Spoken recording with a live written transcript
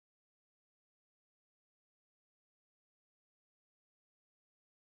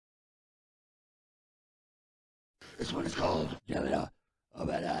This one is called Joaba.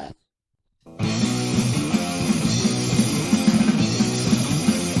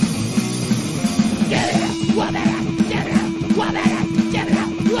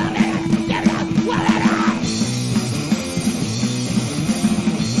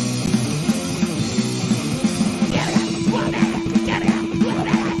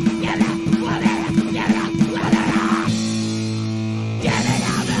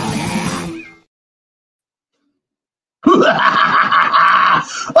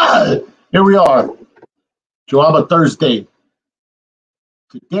 Here we are, Joaba Thursday.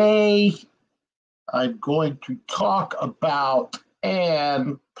 Today, I'm going to talk about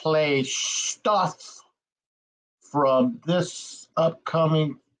and play stuff from this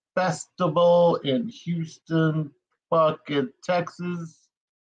upcoming festival in Houston, fucking Texas.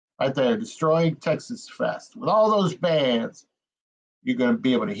 Right there, Destroying Texas Fest. With all those bands, you're going to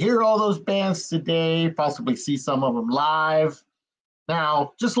be able to hear all those bands today, possibly see some of them live.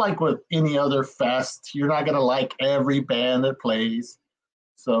 Now, just like with any other fest, you're not going to like every band that plays.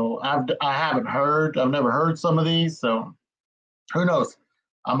 So I've never heard some of these. So who knows?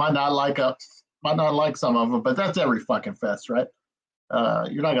 I might not like some of them, but that's every fucking fest, right?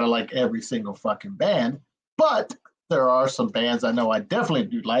 You're not going to like every single fucking band, but there are some bands I know I definitely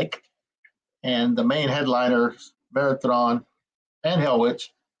do like. And the main headliners, Marathon and Hell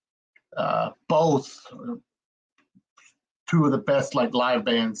Witch, both two of the best like live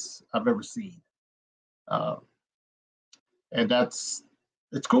bands I've ever seen, and it's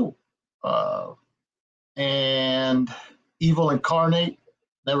cool. And Evil Incarnate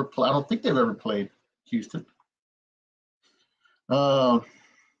I don't think they've ever played Houston. So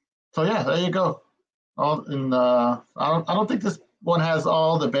yeah, there you go. I don't think this one has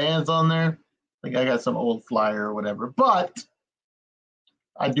all the bands on there. I think I got some old flyer or whatever, but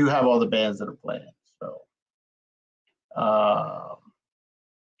I do have all the bands that are playing.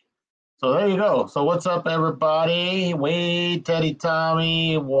 So there you go. So what's up, everybody? Wade, Teddy,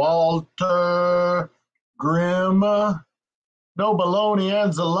 Tommy, Walter, Grim, No Baloney,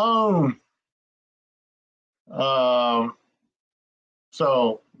 and Zalone.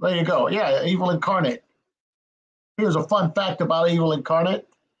 So there you go. Yeah, Evil Incarnate. Here's a fun fact about Evil Incarnate.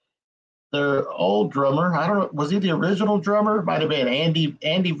 Their old drummer, I don't know, was he the original drummer? Might have been Andy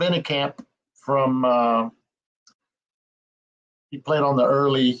Venekamp from. He played on the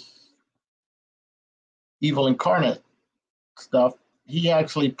early Evil Incarnate stuff. He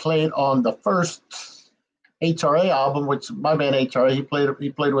actually played on the first HRA album, which my band HRA, he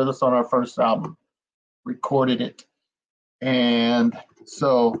played with us on our first album, recorded it. And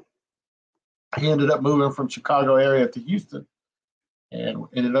so he ended up moving from Chicago area to Houston and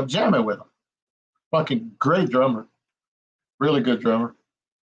ended up jamming with him. Fucking great drummer. Really good drummer.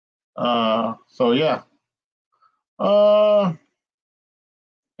 So yeah.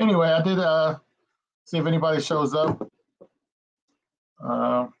 Anyway, I did see if anybody shows up.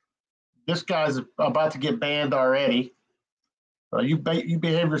 This guy's about to get banned already. You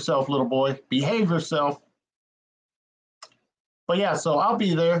behave yourself, little boy. Behave yourself. But yeah, so I'll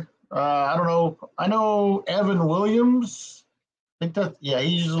be there. I don't know. I know Evan Williams. I think that, yeah,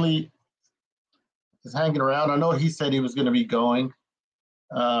 he usually is hanging around. I know he said he was going to be going.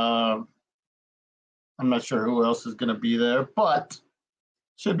 I'm not sure who else is going to be there, but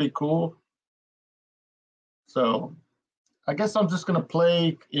should be cool. So I guess I'm just going to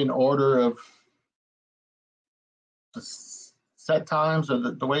play in order of the set times or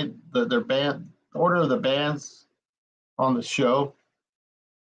the way their band, the order of the bands on the show.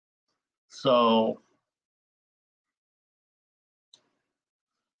 So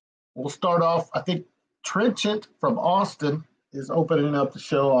we'll start off. I think Trenchant from Austin is opening up the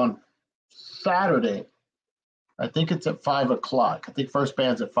show on Saturday. I think it's at 5 o'clock. I think first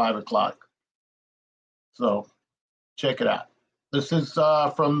band's at 5 o'clock. So check it out. This is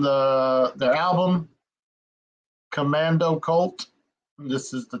from their album Commando Cult.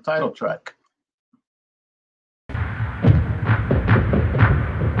 This is the title track.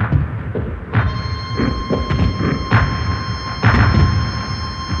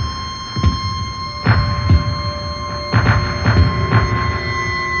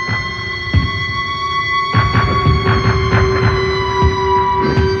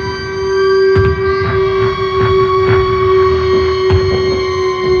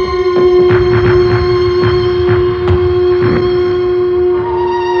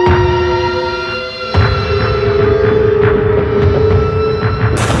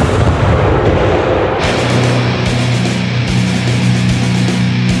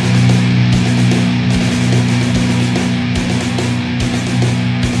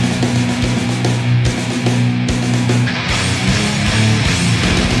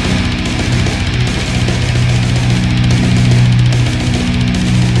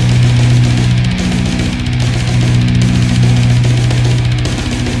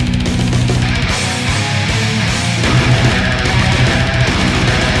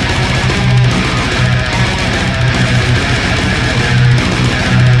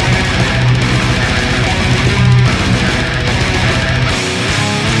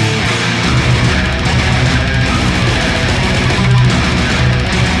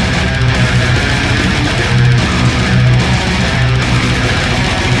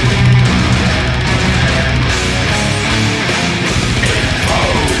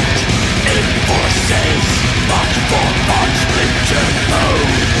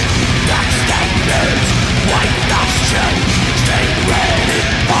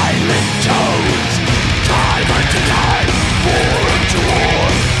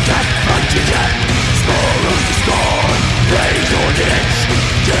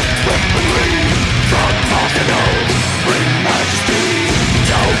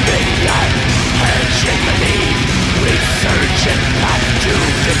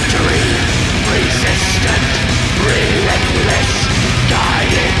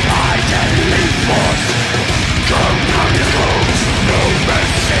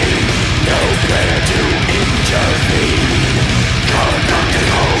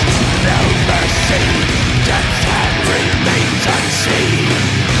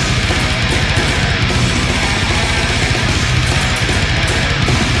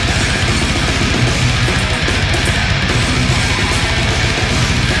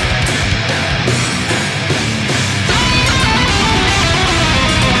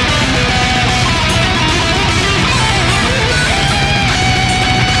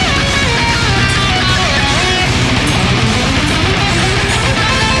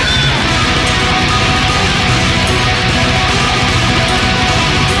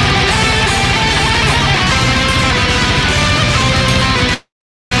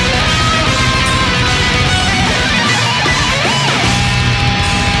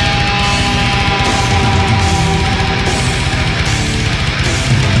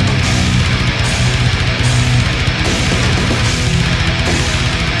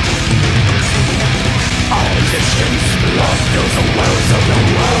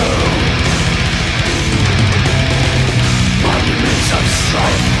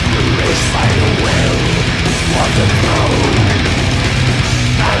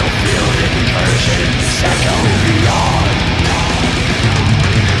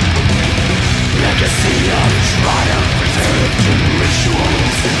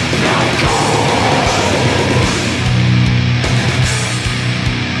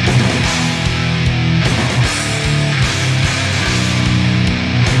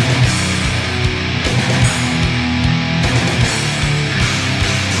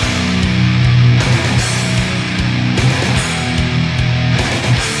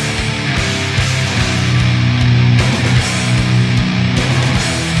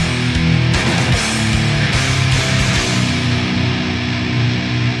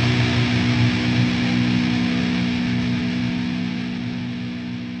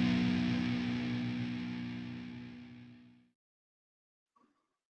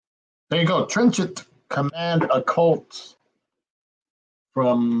 There you go. Trenchant Command Occult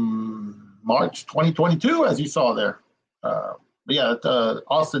from March 2022, as you saw there. But yeah,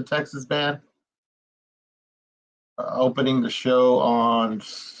 Austin, Texas band. Opening the show on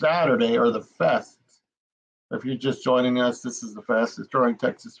Saturday, or the fest. If you're just joining us, this is the fest. It's during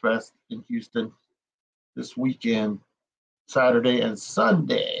Texas Fest in Houston this weekend, Saturday and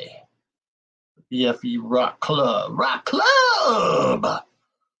Sunday. BFE Rock Club. Rock Club!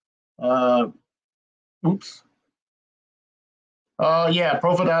 Oops. Yeah,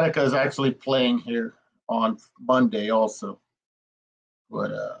 Prophedatica is actually playing here on Monday also.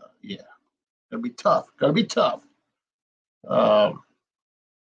 But yeah, gonna be tough. Gonna be tough.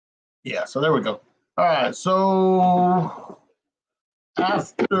 Yeah, so there we go. All right, so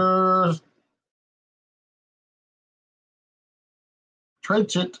after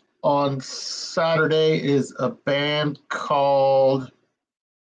Trenchant on Saturday is a band called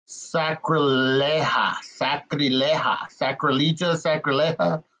Sacrileja.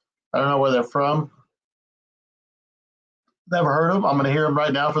 I don't know where they're from. Never heard of them. I'm going to hear them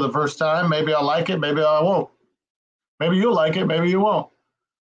right now for the first time. Maybe I'll like it. Maybe I won't. Maybe you'll like it. Maybe you won't.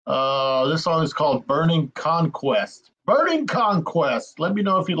 This song is called Burning Conquest. Burning Conquest. Let me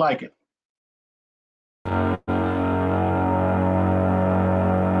know if you like it.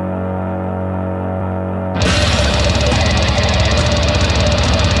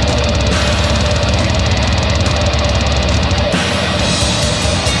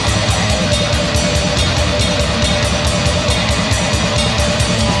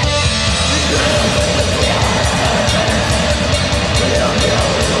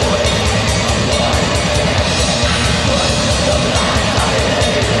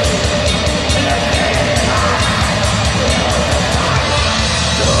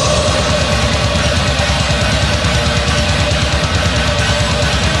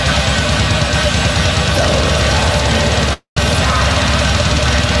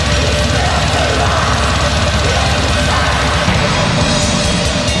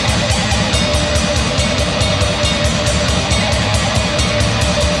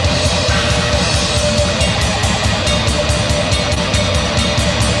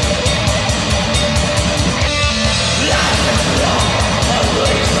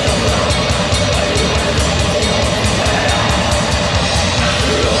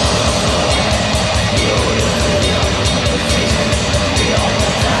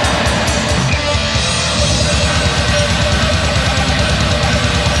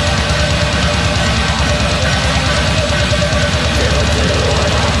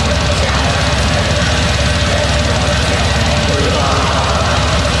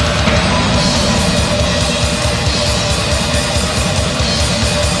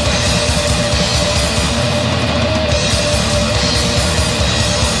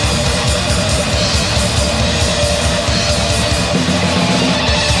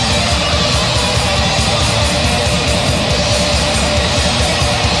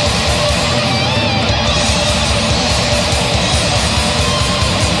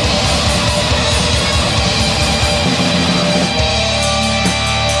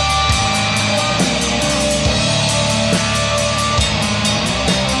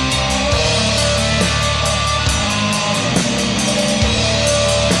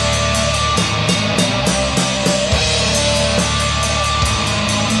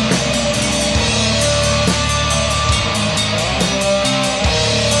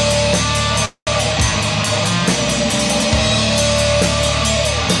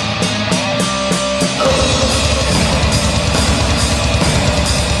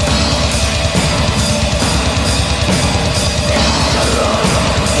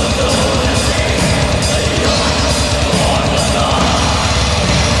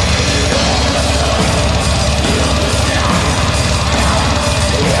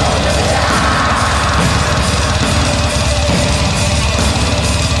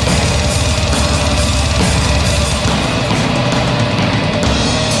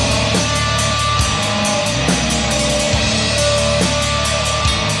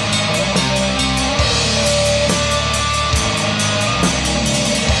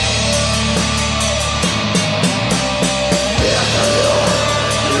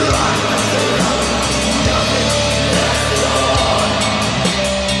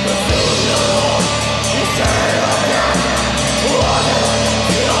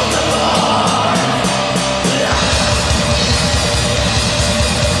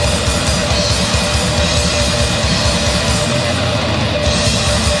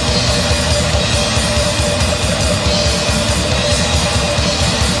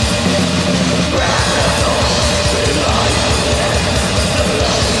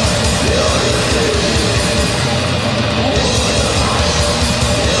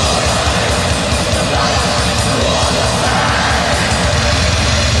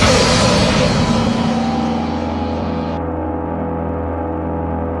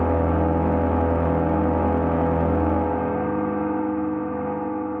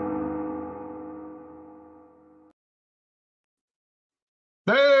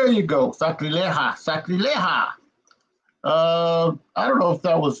 There you go. Sacrileja. Sacrileja. I don't know if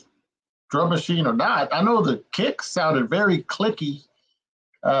that was drum machine or not. I know the kick sounded very clicky,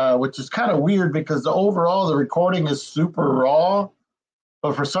 which is kind of weird because the recording is super raw,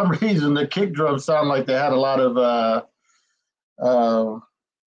 but for some reason the kick drums sound like they had a lot of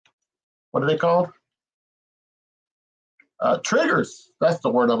what are they called? Triggers. That's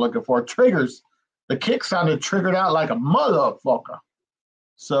the word I'm looking for. Triggers. The kick sounded triggered out like a motherfucker.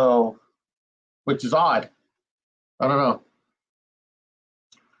 So, which is odd. I don't know.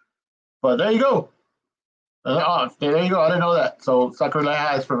 But there you go. There you go. I didn't know that. So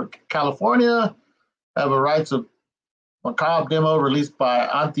Sacrileja is from California. Have a rights of macabre demo released by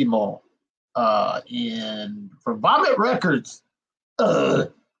Antimo from Vomit Records.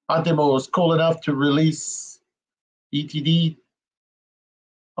 Antimo was cool enough to release ETD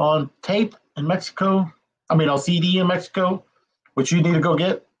on tape in Mexico. I mean on CD in Mexico, which you need to go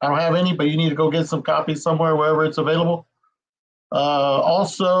get. I don't have any, but you need to go get some copies somewhere, wherever it's available.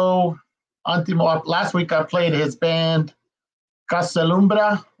 Also, Antimo, last week I played his band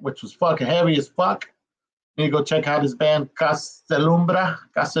Casalumbra, which was fucking heavy as fuck. You need to go check out his band Casalumbra.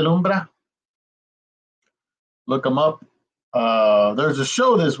 Look them up. There's a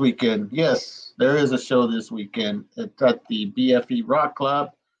show this weekend. Yes, there is a show this weekend. It's at the BFE Rock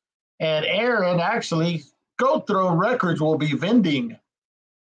Club. And Aaron, actually, Go Throw Records will be vending.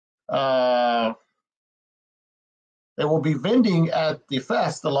 They will be vending at the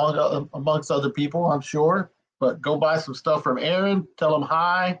fest amongst other people, I'm sure. But go buy some stuff from Aaron. Tell him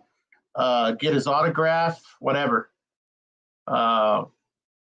hi. Get his autograph, whatever. So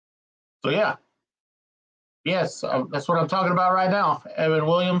yeah. Yes, that's what I'm talking about right now, Evan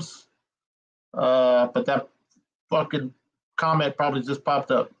Williams. But that fucking comment probably just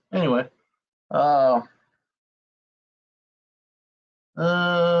popped up. Anyway. All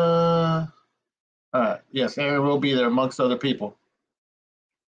right. Yes, Aaron will be there amongst other people.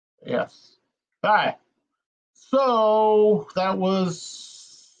 Yes. All right. So that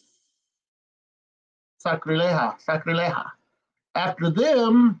was Sacrileja. After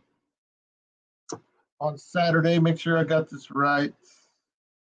them, on Saturday, make sure I got this right.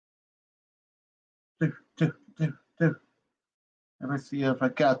 Let me see if I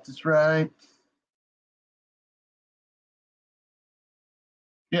got this right.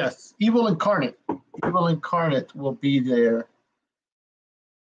 Yes, Evil Incarnate. Evil Incarnate will be there.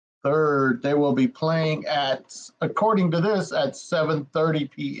 Third, they will be playing at, according to this, at 7:30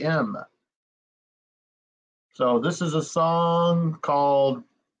 p.m. So this is a song called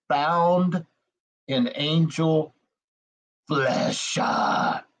Bound in Angel Flesh.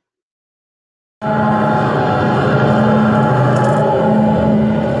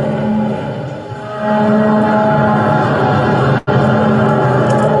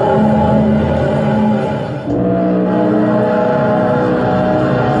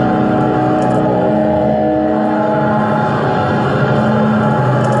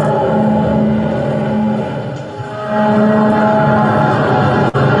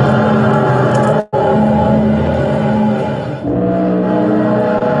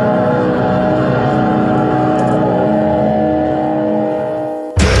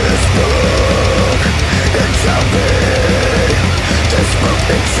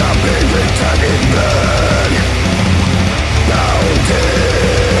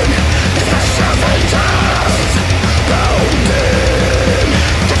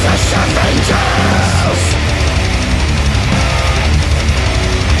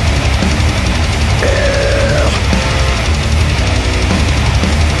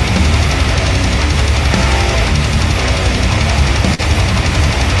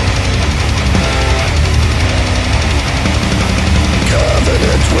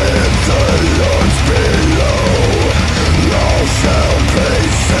 With the Lord's Spirit.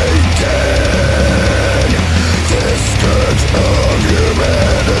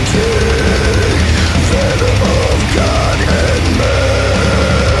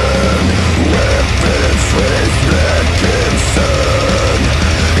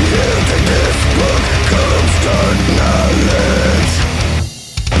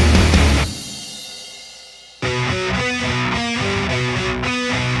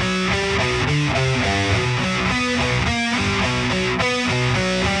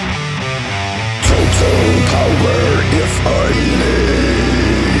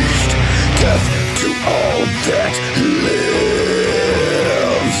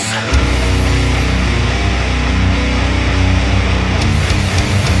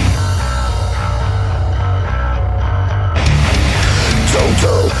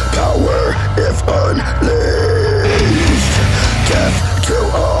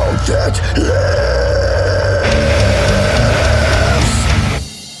 that lives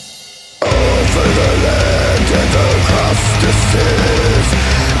over the land and across the seas,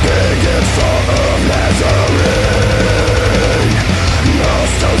 begging for a Nazarene. No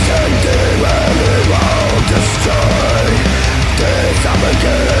stones ending when we will destroy these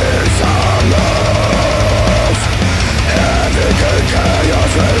obligations are lost. Havoc and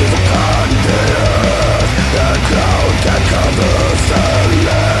chaos rave upon the earth, the cloud that covers the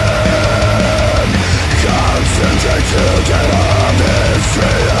land. Concentrate children of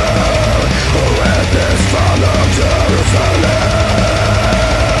Israel, witness fall of Jerusalem.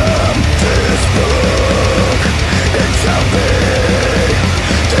 This book, it shall be,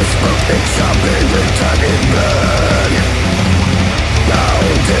 this book, it shall be written in blood,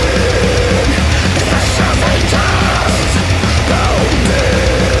 bound in the flesh of angels, bound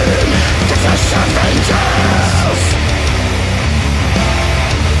in the flesh of angels.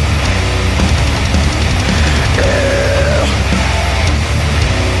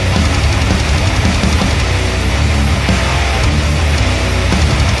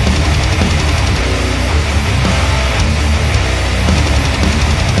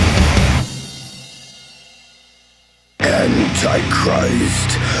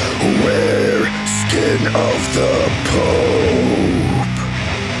 Antichrist, wear skin of the Pope,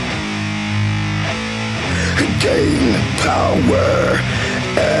 gain power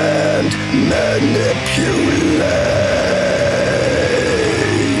and manipulate.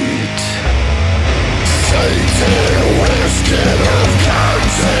 Satan, wear skin of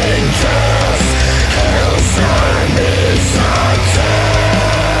God's angels, hell's armies attack.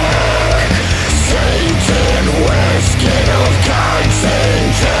 Satan, wear skin of God's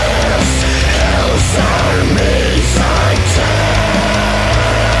angels, hell's armies attack.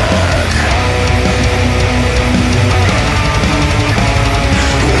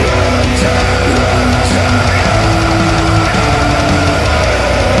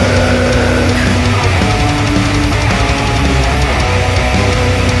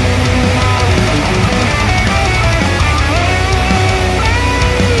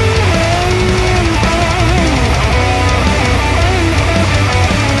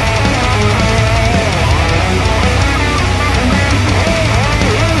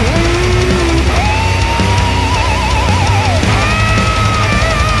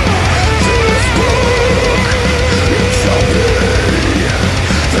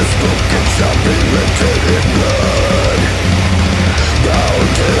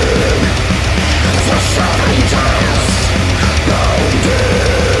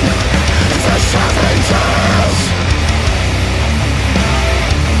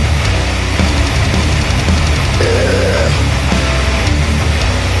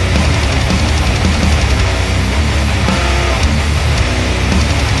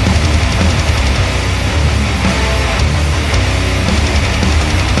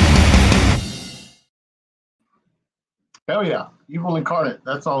 Hell yeah, Evil Incarnate.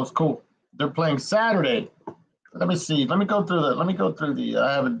 That's always cool. They're playing Saturday. Let me see. Let me go through the.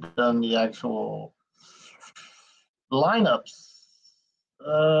 I haven't done the actual lineups.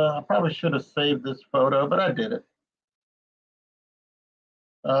 I probably should have saved this photo, but I did it.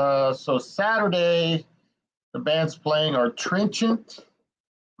 So Saturday, the bands playing are Trenchant,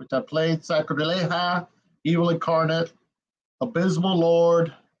 which I played, Sacrilegia, Evil Incarnate, Abysmal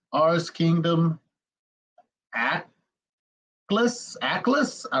Lord, Ars Kingdom, Atlas, I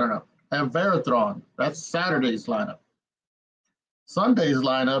don't know, and Verathron. That's Saturday's lineup. Sunday's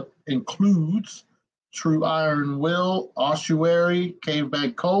lineup includes True Iron Will, Ossuary,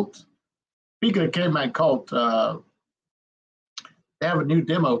 Caveman Cult. Speaking of Caveman Cult, they have a new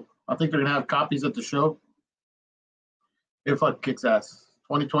demo. I think they're going to have copies at the show. It fucking kicks ass.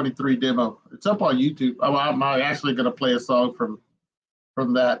 2023 demo. It's up on YouTube. I'm actually going to play a song from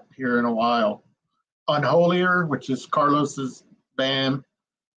that here in a while. Unholier, which is Carlos's band,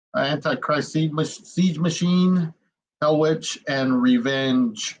 Antichrist Siege Machine, Hell Witch, and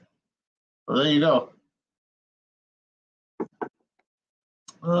Revenge. So there you go.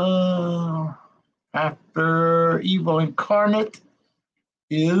 After Evil Incarnate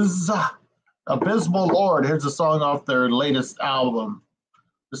is Abysmal Lord. Here's a song off their latest album.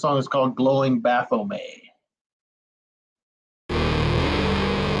 The song is called Glowing Baphomet.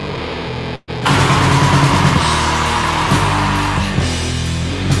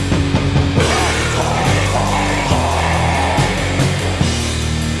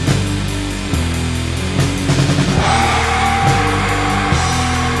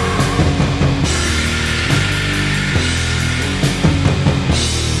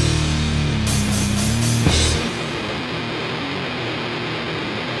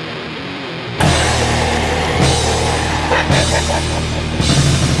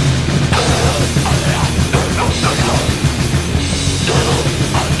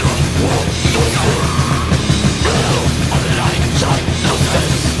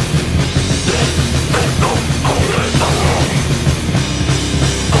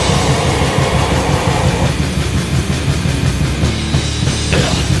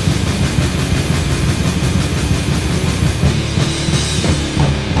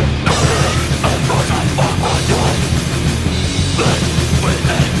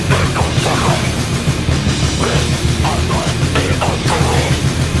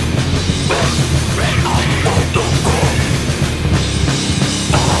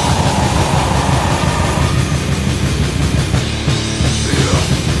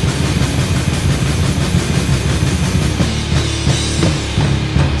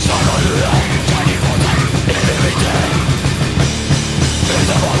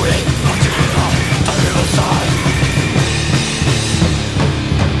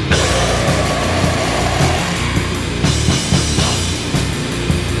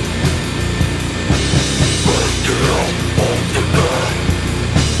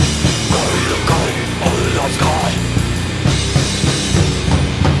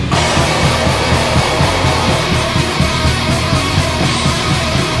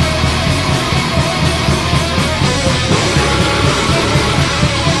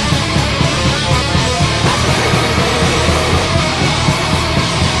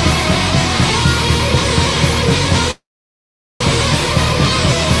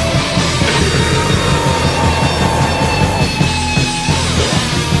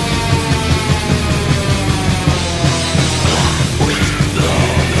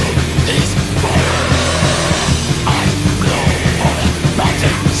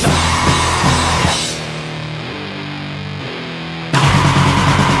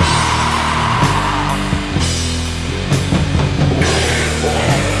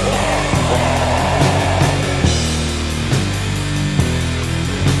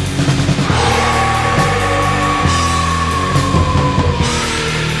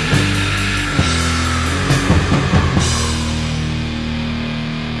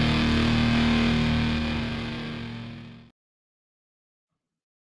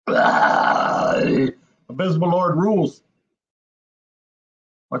 Abysmal Lord rules.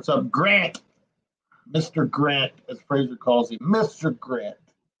 What's up, Grant? Mr. Grant, as Fraser calls him, Mr. Grant.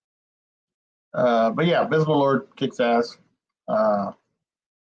 But yeah, Abysmal Lord kicks ass.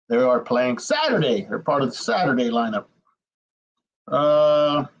 They are playing Saturday. They're part of the Saturday lineup.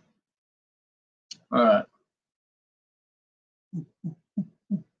 All right.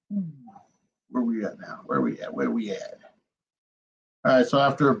 Where we at now? Where we at? All right, so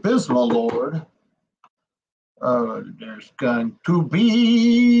after Abysmal Lord, there's going to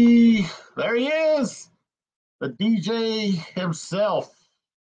be, there he is, the DJ himself.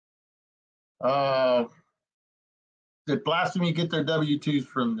 Did Blasphemy get their W-2s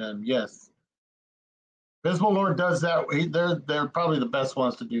from them? Yes. Abysmal Lord does that. They're probably the best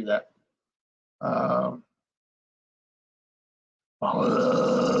ones to do that. Now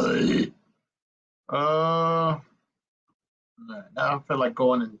I feel like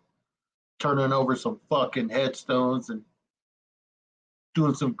going and turning over some fucking headstones and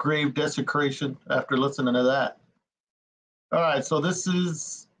doing some grave desecration after listening to that. All right, so this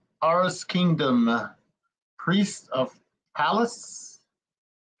is Aris Kingdom, Priest of Palace.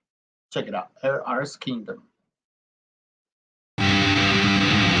 Check it out, Aris Kingdom.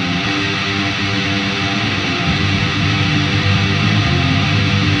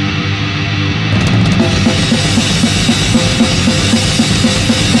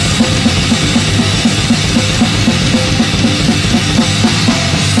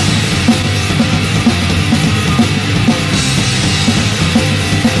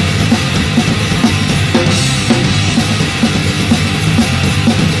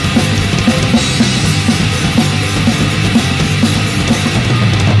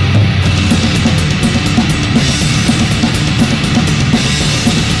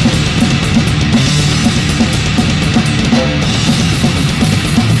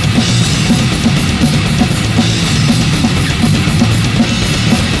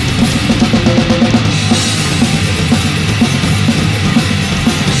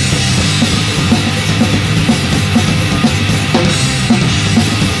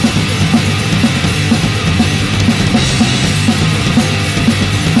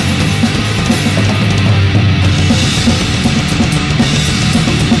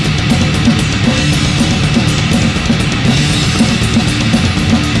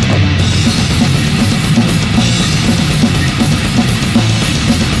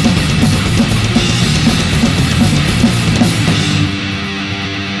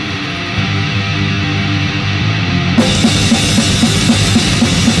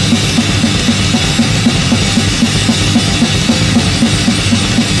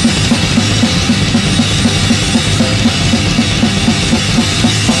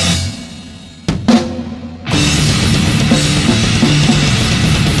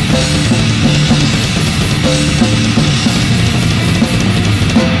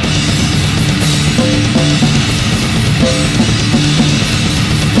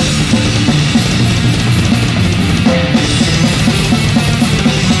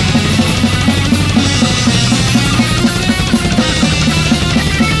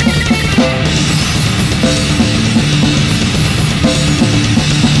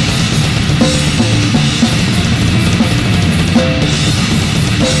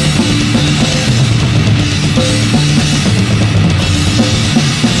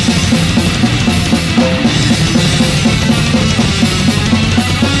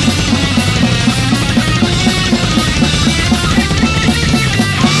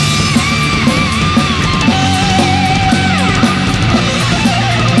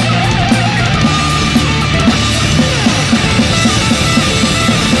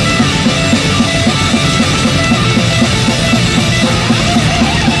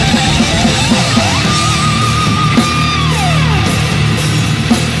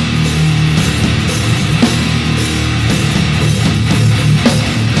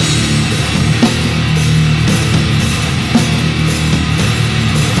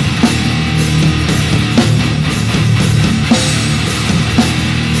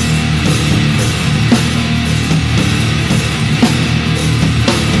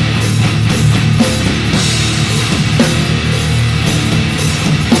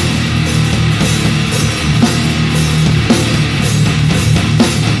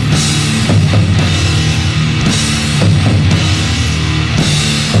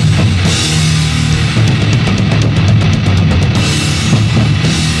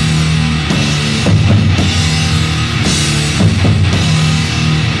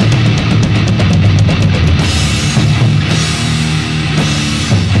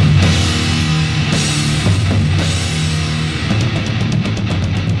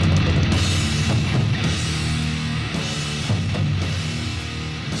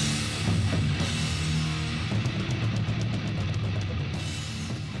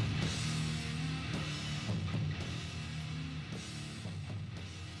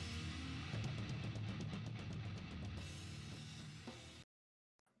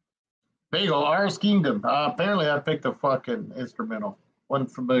 There you go, Ours Kingdom. Apparently, I picked a fucking instrumental.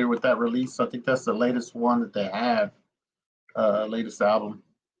 Wasn't familiar with that release. I think that's the latest one that they have, latest album.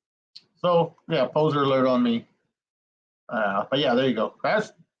 So yeah, poser alert on me. But yeah, there you go.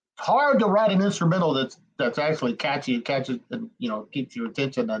 That's hard to write an instrumental that's actually catchy. It catches and keeps your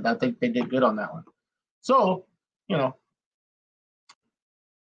attention. And I think they did good on that one. So there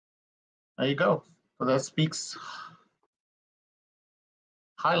you go. So that speaks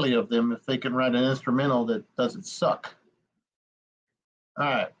highly of them if they can write an instrumental that doesn't suck. All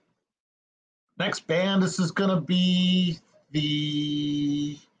right. Next band, this is going to be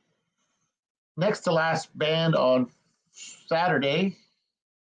the next to last band on Saturday.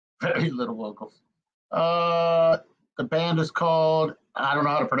 Very little vocals. The band is called, I don't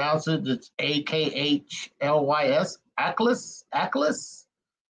know how to pronounce it. It's AKHLYS. Aklis.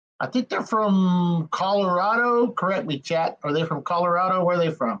 I think they're from Colorado. Correct me, chat. Are they from Colorado? Where are they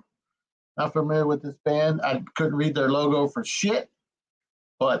from? Not familiar with this band. I couldn't read their logo for shit.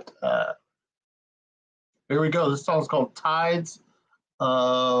 But here we go. This song's called Tides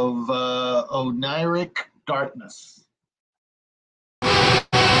of Oniric Darkness.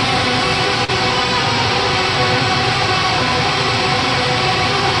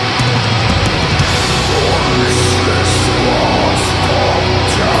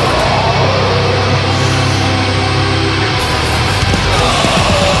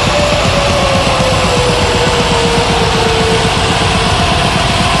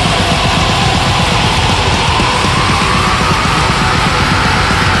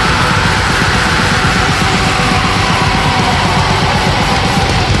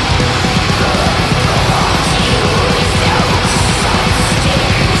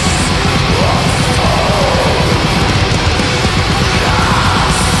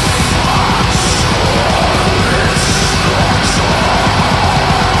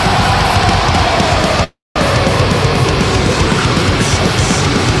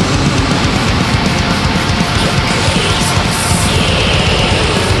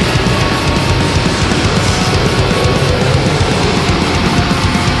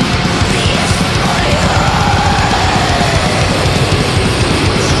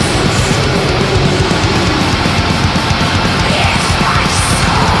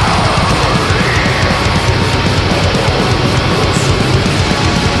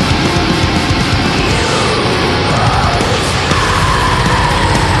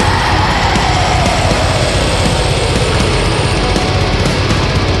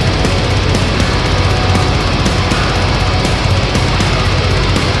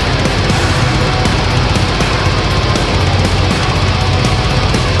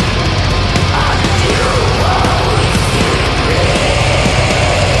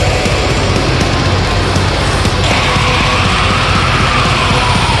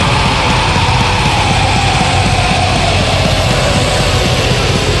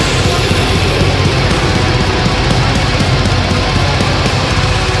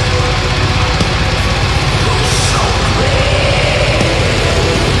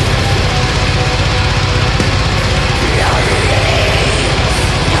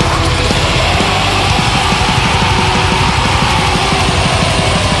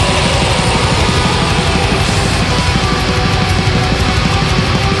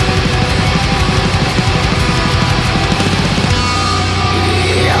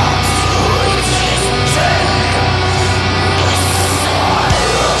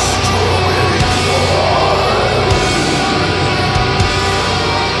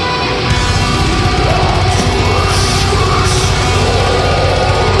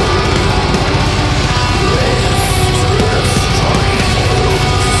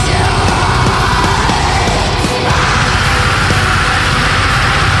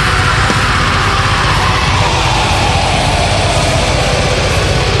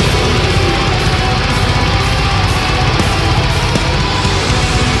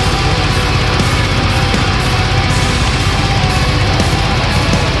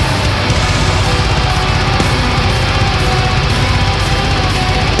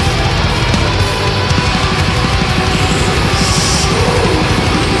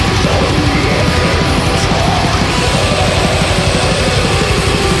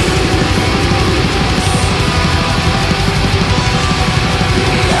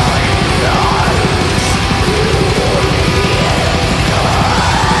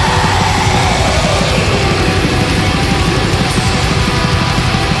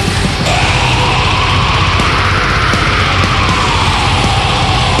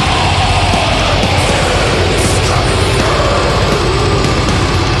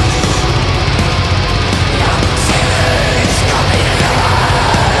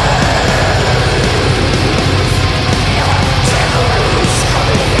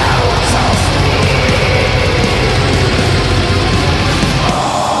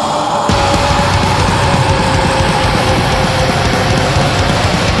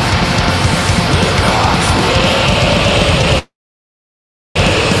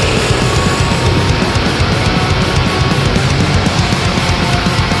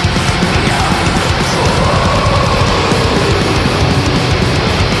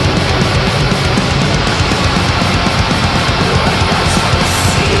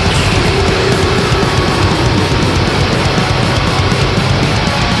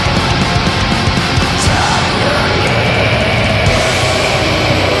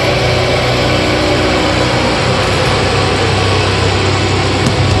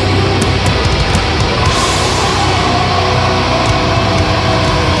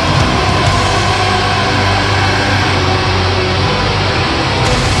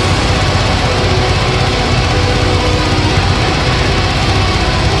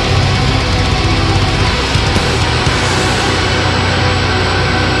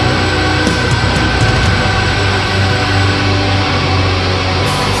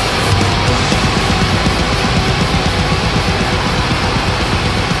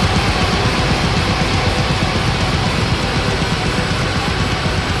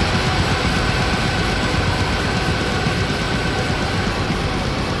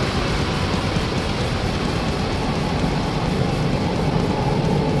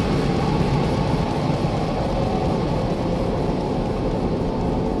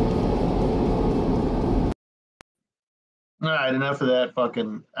 right, enough of that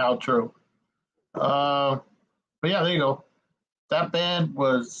fucking outro. But yeah, there you go. That band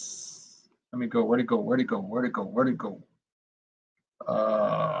was. Let me go. Where'd it go? Where'd it go? Where'd it go? Where'd it go?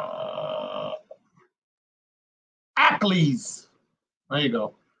 Ackley's. There you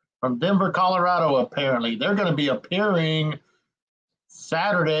go. From Denver, Colorado, apparently. They're going to be appearing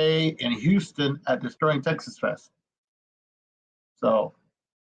Saturday in Houston at Destroying Texas Fest. So,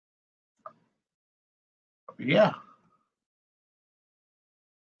 yeah.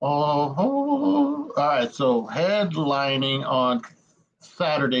 Oh, all right. So, headlining on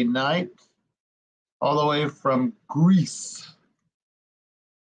Saturday night, all the way from Greece.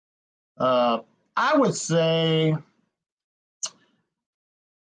 I would say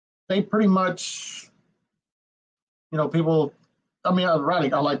they pretty much, people. I mean, I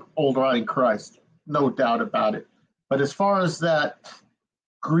like old Riding Christ, no doubt about it. But as far as that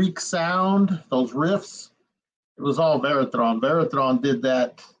Greek sound, those riffs, it was all Verathron. Verathron did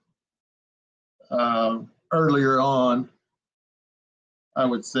that earlier on, I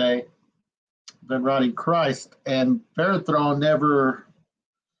would say, than Riding Christ. And Verathron never,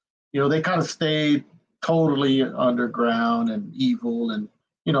 they kind of stayed totally underground and evil and,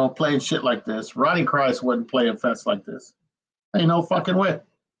 playing shit like this. Riding Christ wouldn't play a fest like this. Ain't no fucking way.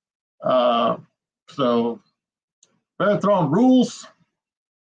 So Verathron rules.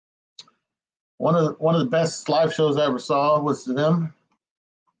 One of the best live shows I ever saw was them.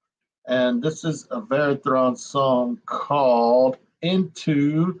 And this is a Verathron song called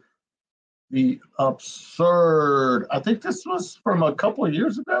Into the Absurd. I think this was from a couple of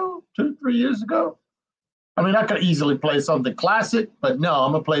years ago, 2-3 years ago. I mean, I could easily play something classic, but no,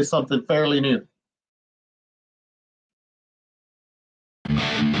 I'm going to play something fairly new.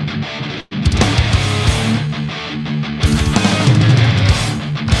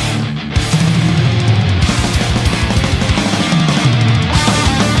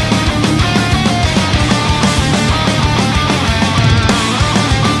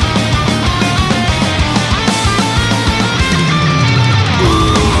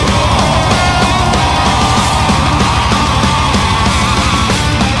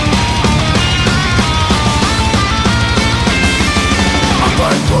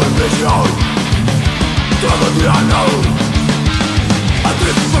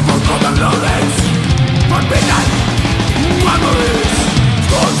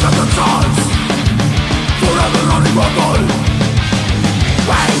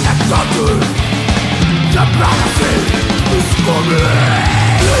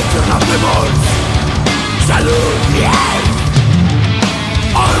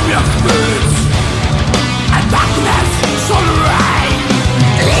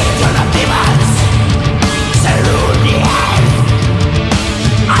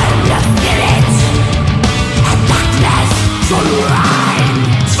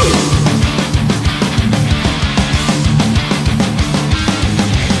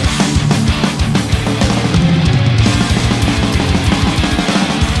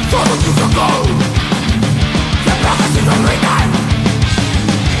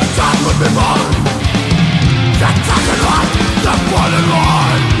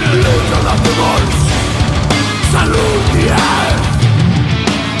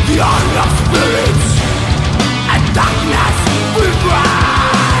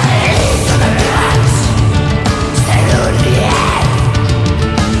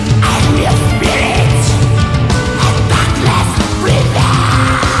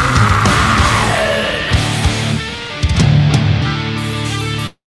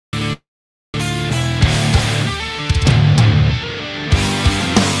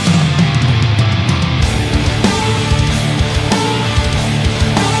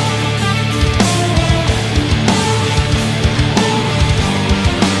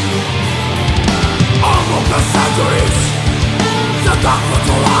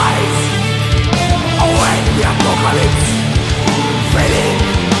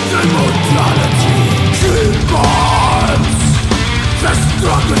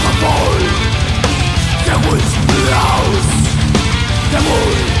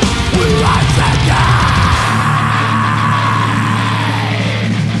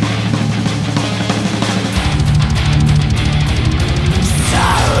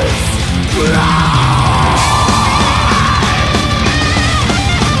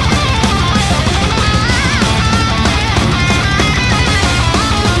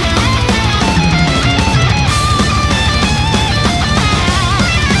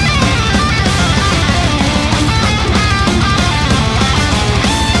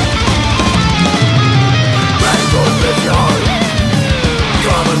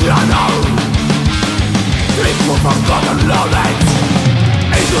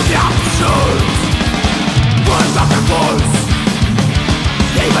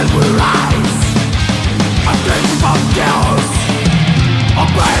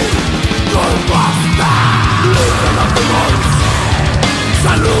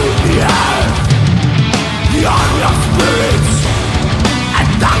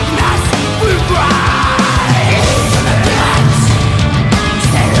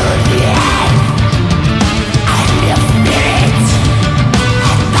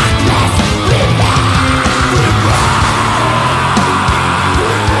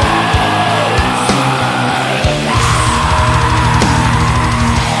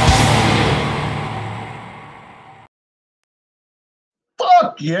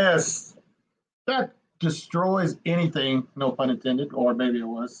 Fuck yes. That destroys anything, no pun intended, or maybe it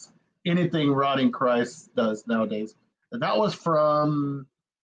was, anything Rotting Christ does nowadays. And that was from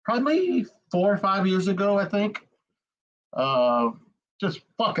probably 4 or 5 years ago, I think. Uh, just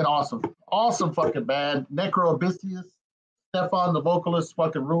fucking awesome. Awesome fucking band. Necroabysseus, Stefan, the vocalist,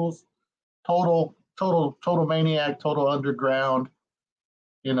 fucking rules. Total maniac, total underground.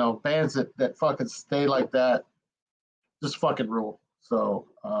 You know, bands that fucking stay like that just fucking rule. So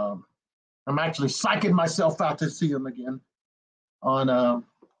I'm actually psyching myself out to see them again on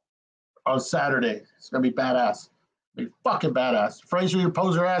Saturday. It's gonna be badass. Be fucking badass. Fraser, your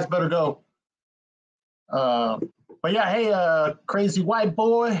poser ass better go. But yeah, hey, crazy white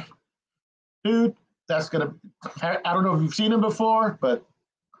boy, dude. That's gonna. I don't know if you've seen him before, but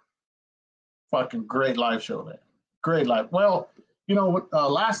fucking great live show, man. Great live. Well, you know,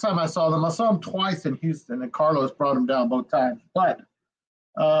 last time I saw them twice in Houston, and Carlos brought them down both times. But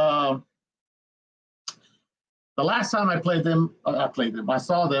the last time I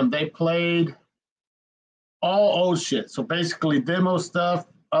saw them, they played all old shit. So basically demo stuff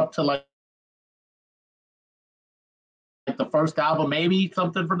up to like the first album, maybe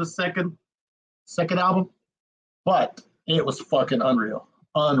something for the second album. But it was fucking unreal.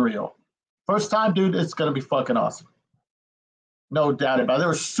 Unreal. First time, dude, it's gonna be fucking awesome. No doubt about it. They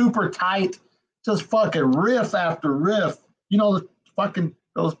were super tight, just fucking riff after riff. You know, those fucking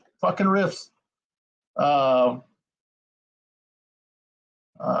riffs.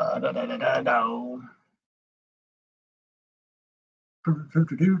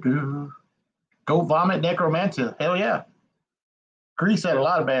 Go Vomit, Necromantia. Hell yeah. Grease had a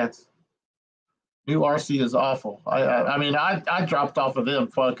lot of bands. New RC is awful. I mean, I dropped off of them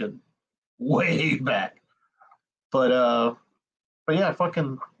fucking way back. But yeah,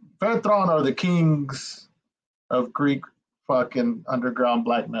 fucking Verthron are the kings of Greek fucking underground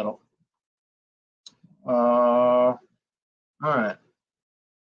black metal. All right.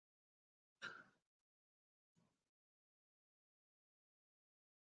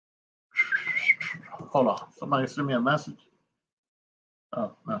 Hold on. Somebody sent me a message.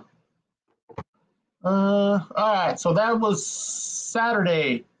 Oh, no. All right. So that was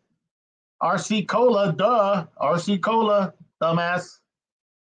Saturday. RC Cola, duh. RC Cola, dumbass.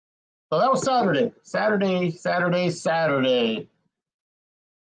 So that was Saturday. Saturday.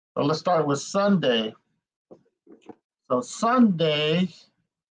 So let's start with Sunday. So Sunday,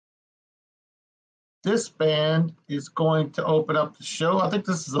 this band is going to open up the show. I think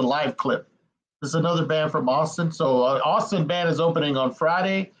this is a live clip. This is another band from Austin. So Austin band is opening on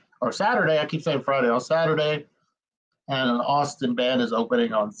Friday or Saturday. I keep saying Friday, on Saturday. And an Austin band is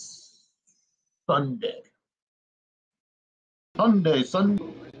opening on Sunday. Sunday.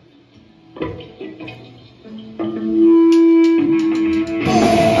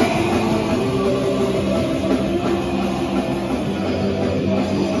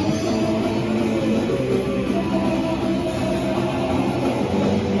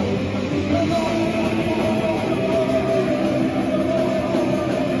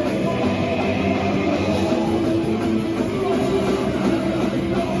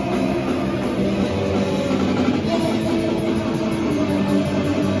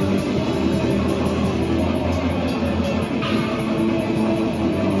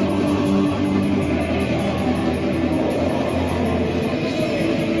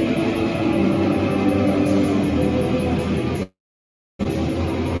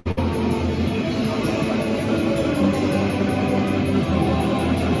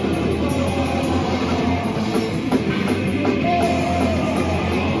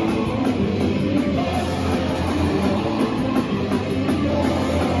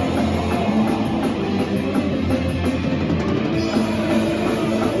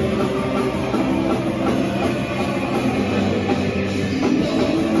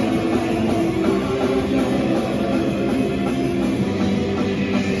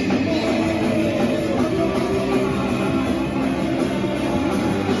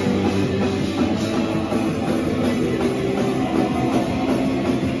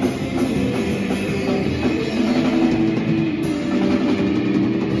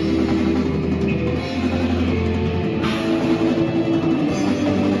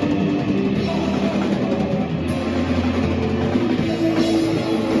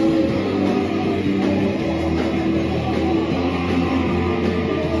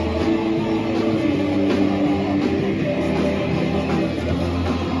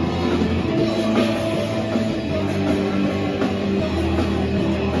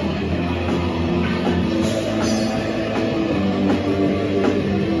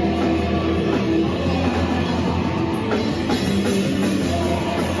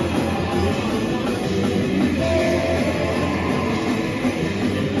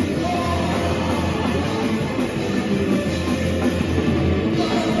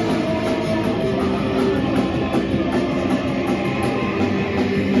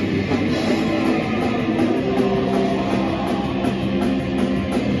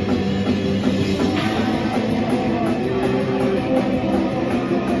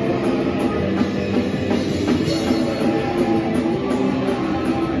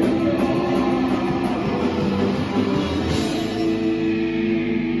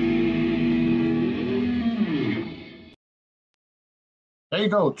 you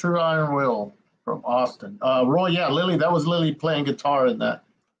go. True Iron Will from Austin. Roy, yeah, Lily. That was Lily playing guitar in that.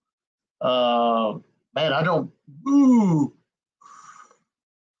 Man, I don't. Ooh,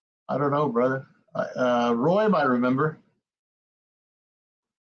 I don't know, brother. Roy might remember.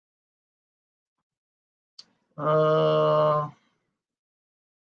 Oh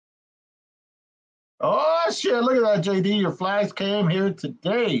shit! Look at that, JD. Your flags came here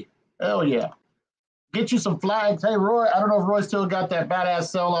today. Hell yeah! Get you some flags. Hey, Roy. I don't know if Roy still got that badass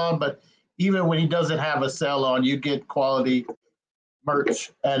sell on, but even when he doesn't have a sell on, you get quality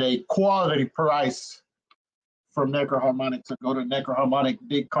merch at a quality price from Necroharmonic. So go to Necroharmonic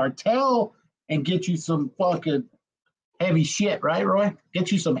Big Cartel and get you some fucking heavy shit, right, Roy?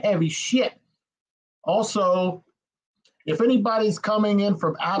 Get you some heavy shit. Also, if anybody's coming in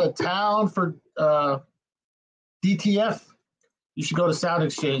from out of town for DTF, you should go to Sound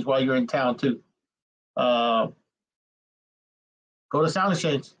Exchange while you're in town too. Go to Sound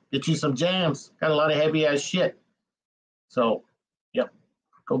Exchange, get you some jams. Got a lot of heavy ass shit. So, yep,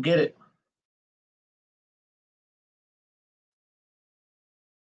 go get it.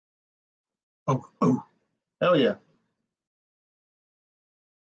 Oh, hell yeah.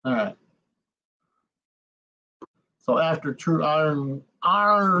 All right. So after True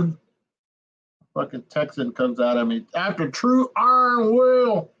Iron, fucking Texan comes out of me. After True Iron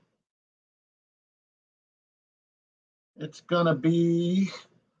Will, it's gonna be,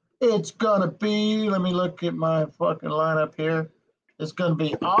 let me look at my fucking lineup here. It's gonna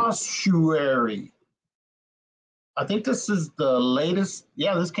be Ossuary. I think this is the latest.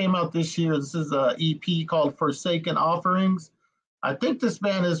 Yeah, this came out this year. This is a EP called Forsaken Offerings. I think this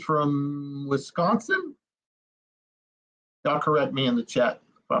band is from Wisconsin. Y'all correct me in the chat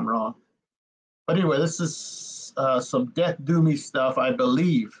if I'm wrong. But anyway, this is some Death Doomy stuff, I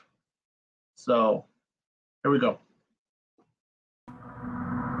believe. So here we go.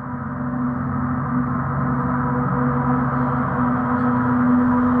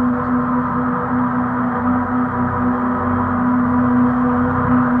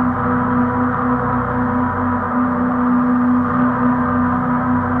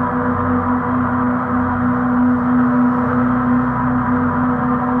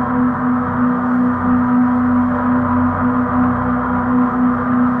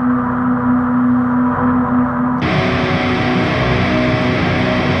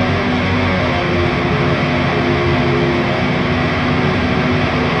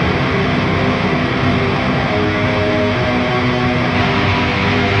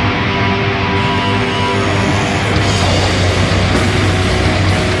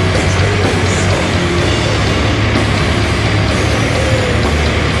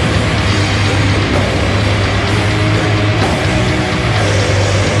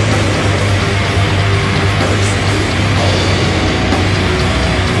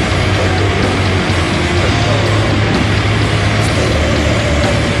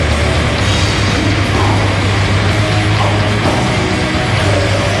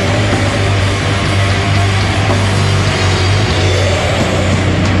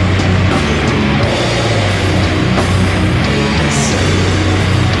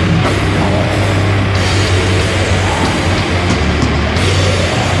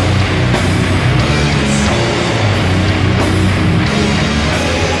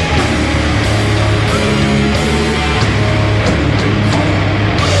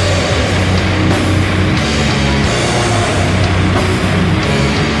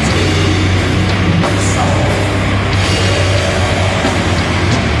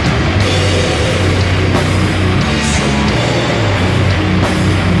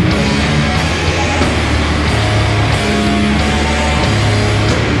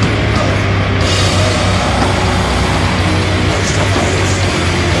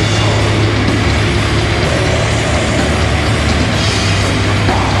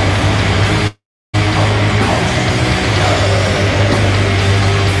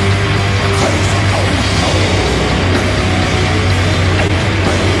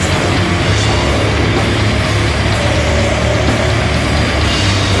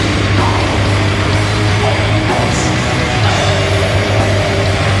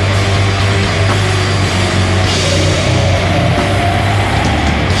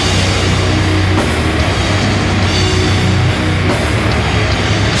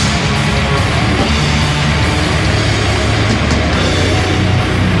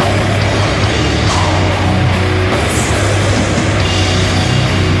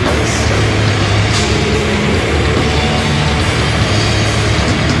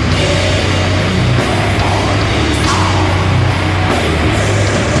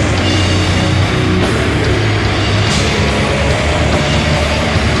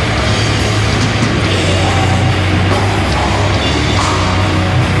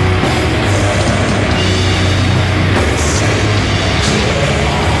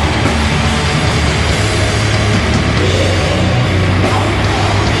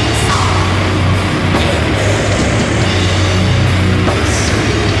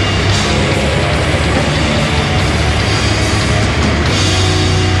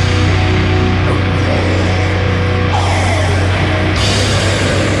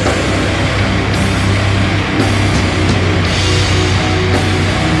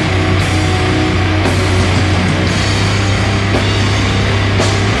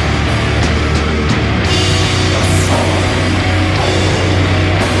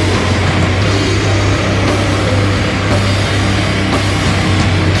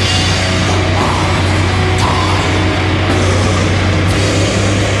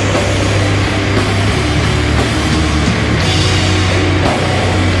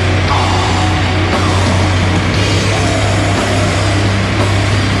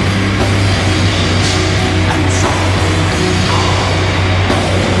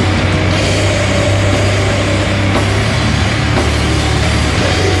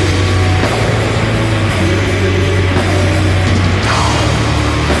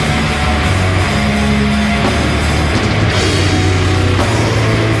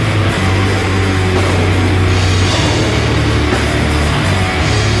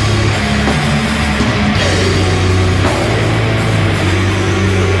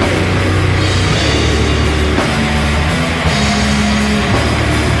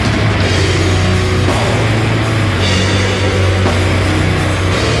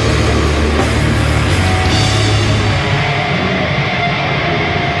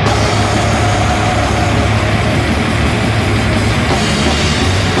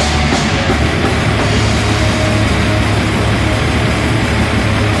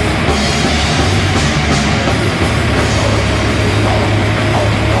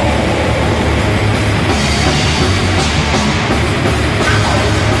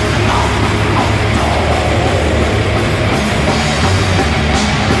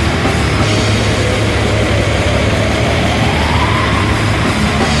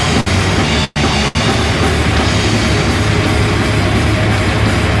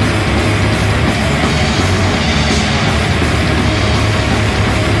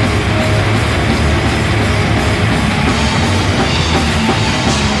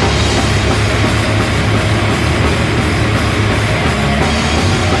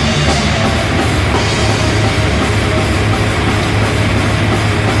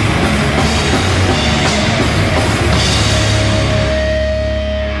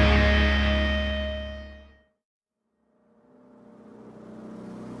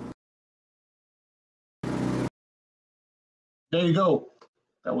 There you go.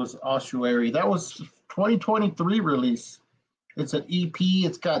 That was Ossuary. That was 2023 release. It's an EP.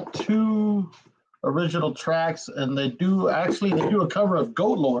 It's got 2 original tracks, and they do a cover of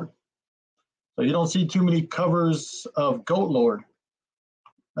Goat Lord. So you don't see too many covers of Goat Lord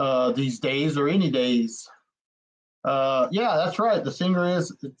these days or any days. Yeah, that's right. The singer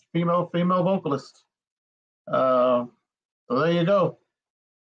is female vocalist. So there you go.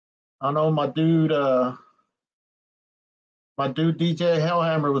 I know my dude DJ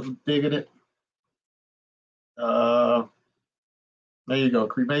Hellhammer was digging it. There you go.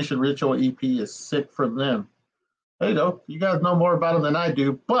 Cremation Ritual EP is sick from them. There you go. You guys know more about them than I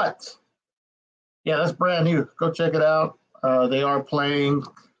do, but yeah, that's brand new. Go check it out. They are playing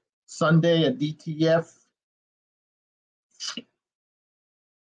Sunday at DTF.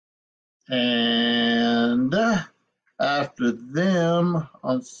 And after them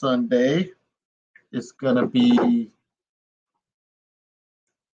on Sunday, it's going to be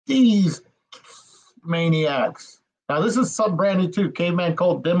these maniacs. Now, this is some brand new too. Caveman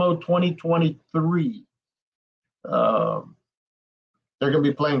Cult Demo 2023. They're going to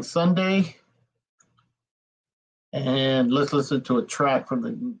be playing Sunday. And let's listen to a track from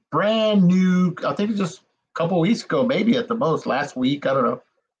the brand new, I think it's just a couple weeks ago, maybe at the most, last week. I don't know.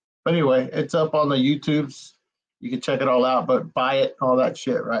 But anyway, it's up on the YouTubes. You can check it all out, but buy it, all that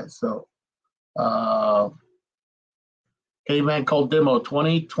shit, right? So, Caveman Cult Demo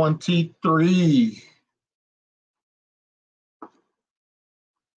 2023.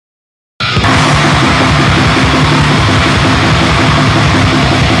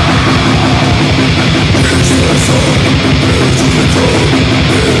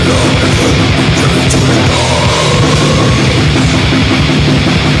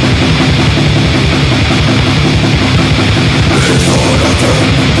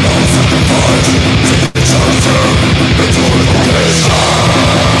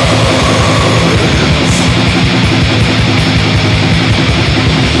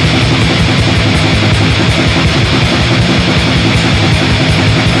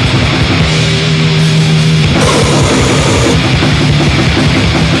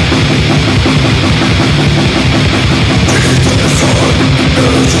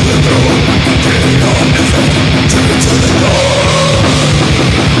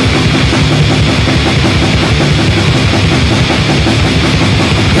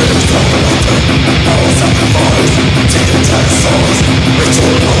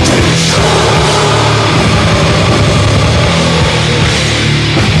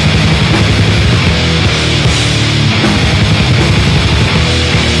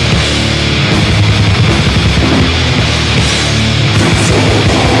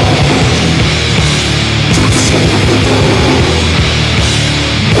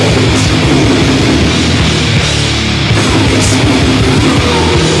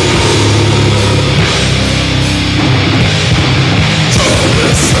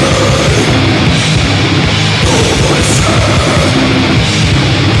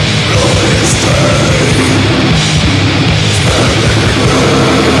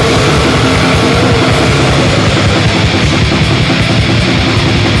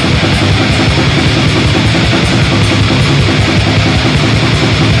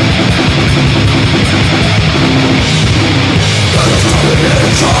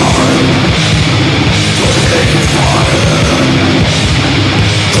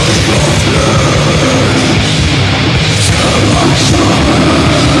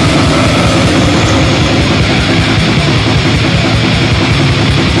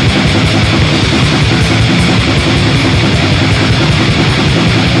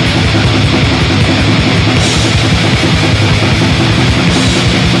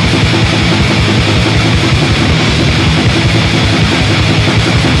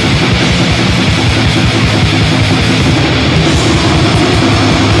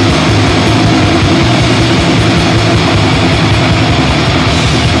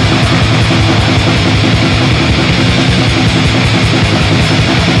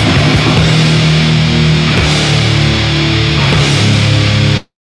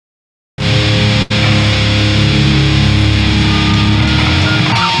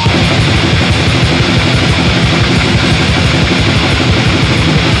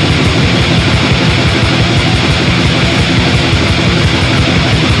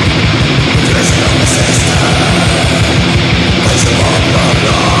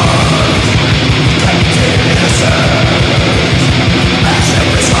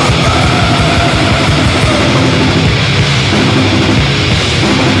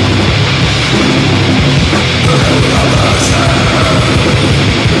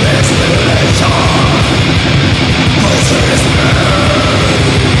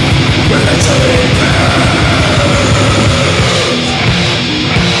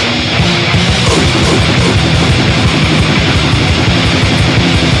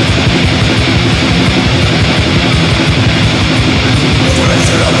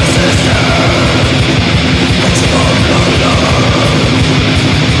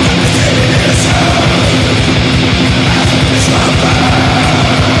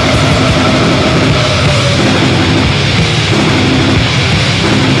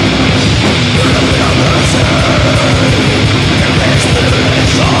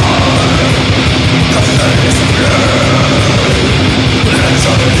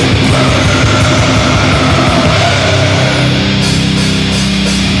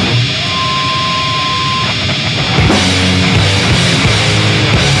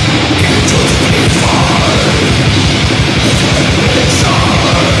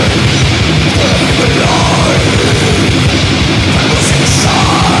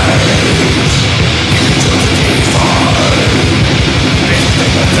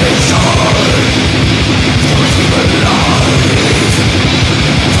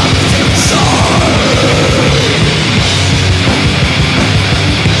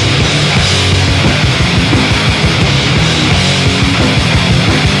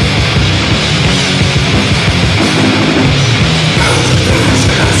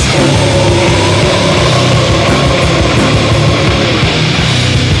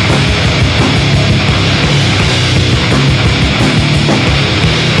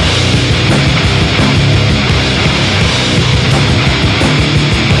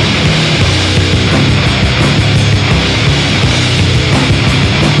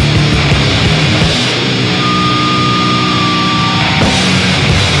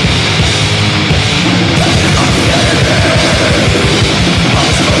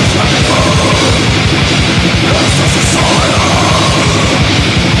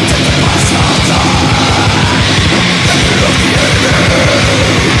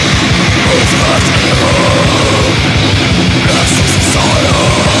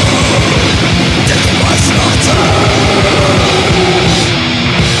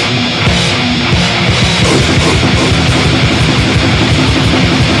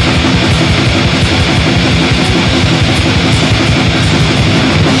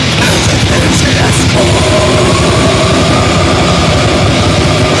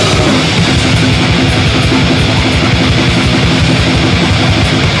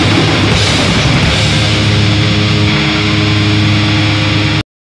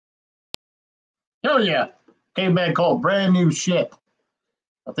 Hell yeah. Caveman Cult, brand new shit.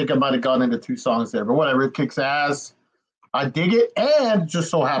 I think I might have gone into 2 songs there, but whatever. It kicks ass. I dig it. And just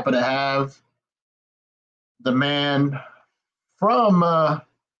so happen to have the man from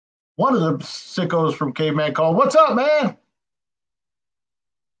one of the sickos from Caveman Cult. What's up, man?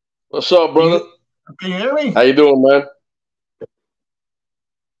 What's up, brother? Can you hear me? How you doing, man?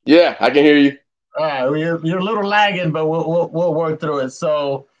 Yeah, I can hear you. All right, you're a little lagging, but we'll work through it.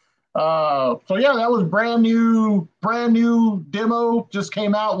 So yeah, that was brand new demo. Just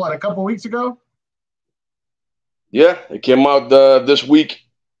came out a couple weeks ago. Yeah, it came out this week.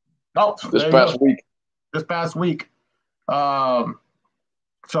 Oh, this past week. This past week. So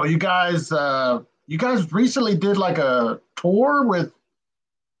you guys recently did like a tour with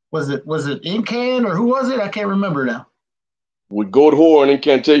was it Incan or who was it? I can't remember now. With Goat Whore and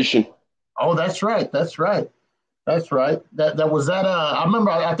Incantation. Oh, that's right. That was that. I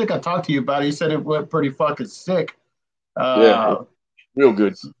remember. I think I talked to you about it. You said it went pretty fucking sick. Yeah, real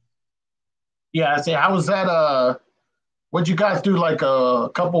good. Yeah, I say, how was that? What'd you guys do? Like a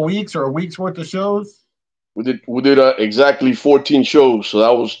couple weeks or a week's worth of shows? We did exactly 14 shows, so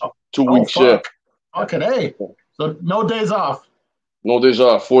that was 2 weeks. Fuck. Fucking hey. So no days off. No days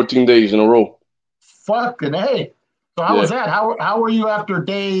off. 14 days in a row. Fucking hey. So how was that? How were you after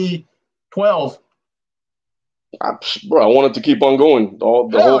day 12? Bro, I wanted to keep on going the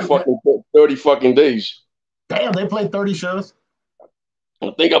whole fucking 30 fucking days. Damn, they played 30 shows.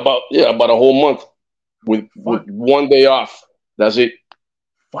 I think about a whole month with 1 day off. That's it.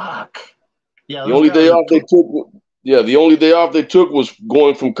 Fuck. Yeah. The only day off they took was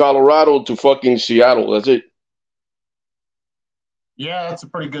going from Colorado to fucking Seattle. That's it. Yeah, that's a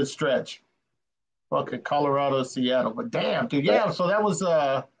pretty good stretch. Fucking Colorado, Seattle. But damn, dude. Yeah, so that was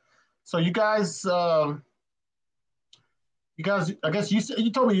so you guys I guess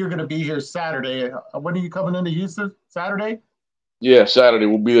you told me you're gonna be here Saturday. When are you coming into Houston? Saturday? Yeah, Saturday.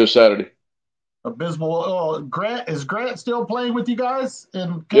 We'll be there Saturday. Abysmal. Oh, Grant still playing with you guys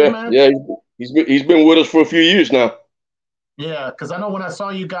in Caveman? Yeah. He's been with us for a few years now. Yeah, because I know when I saw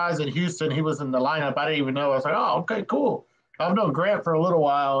you guys in Houston, he was in the lineup. I didn't even know. I was like, oh, okay, cool. I've known Grant for a little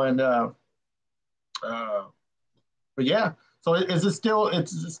while, and but yeah. So is it still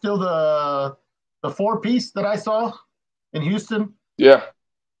the 4-piece that I saw in Houston? Yeah.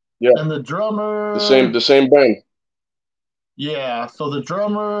 And the drummer, the same band. Yeah. So the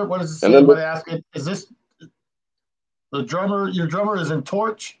drummer, what does it say? Somebody asking, is this the drummer? Your drummer is in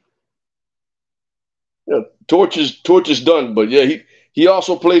Torch. Yeah, Torch is done, but yeah, he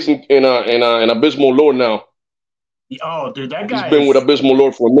also plays in Abysmal Lord now. Oh, dude, that guy. He's been with Abysmal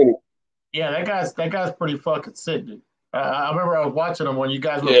Lord for a minute. Yeah, that guy's pretty fucking sick, dude. I remember I was watching him when you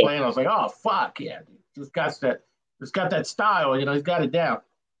guys were playing. I was like, oh fuck yeah, dude. Just got that style, he's got it down.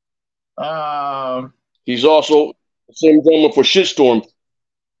 He's also the same drummer for Shitstorm.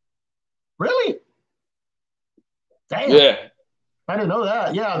 Really? Damn. Yeah. I didn't know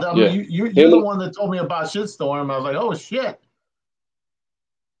that. Yeah, I mean, you're the one that told me about Shitstorm. I was like, oh shit.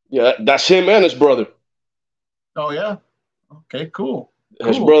 Yeah, that's him and his brother. Oh yeah. Okay, cool.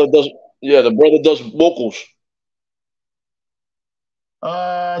 His brother does. Yeah, the brother does vocals.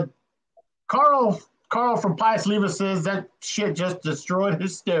 Carl from Pius Leva says that shit just destroyed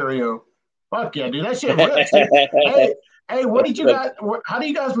his stereo. Fuck yeah, dude. That shit rips. Hey, what did you guys? How do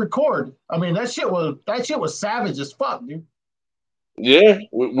you guys record? I mean, that shit was savage as fuck, dude. Yeah,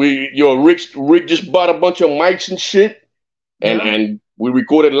 Rick just bought a bunch of mics and shit, and we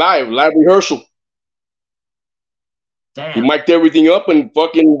recorded live rehearsal. Damn. He mic'd everything up and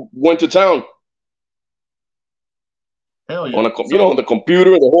fucking went to town. Hell yeah. On the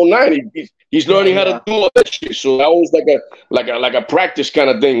computer, the whole nine. He's learning how to do all that shit. So that was like a practice kind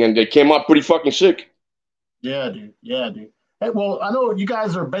of thing, and they came out pretty fucking sick. Yeah, dude. Hey, well, I know you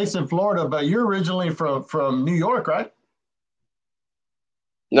guys are based in Florida, but you're originally from New York, right?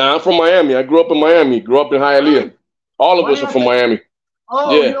 Nah, I'm from Miami. I grew up in Miami. Grew up in Hialeah. All of us are from Miami.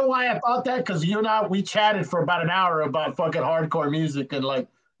 Oh, yeah. You know why I thought that? Because you and I, we chatted for about an hour about fucking hardcore music and like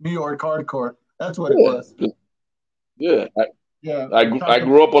New York hardcore. That's what it was. Yeah. I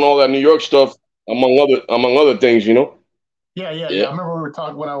grew up on all that New York stuff, among other things, Yeah. I remember we were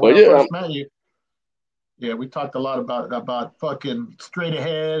talking when I first met you. Yeah, we talked a lot about fucking Straight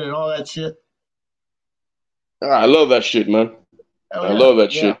Ahead and all that shit. I love that shit, man. I love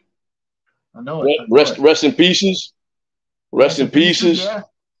that shit. I know it. Rest in pieces. Rest in pieces.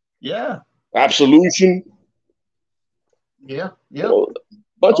 Yeah. Absolution. Yeah.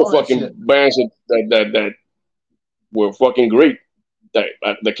 Bunch of fucking bands that were fucking great.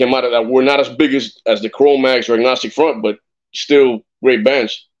 That came out of that were not as big as the Cro-Mags or Agnostic Front, but still great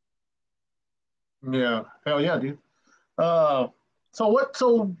bands. Yeah, hell yeah, dude. Uh, so what?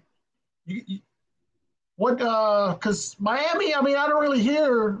 So what? Because Miami, I mean, I don't really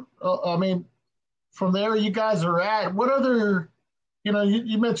hear. I mean, from there you guys are at. What other?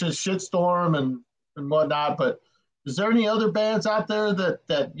 You mentioned Shitstorm and whatnot, but is there any other bands out there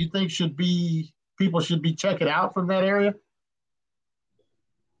that you think people should be checking out from that area?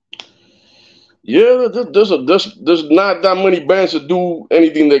 Yeah, there's not that many bands that do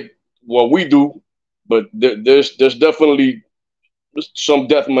anything that what we do, but there's definitely some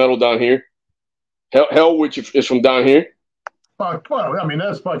death metal down here. Hell, which is from down here. Fuck, well, I mean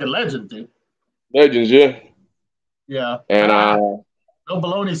that's fucking legend, dude. Legends, yeah. Yeah. And No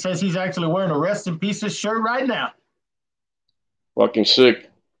Baloney says he's actually wearing a rest in pieces shirt right now. fucking sick.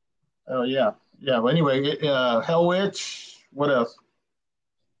 Oh yeah, yeah. Well, anyway, Hell Witch. What else?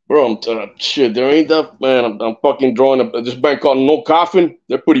 Bro, shit, there ain't that man. I'm fucking drawing this band called No Coffin.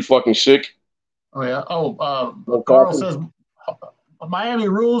 They're pretty fucking sick. Oh yeah. Oh, No Carl Coffin. says Miami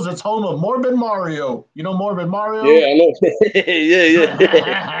rules. It's home of Morbid Mario. You know Morbid Yeah, Mario? I know. Yeah, yeah,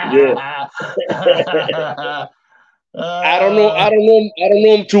 yeah. I don't know. uh, I don't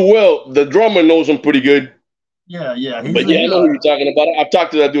know him too well. The drummer knows him pretty good. yeah, yeah. But yeah, I know who you're talking about. I've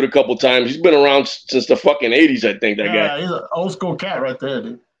talked to that dude a couple times. He's been around since the fucking '80s, I think. That guy. He's an old school cat right there,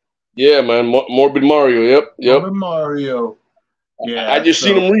 dude. Yeah, man. Morbid Mario. Yep, yep. Morbid Mario. I Yeah. just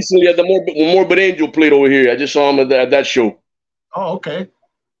seen him recently at the Morbid Angel played over here. I just saw him at that show. Oh, okay.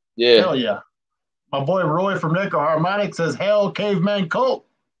 Yeah. Hell yeah. My boy Roy from Necro Harmonic says, "Hell, Caveman Cult."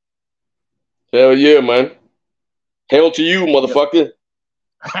 Hell yeah, man. Hell to you, Yeah. motherfucker.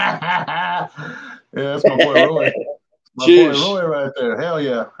 Yeah, that's my boy Roy. My Cheers. boy Roy right there. Hell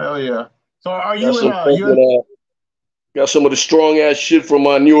yeah. Hell yeah. So are Got you some in got some of the strong ass shit from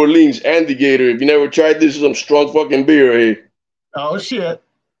New Orleans, Andigator. If you never tried this, is some strong fucking beer here. oh shit.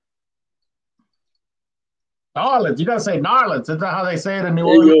 Narlands. You gotta say Narlands. Is that how they say it in New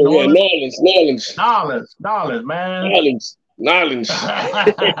There you Orleans? go. New Yeah, Orleans? Nolans. Narlands, man. Nolans.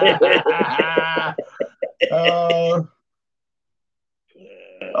 uh,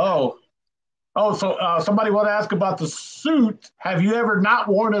 oh. Oh, so somebody want to ask about the suit. Have you ever not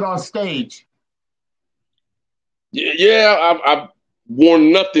worn it on stage? Yeah, I've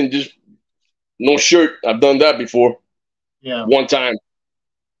worn nothing, just no shirt. I've done that before. Yeah. One time.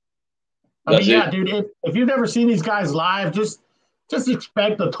 I mean, That's yeah, it. dude. If you've never seen these guys live, just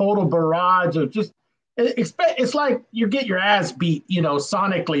expect a total barrage of just expect. It's like you get your ass beat,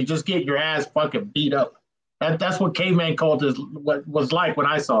 sonically. Just get your ass fucking beat up. That's what Caveman Cult is. What was like when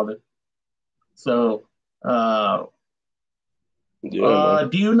I saw it. So, Yeah, man.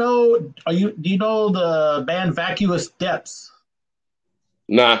 do you know? Do you know the band Vacuous Depths?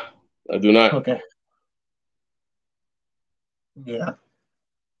 Nah, I do not. Okay. Yeah.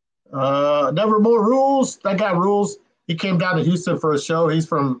 Nevermore Rules. That guy rules. He came down to Houston for a show. He's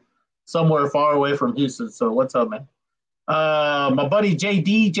from somewhere far away from Houston. So what's up, man? My buddy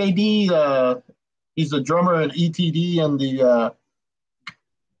JD, he's the drummer in ETD and he's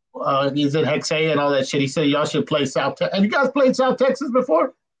in Hexay and all that shit. He said y'all should play South Texas. Have you guys played South Texas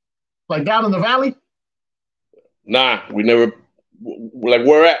before? Like down in the valley? Nah, we never. Like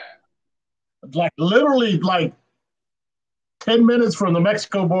where at? Like literally like 10 minutes from the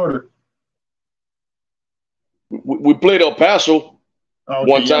Mexico border. We played El Paso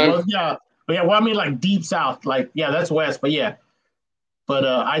one Yeah, time. well, yeah. But yeah, well, I mean like deep south. Like, yeah, that's west, but yeah. But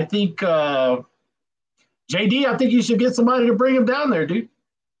I think JD, I think you should get somebody to bring him down there, dude.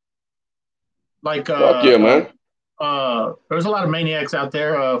 Like Fuck yeah, man. there's a lot of maniacs out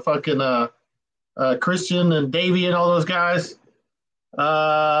there. Fucking Christian and Davey and all those guys.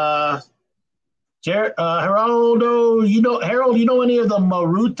 Geraldo, Harold, you know any of the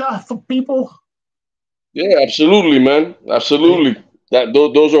Maruta people? Yeah, absolutely, man. Absolutely.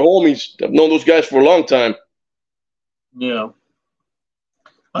 Those are homies. I've known those guys for a long time. Yeah.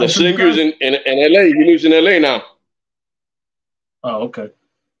 The singer's in LA. He lives in LA now. Oh, okay.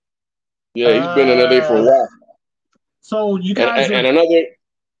 Yeah, he's been in LA for a while. So you guys and another.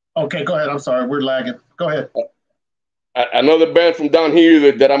 Okay, go ahead. I'm sorry, we're lagging. Go ahead. Another band from down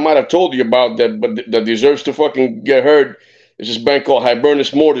here that I might have told you about that deserves to fucking get heard is this band called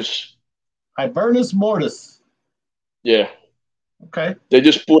Hibernus Mortis. Hibernus Mortis. Yeah. Okay. They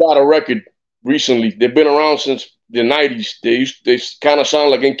just put out a record recently. They've been around since the '90s. They kind of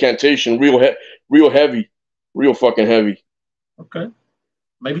sound like Incantation, real heavy, real fucking heavy. Okay.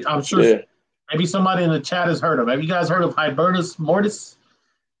 Maybe I'm sure. Yeah. Maybe somebody in the chat has heard of. Have you guys heard of Hibernus Mortis?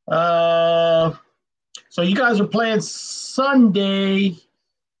 So you guys are playing Sunday.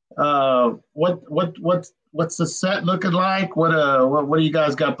 What's the set looking like? What do you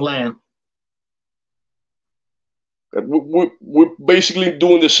guys got planned? We're basically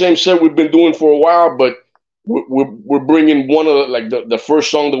doing the same set we've been doing for a while, but we're bringing one of the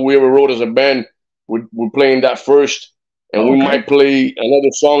first song that we ever wrote as a band. We're playing that first, and we might play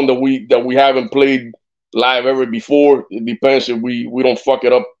another song that we haven't played live ever before. It depends if we don't fuck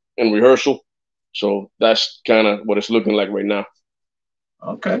it up in rehearsal. So that's kind of what it's looking like right now.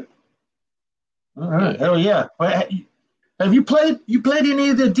 Okay. All right. Hell yeah. Have you played any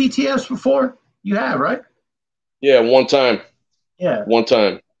of the DTFs before? You have, right? Yeah, one time. Yeah. One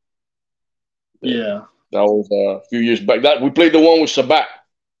time. Yeah. That was a few years back. That we played the one with Sabat.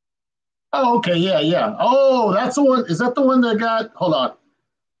 Oh, okay. Yeah, yeah. Oh, that's the one. Is that the one that got? Hold on.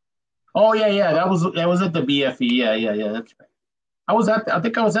 Oh, yeah, yeah. That was at the BFE. Yeah, yeah, yeah. That's right. I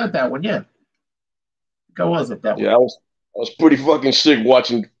think I was at that one. Yeah. I think I was at that one. Yeah, I was pretty fucking sick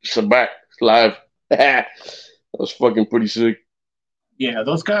watching Sabat live. That was fucking pretty sick. Yeah,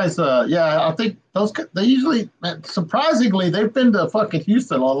 those guys. Yeah, I think they usually, surprisingly, they've been to fucking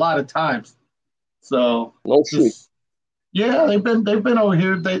Houston a lot of times. So No shit. yeah, they've been over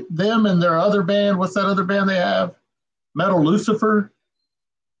here. Them and their other band. What's that other band they have? Metal Lucifer.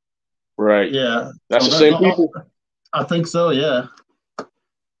 Right. Yeah, That's the same people. I think so. Yeah.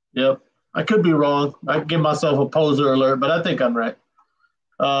 Yep. I could be wrong. I give myself a poser alert, but I think I'm right.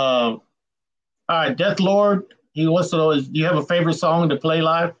 All right, Death Lord. He wants to know: do you have a favorite song to play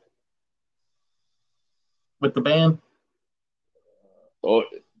live with the band? Oh,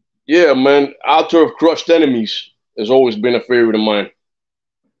 yeah, man. Altar of Crushed Enemies has always been a favorite of mine.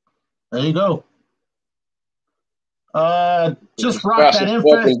 There you go. Just It's rock fast that as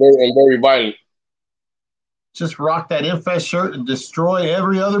fuck Infest. and very violent. Just rock that Infest shirt and destroy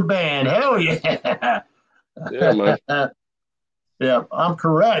every other band. Hell yeah. Yeah, man. Yeah, I'm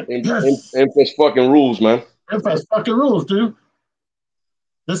correct. Yes. Infest fucking rules, man. Infest fucking rules, dude.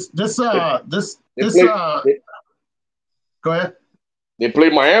 This They played, go ahead. they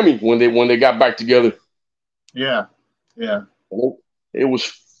played Miami when they got back together. Yeah. Yeah. It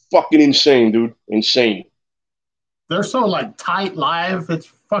was fucking insane, dude. Insane. They're so like tight live, it's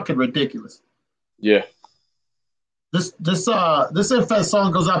fucking ridiculous. Yeah. This Infest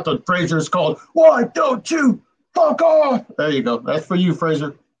song goes out to Fraser. It's called "Why Don't You Fuck Off." There you go. That's for you,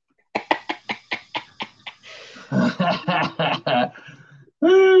 Fraser.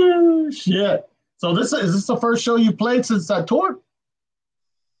 Shit. So is this the first show you played since that tour?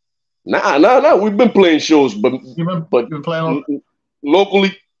 Nah. We've been playing shows, but You've been playing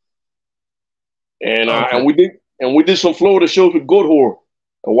locally, and okay. and we did some Florida shows with Goat Whore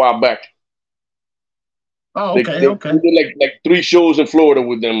a while back. Oh, okay, okay. We did like 3 shows in Florida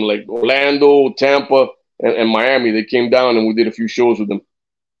with them, like Orlando, Tampa, and Miami. They came down and we did a few shows with them.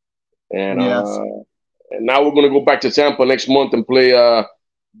 And Yes. And now we're gonna go back to Tampa next month and play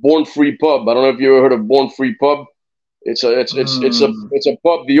Born Free Pub. I don't know if you ever heard of Born Free Pub. It's a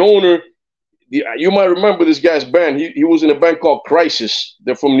pub. The owner, you might remember this guy's band. He was in a band called Crisis.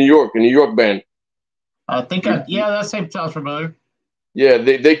 They're from New York, a New York band. I think that name sounds familiar. Yeah,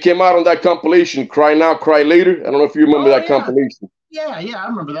 they came out on that compilation, Cry Now, Cry Later. I don't know if you remember that compilation. Yeah, I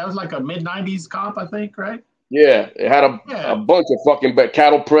remember. That was like a mid-'90s comp, I think, right? Yeah, it had a bunch of fucking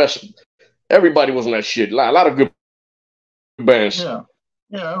Cattle Press. Everybody was on that shit. A lot of good bands. Yeah,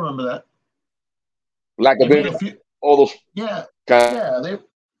 I remember that. Lack of all those they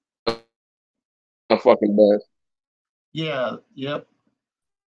fucking bands. Yeah, yep.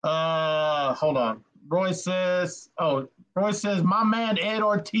 Hold on. Roy says, my man Ed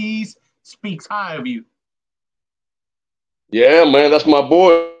Ortiz speaks high of you. Yeah, man, that's my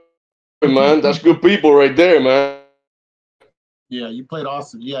boy, man. That's good people right there, man. Yeah, you played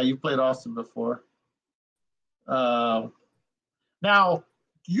Austin. Yeah, you played Austin before. Now,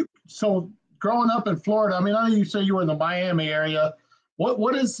 so growing up in Florida, I mean, I know you say you were in the Miami area.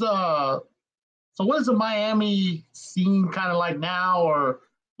 What is the Miami scene kind of like now, or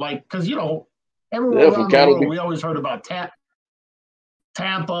like, because everywhere around the world, we always heard about Tampa,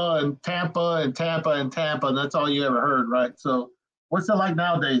 and that's all you ever heard, right? So what's it like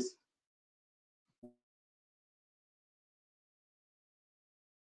nowadays?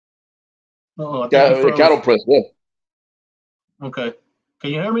 Oh, Cattle Press, yeah. Okay. Can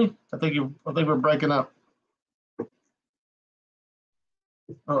you hear me? I think we're breaking up.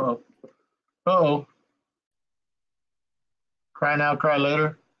 Uh-oh. Cry now, cry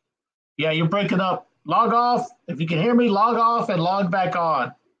later. Yeah, you're breaking up. Log off. If you can hear me, log off and log back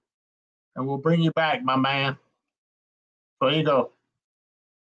on. And we'll bring you back, my man. So there you go.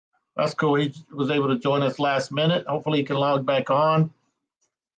 That's cool. He was able to join us last minute. Hopefully he can log back on.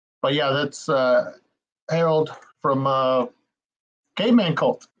 But yeah, that's Harold from Caveman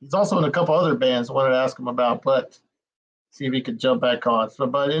Cult. He's also in a couple other bands I wanted to ask him about. But See if he could jump back on. So,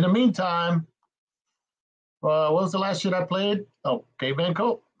 but in the meantime, what was the last shit I played? Oh, Caveman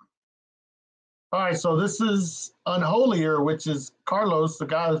Cope. All right, so this is Unholier, which is Carlos, the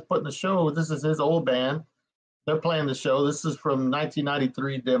guy who's putting the show. This is his old band. They're playing the show. This is from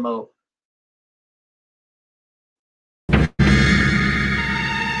 1993 demo.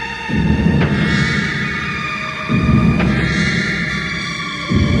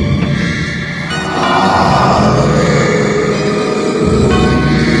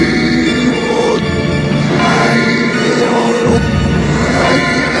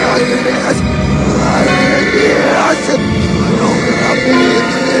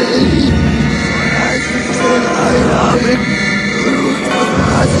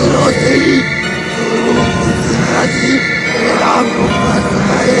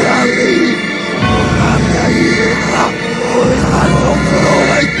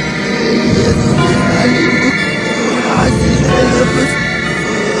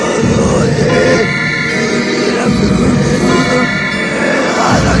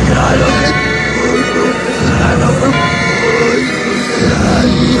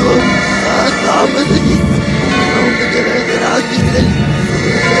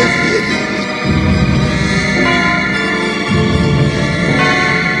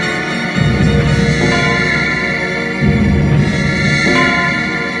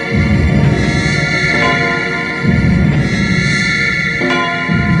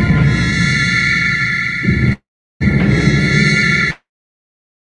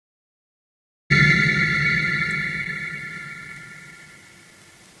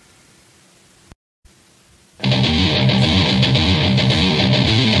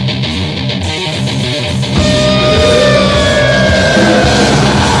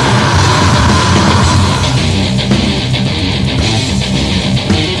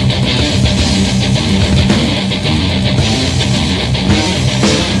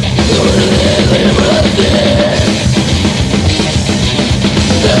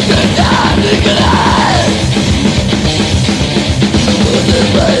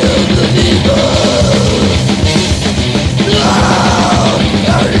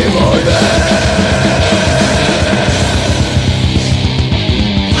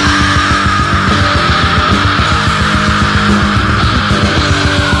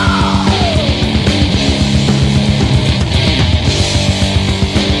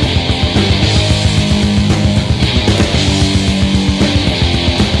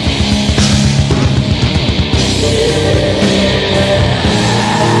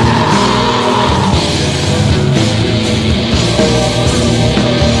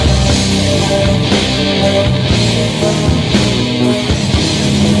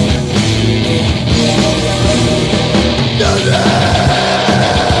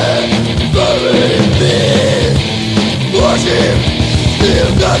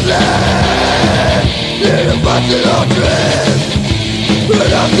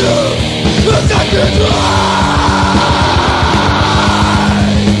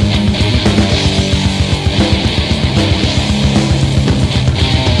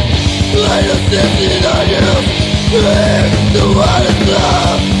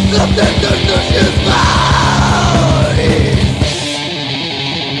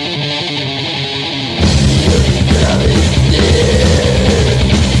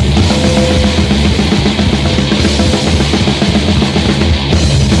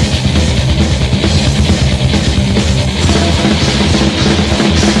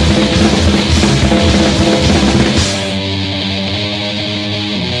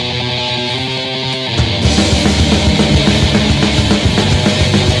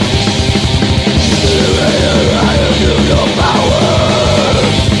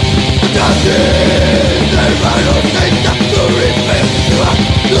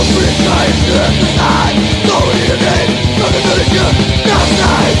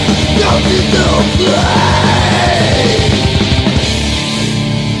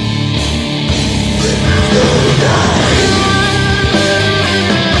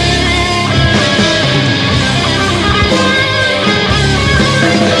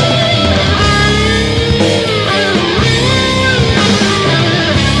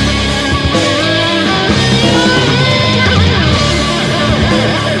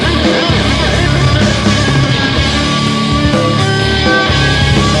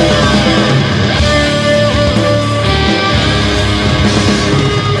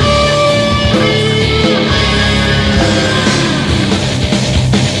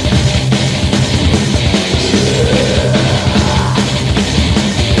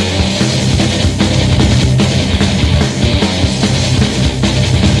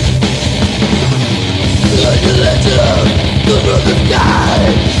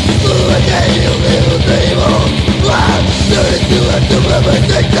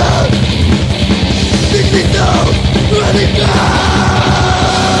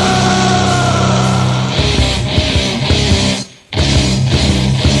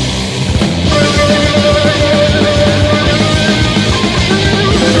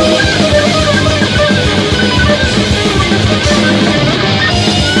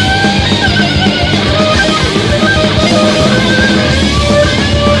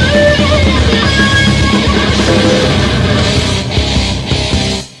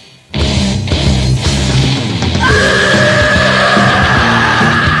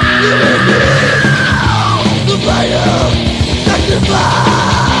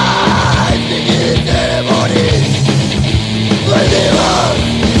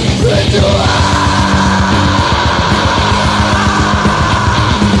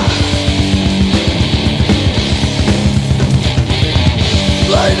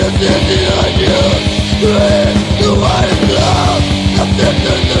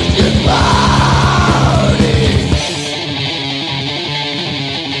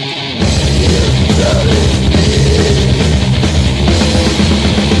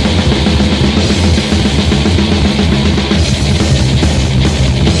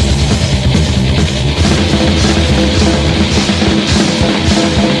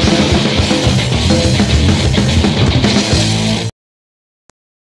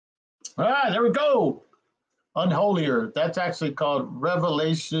 All right, there we go. Unholier. That's actually called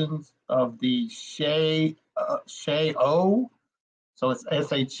Revelations of the Sheoh. So it's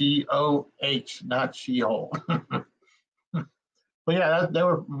Sheoh, not Sheol. But yeah, they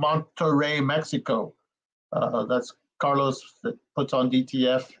were Monterrey, Mexico. That's Carlos that puts on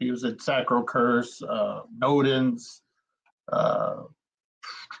DTF. He was at Sacro Curse, Nodens.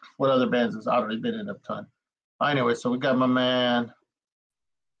 What other bands has already been in a ton? Anyway, so we got my man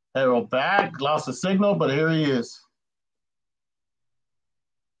Harold back. Lost the signal, but here he is.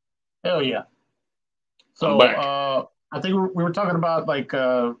 Hell yeah. So I think we were talking about like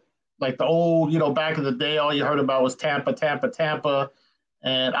the old, back in the day, all you heard about was Tampa, Tampa, Tampa.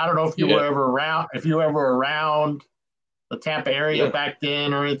 And I don't know if you were ever around, the Tampa area back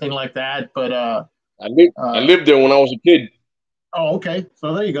then or anything like that. But I lived there when I was a kid. Oh, okay.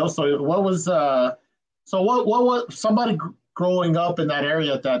 So there you go. So what was somebody growing up in that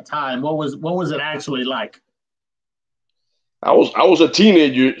area at that time? What was it actually like? I was a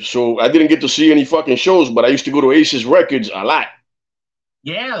teenager, so I didn't get to see any fucking shows, but I used to go to Aces Records a lot.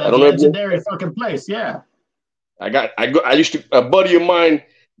 Yeah, that's a legendary fucking place. Yeah. I used to, a buddy of mine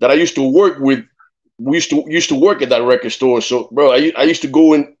that I used to work with, we used to work at that record store. So bro, I used to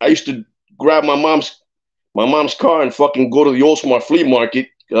go in, I used to grab my mom's car and fucking go to the Old Smart flea market.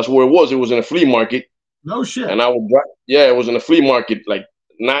 That's where it was. It was in a flea market. No shit. And I would drive, it was in a flea market, like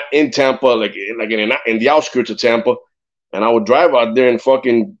not in Tampa, like in the outskirts of Tampa. And I would drive out there and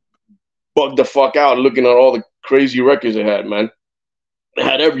fucking bug the fuck out looking at all the crazy records they had, man. They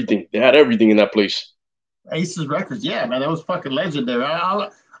had everything. They had everything in that place. Aces Records, yeah, man, that was fucking legendary.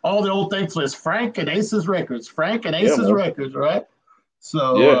 All the old things was Frank and Aces Records, Records, right?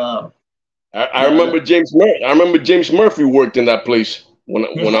 So I remember James Murphy. I remember James Murphy worked in that place when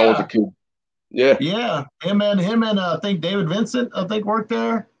I was a kid. Yeah. Yeah. Him and I think David Vincent, worked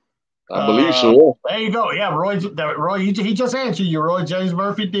there. I believe so. There you go. Yeah, Roy, he just answered you. Roy James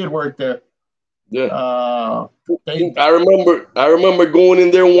Murphy did work there. Yeah. I remember going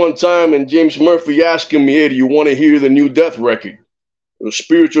in there one time and James Murphy asking me, "Hey, do you want to hear the new Death record? It was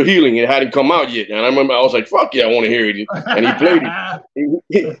Spiritual Healing. It hadn't come out yet." And I remember I was like, "Fuck yeah, I want to hear it." And he played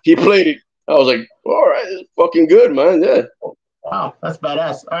it. He played it. I was like, "All right, it's fucking good, man." Yeah. Wow, that's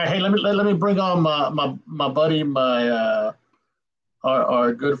badass. All right, hey, let me bring on my buddy,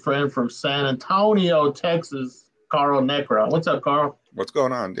 our good friend from San Antonio, Texas, Carl Necra. What's up, Carl? What's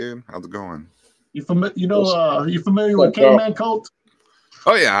going on, dude? How's it going? You familiar with Caveman Cult?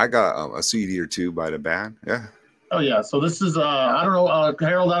 Oh yeah, I got a CD or two by the band. Yeah. Oh yeah. So this is I don't know,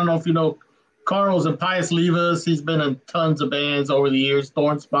 Harold. I don't know if you know Carl's in Pius Levas. He's been in tons of bands over the years.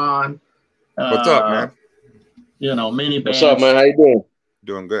 Thorn Spawn. What's up, man? Many bands. What's up, man? How you doing?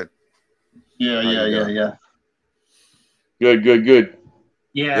 Doing good. Yeah. Good.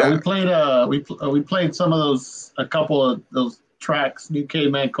 Yeah, we played we played a couple of those tracks, new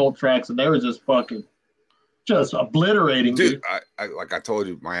Caveman Cult tracks, and they were just fucking obliterating, dude. I told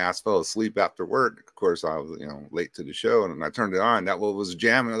you, my ass fell asleep after work. Of course, I was late to the show, and I turned it on. That was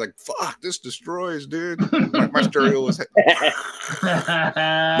jamming. I was like, "Fuck, this destroys, dude." my stereo was.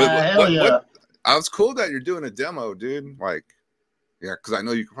 Hell yeah! I was cool that you're doing a demo, dude. Like, yeah, because I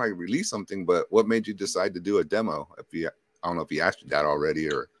know you could probably release something, but what made you decide to do a demo? I don't know if he asked you that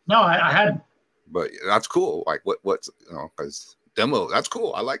already or. No, I had. But that's cool. Like, what's because demo, that's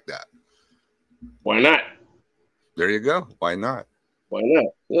cool. I like that. Why not? There you go. Why not? Why not?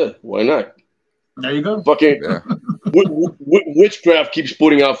 Yeah, why not? There you go. Fucking Witchcraft keeps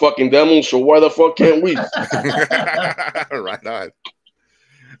putting out fucking demos, so why the fuck can't we? Right on.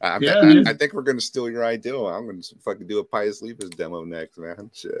 I think we're gonna steal your idea. I'm gonna fucking do a Pius Levas demo next, man.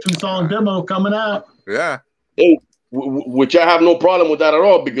 Shit. 2-song demo coming out. Yeah. Hey, which I have no problem with that at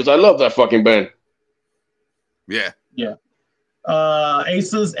all because I love that fucking band. Yeah. Yeah.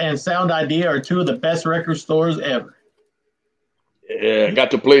 Aces and Sound Idea are two of the best record stores ever. Yeah, I got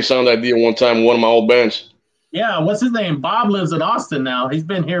to play Sound Idea one time in one of my old bands. Yeah, what's his name? Bob lives in Austin now. He's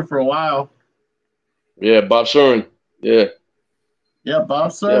been here for a while. Yeah, Bob Surin. Yeah. Yeah,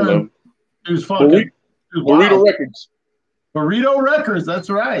 Bob Surin. He was fucking Burrito Records. Burrito Records, that's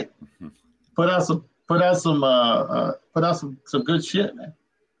right. Put out some good shit, man.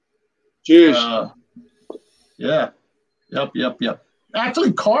 Cheers. Yeah. Yep.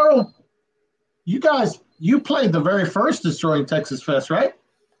 Actually, Carl, you played the very first Destroying Texas Fest, right?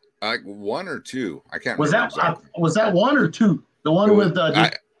 Like 1 or 2. I can't Was remember that exactly. was that 1 or 2? The one with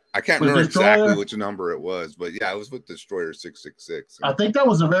I can't remember exactly which number it was, but yeah, it was with Destroyer 666. I think that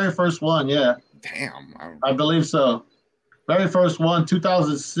was the very first one. Yeah. Damn. I believe so. Very first one,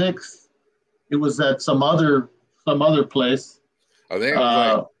 2006. It was at some other place. I think it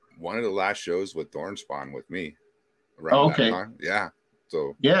was like one of the last shows with Thornspawn with me around that time. Yeah.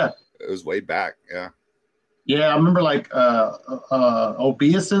 So yeah, it was way back. Yeah. Yeah, I remember like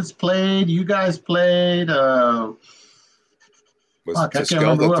Obeisance played, you guys played. Was To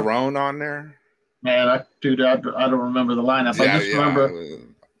Scale the Throne on there? Man, I don't remember the lineup. Yeah, I just remember.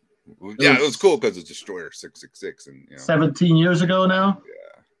 It was cool because it's Destroyer 666 and 17 years ago now.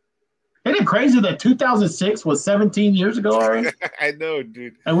 Yeah. Isn't it crazy that 2006 was 17 years ago already? I know,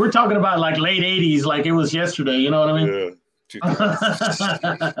 dude. And we're talking about like late 80s, like it was yesterday. You know what I mean?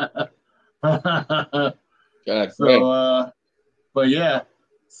 Yeah. So, but yeah.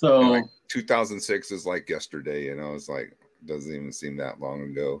 So like 2006 is like yesterday. It's like doesn't even seem that long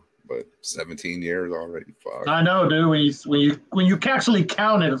ago. But 17 years already. Fuck. I know, dude. When you actually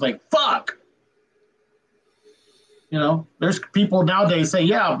count it, it's like fuck. There's people nowadays say,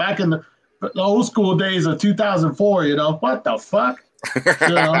 yeah, back in the old school days of 2004, what the fuck?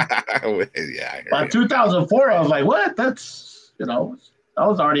 Yeah. By 2004, I was like, what? That's, I was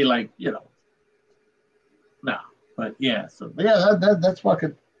already like, no. But yeah, so yeah, that's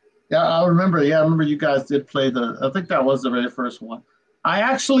fucking, yeah, I remember you guys did play I think that was the very first one. I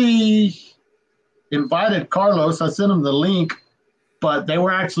actually invited Carlos. I sent him the link, but they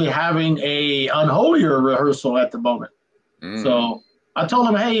were actually having a Unholier rehearsal at the moment. So I told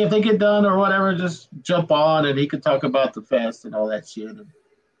him, hey, if they get done or whatever, just jump on and he could talk about the fest and all that shit and,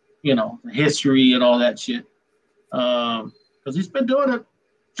 the history and all that shit. Because he's been doing it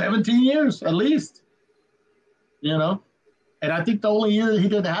 17 years at least, And I think the only year he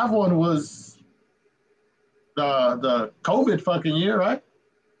didn't have one was the COVID fucking year, right?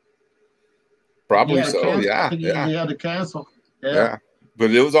 Probably so. Cancel. Yeah. He had to cancel. Yeah.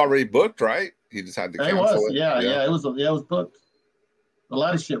 But it was already booked, right? He just had to cancel it. It was booked. A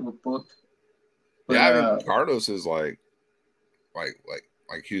lot of shit was booked. But, I mean, Carlos is like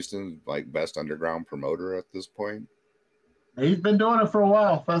Houston's like best underground promoter at this point. He's been doing it for a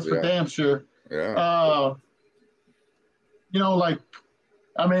while. That's for damn sure. Yeah.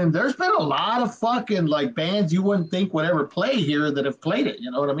 I mean, there's been a lot of fucking like bands you wouldn't think would ever play here that have played it. You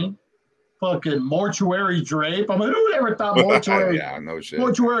know what I mean? Fucking Mortuary Drape. I mean, who ever thought Mortuary? Yeah, no shit.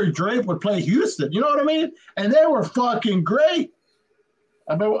 Mortuary Drape would play Houston. You know what I mean? And they were fucking great.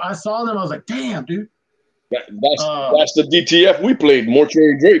 I mean, I saw them. I was like, damn, dude. That's the DTF we played,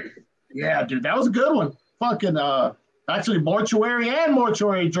 Mortuary Drape. Yeah, dude, that was a good one. Fucking actually, Mortuary and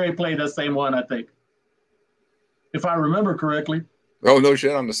Mortuary Drape played the same one, I think, if I remember correctly. Oh, no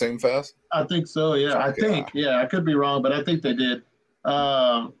shit, on the same fest? I think so, yeah. I could be wrong, but I think they did.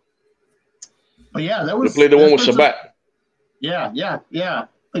 But yeah, that was. They played the one with Sabat. Yeah. I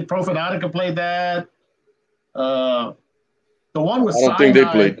think Profanatica played that. The one with Cyanide. I don't think they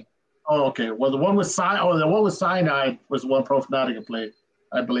played. Oh, okay. Well, the one with Cyanide was the one Profanatica played,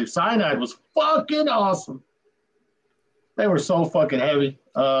 I believe. Cyanide was fucking awesome. They were so fucking heavy.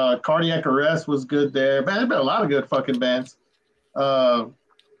 Cardiac Arrest was good there. Man, there's been a lot of good fucking bands. Fuck,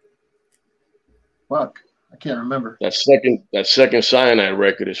 I can't remember. That second Cyanide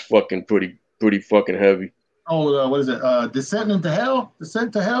record is fucking pretty fucking heavy. Oh, what is it? Descent to Hell,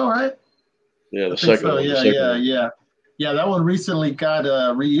 right? Yeah, the second one. Yeah, that one recently got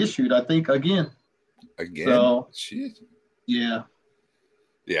reissued, I think, again. So, shit. Yeah.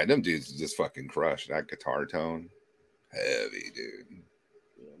 Yeah, them dudes just fucking crushed. That guitar tone, heavy, dude.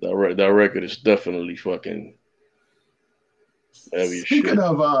 That record is definitely fucking heavy as shit.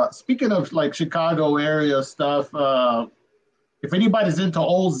 Speaking of like Chicago area stuff, if anybody's into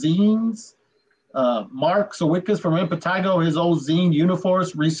old zines, Mark Sawickas from Impetigo, his old zine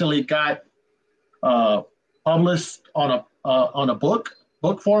Uniforce recently got published on a book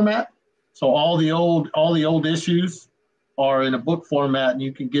format. So all the old issues are in a book format, and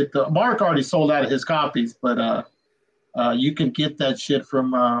you can get Mark already sold out of his copies, but you can get that shit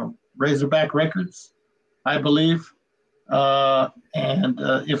from Razorback Records, I believe. And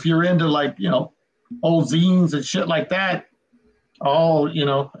if you're into like old zines and shit like that,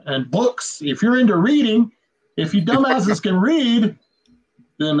 and books, if you're into reading, if you dumbasses can read,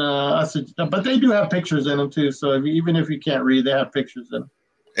 then I said, but they do have pictures in them too. So even if you can't read, they have pictures in them.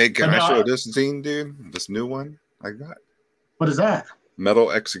 Hey, can I show this zine, dude? This new one I got. What is that?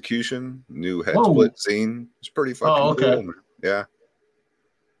 Metal Execution, new head Whoa. split scene. It's pretty fucking okay. cool, man. Yeah.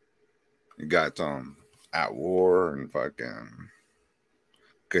 You got At War and fucking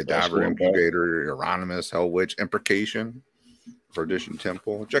Cadaver Impurator, Euronymous, Hell Witch, Imprecation, Perdition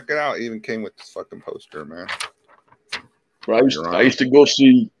Temple. Check it out. It even came with this fucking poster, man. Bro, I used to go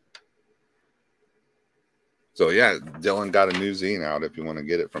see. So yeah, Dylan got a new zine out if you want to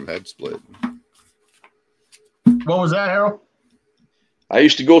get it from Head Split. What was that, Harold? I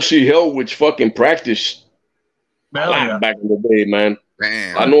used to go see Hell Witch fucking practice a lot back in the day, man.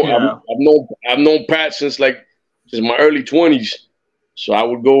 Damn. I know I've known Pat since my early 20s. So I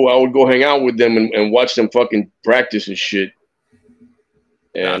would go hang out with them and watch them fucking practice and shit.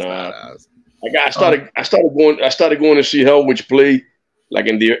 And I started going to see Hell Witch play like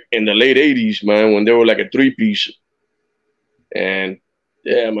in the late 80s, man, when they were like a 3-piece. And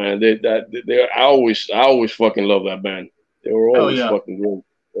yeah, man, I always fucking love that band. They were always fucking great.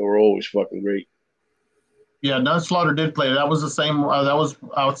 They were always fucking great. Yeah, Nunslaughter did play. That was the same. I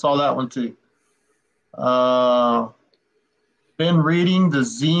saw that one too. Been reading the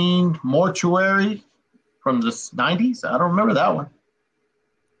zine Mortuary from the 90s. I don't remember that one.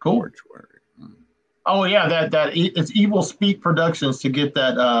 Cool. Mortuary. Oh yeah, that it's Evil Speak Productions to get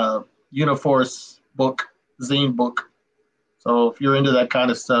that Uniforce book, zine book. So if you're into that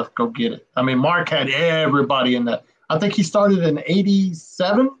kind of stuff, go get it. I mean, Mark had everybody in that. I think he started in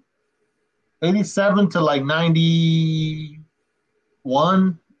 87 to like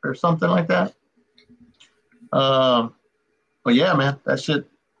 91 or something like that. But yeah, man, that's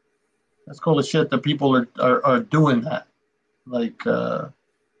cool as shit that people are doing that. Like,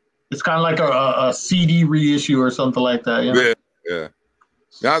 it's kind of like a CD reissue or something like that. You know? Yeah.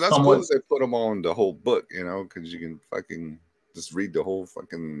 Yeah, that's cool that they put them on the whole book, you know, because you can fucking just read the whole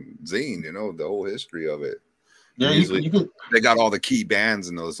fucking zine, you know, the whole history of it. Yeah, you can, they got all the key bands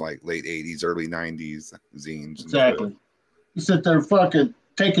in those like late 80s, early 90s zines. Exactly. You sit there fucking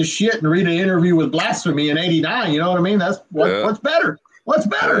take a shit and read an interview with Blasphemy in 89, you know what I mean? That's what's better. What's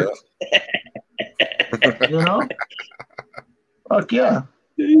better? You know? Fuck yeah.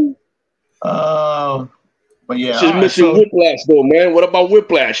 But yeah. She's missing Whiplash though, man. What about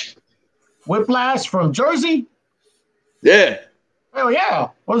Whiplash? Whiplash from Jersey? Yeah. Hell yeah.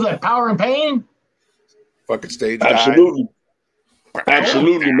 What was that? Power and Pain? Fucking stage. Absolutely.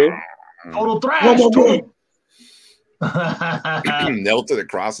 Absolutely, man. Total thrash. Nailed to the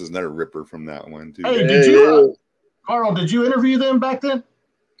Cross is another ripper from that one too. Hey, did you, Carl? Did you interview them back then?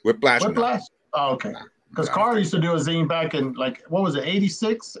 Whiplash. No. Oh, okay. Because Carl used to do a zine back in like what was it,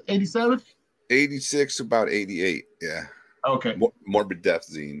 86, 87? 86, about 88. Yeah. Okay. Morbid Death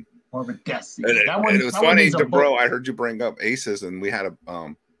zine. Morbid Death zine. And it was funny, bro. I heard you bring up Aces, and we had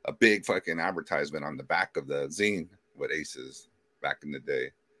a big fucking advertisement on the back of the zine with Aces back in the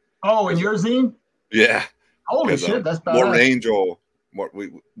day. Oh, in your zine? Yeah. Holy shit, that's badass. Morbid Angel. We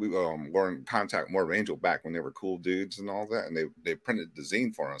were in contact with Morbid Angel back when they were cool dudes and all that, and they printed the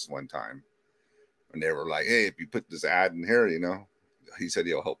zine for us one time, and they were like, "Hey, if you put this ad in here, you know," he said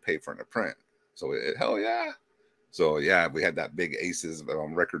he'll help pay for the print. So hell yeah. So yeah, we had that big Aces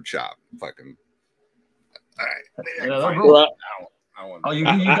record shop. Fucking. All right. Oh, you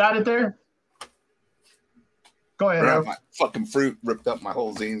got it there? Go ahead. My fucking fruit ripped up my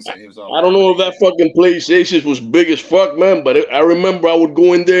whole zine. So I don't know if that fucking place Aces was big as fuck, man, but I remember I would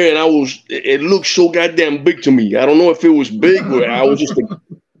go in there and it looked so goddamn big to me. I don't know if it was big or I was just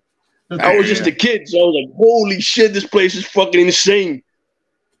a kid. So I was like, holy shit, this place is fucking insane.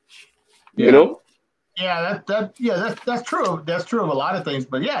 Yeah. You know? Yeah, that's true. That's true of a lot of things.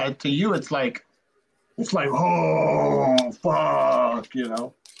 But yeah, to you, it's like, oh fuck, you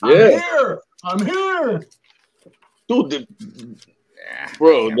know. I'm here. Dude,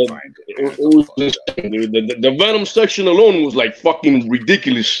 bro, it was just, dude, the Venom section alone was like fucking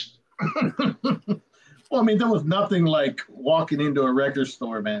ridiculous. Well, I mean, there was nothing like walking into a record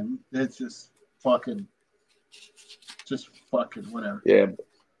store, man. It's just fucking whatever. Yeah.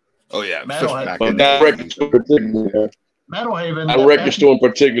 Oh yeah. But that record store in particular, Metal Haven. That record store in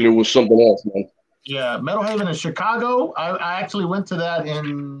particular was something else, man. Yeah, Metal Haven in Chicago. I actually went to that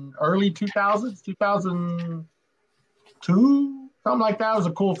in early 2000s, 2002, something like that. It was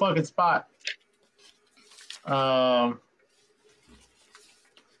a cool fucking spot.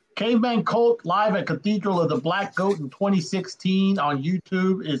 Caveman Cult live at Cathedral of the Black Goat in 2016 on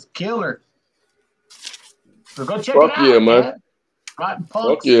YouTube is killer. So go check it out. Fuck yeah, man. Rotten Punks.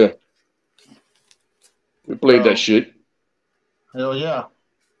 Fuck yeah. We played that shit. Hell yeah.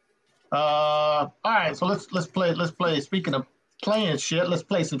 All right, so let's play. Speaking of playing shit, let's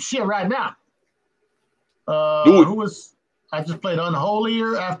play some shit right now. Who was I just played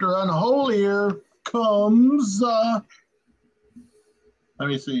Unholier. After Unholier comes. Let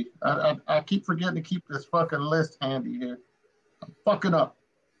me see. I keep forgetting to keep this fucking list handy here. I'm fucking up.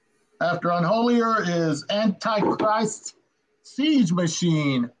 After Unholier is Antichrist Siege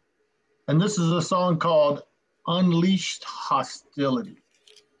Machine. And this is a song called Unleashed Hostility.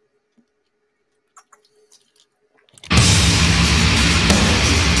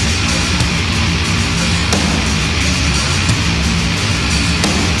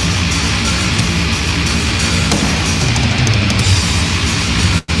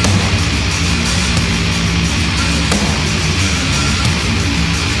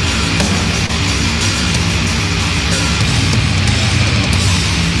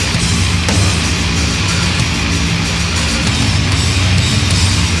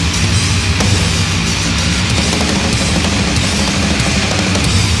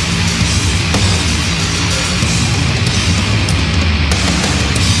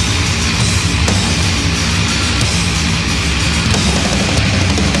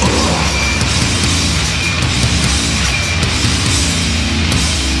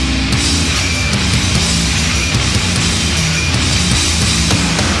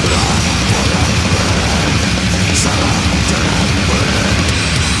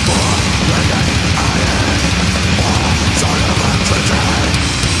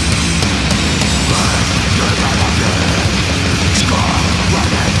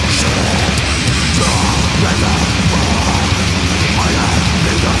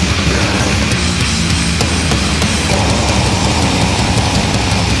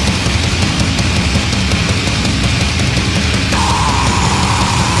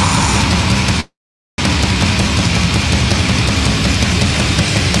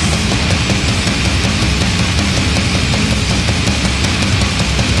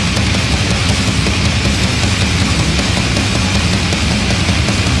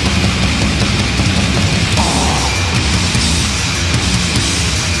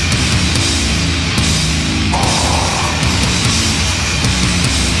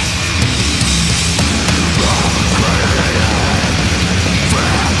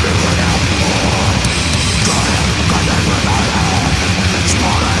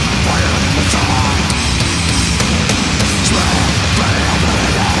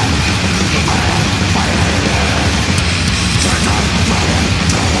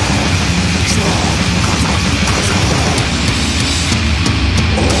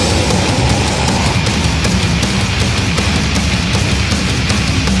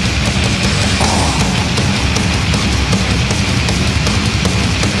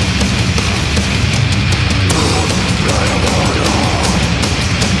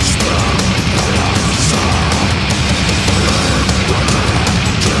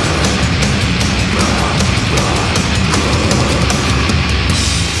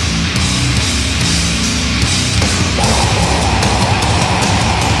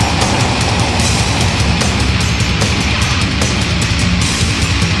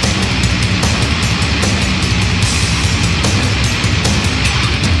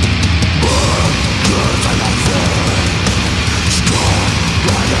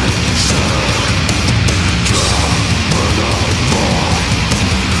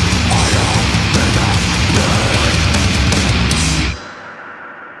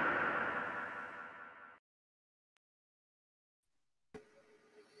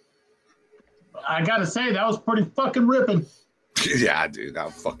 I gotta say, that was pretty fucking ripping. Yeah, dude, that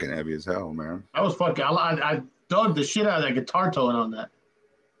was fucking heavy as hell, man. That was fucking. I dug the shit out of that guitar tone on that.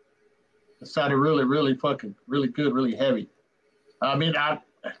 It sounded really, really fucking, really good, really heavy. I mean, I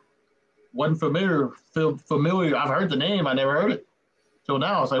wasn't familiar. I've heard the name. I never heard it. So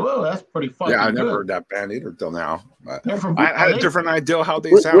now I was like, whoa, that's pretty fucking Yeah, I good. never heard that band either till now. But From, I had a different idea how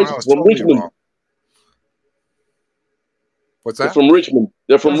they sound. I was totally Richmond. wrong. What's that? They're from Richmond.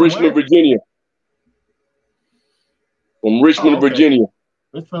 They're from Richmond, where? Virginia. From Richmond, Virginia.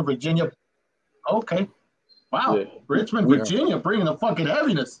 Richmond, Virginia. Okay. Wow. Yeah. Richmond, Virginia, bringing the fucking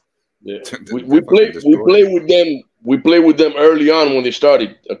heaviness. Yeah. we played with them. We played with them early on when they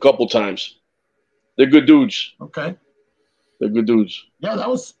started a couple times. They're good dudes. Okay. They're good dudes. Yeah, that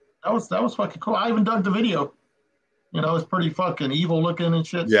was fucking cool. I even dug the video. You know, it's pretty fucking evil looking and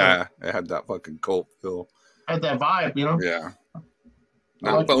shit. Yeah, so it had that fucking cult feel. Had that vibe, you know? Yeah.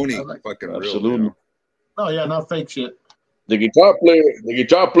 Not phony, fucking absolutely. Real. You know? Oh yeah, not fake shit. The guitar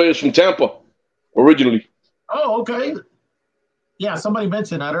player's from Tampa, originally. Oh, okay. Yeah, somebody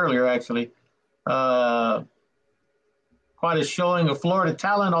mentioned that earlier, actually. Quite a showing of Florida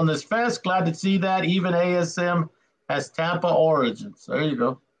talent on this fest. Glad to see that. Even ASM has Tampa origins. There you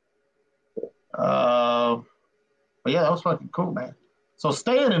go. But yeah, that was fucking cool, man. So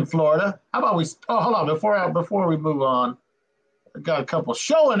staying in Florida, how about we? Oh, hold on, before we move on, I got a couple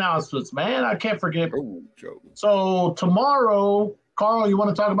show announcements, man. I can't forget. Oh, Joe. So tomorrow, Carl, you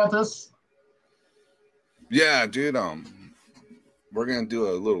want to talk about this? Yeah, dude. We're gonna do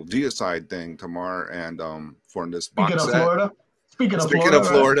a little deicide thing tomorrow, and for this box Speaking of set. Florida. Speaking of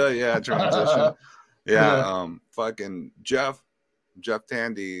Florida, right? yeah, transition. Yeah. Fucking Jeff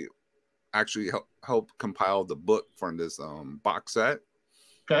Tandy actually helped compile the book for this box set.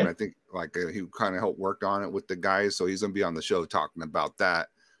 Okay. And I think he kind of helped work on it with the guys, so he's gonna be on the show talking about that,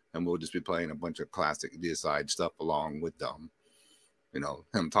 and we'll just be playing a bunch of classic deicide stuff along with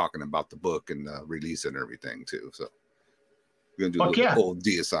him talking about the book and the release and everything too. So we're gonna do a little old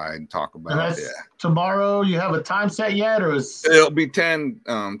deicide talk about it. Tomorrow. You have a time set yet, or is it'll be 10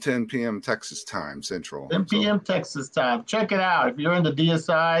 p.m. Texas time Central. 10 p.m. Texas time. Check it out. If you're into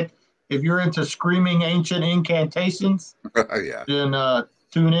deicide, if you're into screaming ancient incantations, yeah, then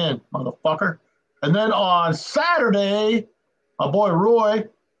tune in, motherfucker. And then on Saturday, my boy Roy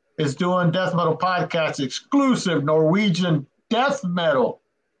is doing Death Metal Podcast exclusive Norwegian death metal.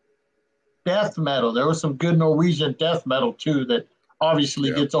 Death metal. There was some good Norwegian death metal too that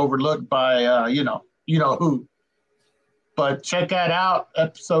obviously gets overlooked by you know who. But check that out,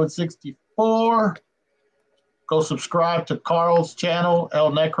 episode 64. Go subscribe to Carl's channel,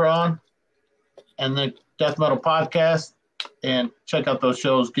 El Necron, and the Death Metal Podcast, and check out those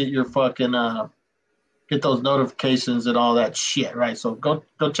shows. Get your fucking get those notifications and all that shit, right? So go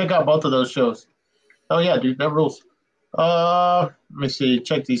check out both of those shows. Oh yeah, dude, that rules. Let me see.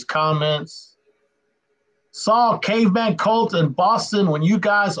 Check these comments. Saw Caveman Cult in Boston when you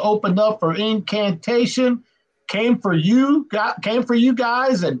guys opened up for Incantation. Came for you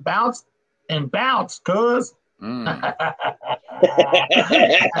guys and bounced, cuz.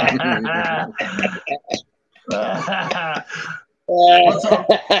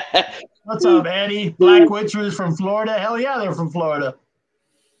 What's up, Eddie? Black Witchers from Florida? Hell yeah, they're from Florida.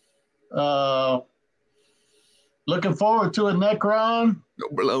 Looking forward to it, Necron. No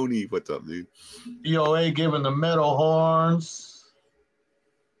baloney. What's up, dude? DOA giving the metal horns.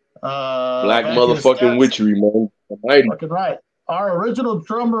 Black motherfucking witchery, man. Fucking right. Our original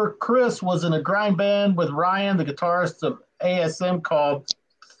drummer, Chris, was in a grind band with Ryan, the guitarist of ASM, called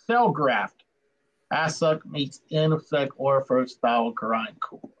Cellgraft. Assuck meets Insect Orpher style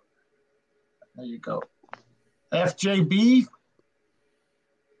grindcore. There you go. FJB.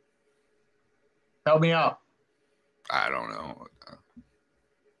 Help me out. I don't know.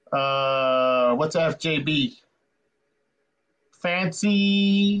 What's FJB?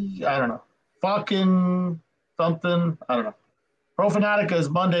 Fancy, I don't know. Fucking something, I don't know. Pro Fanatica is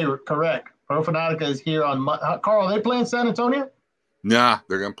Monday, correct. Pro Fanatica is here on Carl, are they playing San Antonio? Nah,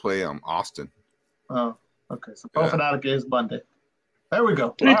 they're going to play Austin. Oh, okay. So Pro Fanatica is Monday. There we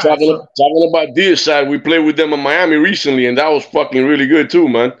go. Hey, talking about deicide, we played with them in Miami recently, and that was fucking really good too,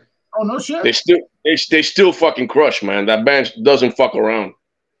 man. Oh, no shit. They still fucking crush, man. That band doesn't fuck around.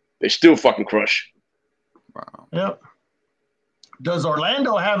 They still fucking crush. Wow. Yep. Does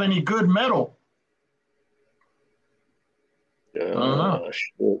Orlando have any good metal? I don't know.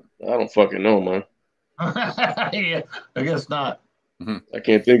 Shit. I don't fucking know, man. Yeah, I guess not. I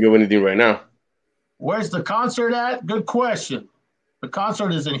can't think of anything right now. Where's the concert at? Good question. The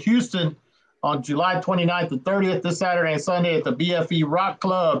concert is in Houston on July 29th and 30th, this Saturday and Sunday at the BFE Rock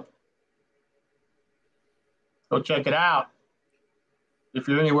Club. Go check it out if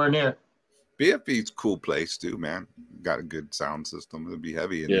you're anywhere near. BFE's a cool place too, man. Got a good sound system. It'll be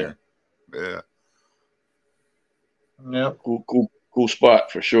heavy in there. Yeah. Yep. Cool spot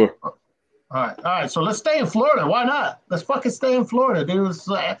for sure. All right. So let's stay in Florida. Why not? Let's fucking stay in Florida, dude.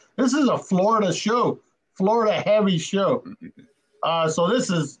 This is a Florida show, Florida heavy show. So this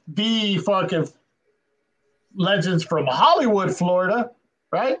is the fucking legends from Hollywood, Florida,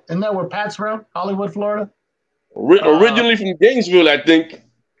 right? Isn't that where Pat's from? Hollywood, Florida. Originally from Gainesville, I think.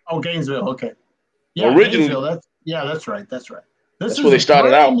 Oh, Gainesville. Okay. Yeah, originally. Gainesville. That's right. This is where they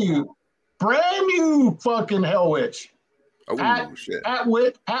started out. Brand new fucking Hell Witch. Oh, shit. Pat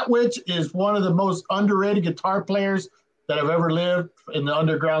Witch is one of the most underrated guitar players that have ever lived in the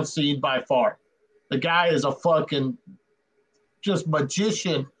underground scene by far. The guy is a fucking just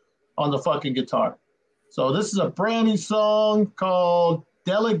magician on the fucking guitar. So this is a brand new song called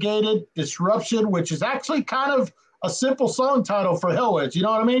Delegated Disruption, which is actually kind of a simple song title for Hell Witch. You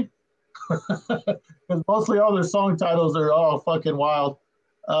know what I mean? Because mostly all their song titles are all fucking wild.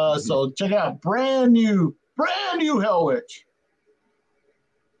 So check it out. Brand new Hell Witch.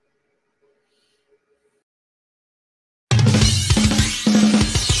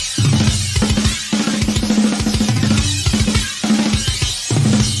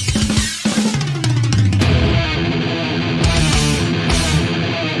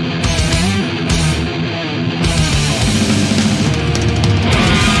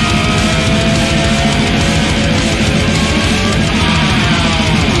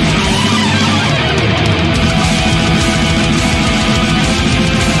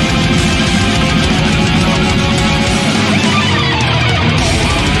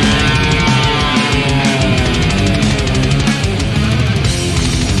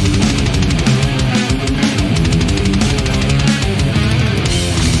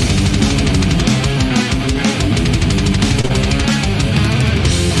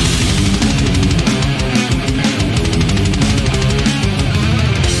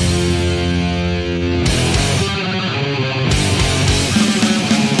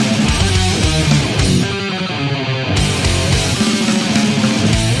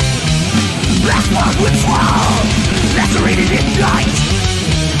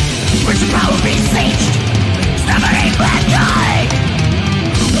 power besieged, summoning mankind.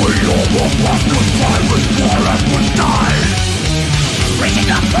 We almost lost the fight with war and would die. Reaching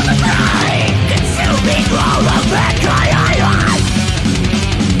up from the brine, consuming all of mankind.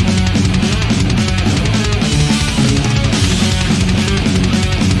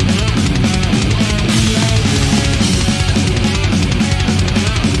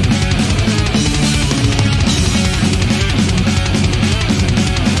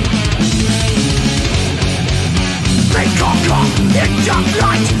 In dark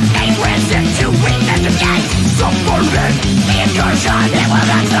light, ain't risen to witness the gate. Subverting the incursion, it will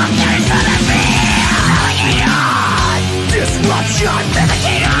not stop, there is gonna be telling it on. Disruption,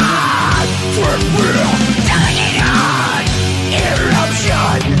 limiting on. Third wheel, telling it on.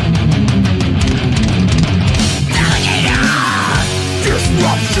 Eruption, telling it on.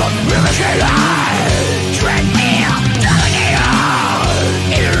 Disruption, limiting on. Treadmill, telling it on.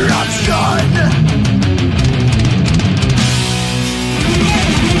 Eruption.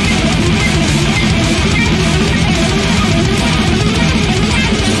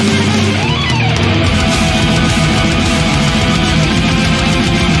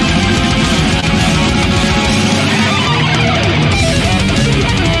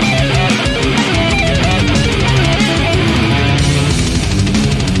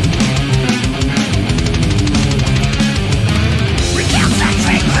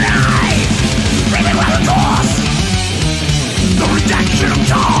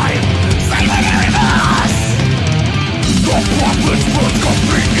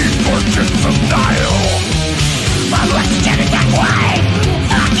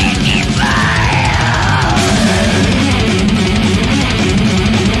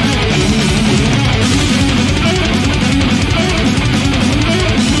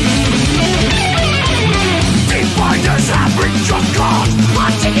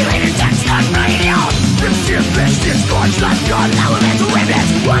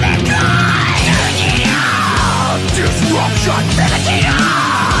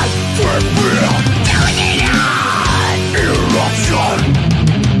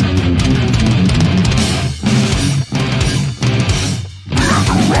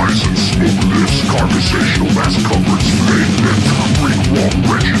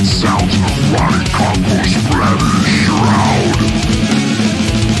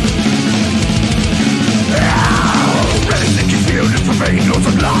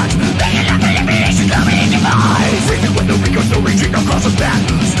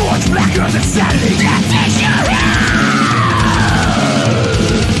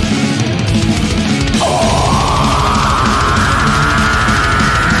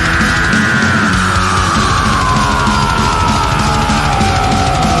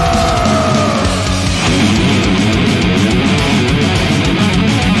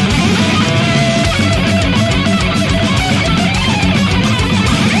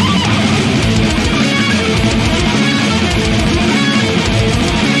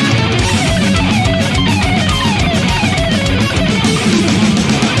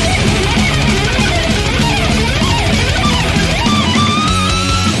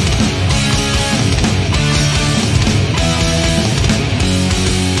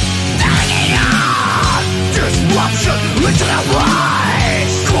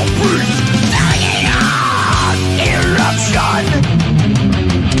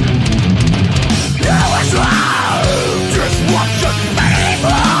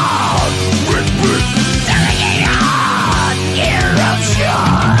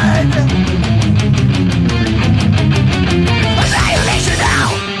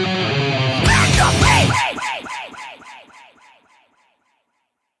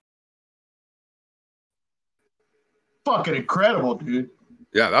 Fucking incredible, dude.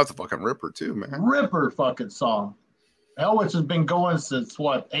 Yeah, that was a fucking ripper too, man. Ripper fucking song. Elwitz has been going since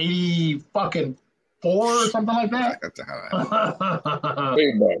what, 80 fucking 4 or something like that?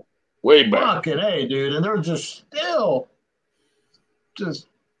 Way back. Way back. Fucking A, dude. And they're just still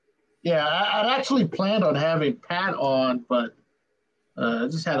yeah, I'd actually planned on having Pat on, but I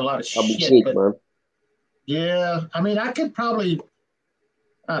just had a lot of I'll be shit. sick, But man. yeah, I mean, I could probably,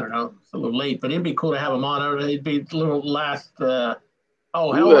 I don't know, it's a little late, but it'd be cool to have him on. It'd be a little last, Do that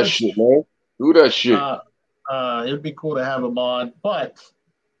Hellwitz. shit, man. Do that shit. It'd be cool to have him on, but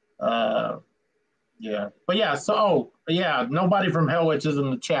yeah. But yeah, so yeah, nobody from Hellwitch is in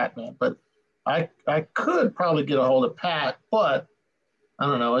the chat, man. But I could probably get a hold of Pat, but I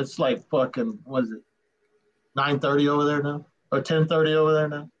don't know. It's like fucking, what is it, 9:30 over there now? Or 10:30 over there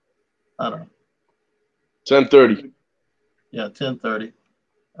now? I don't know. 10:30. Yeah, 10:30.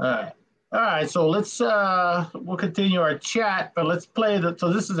 All right. All right, so let's we'll continue our chat, but let's play the.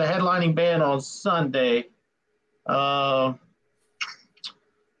 So this is a headlining band on Sunday, uh,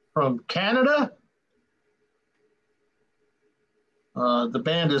 from Canada. The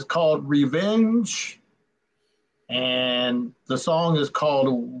band is called Revenge, and the song is called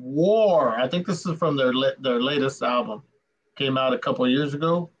War. I think this is from their latest album, came out a couple of years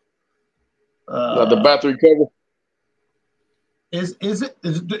ago. Not the battery cover. Is it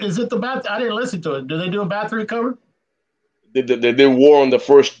the bat? I didn't listen to it. Do they do a battery cover? They did War on the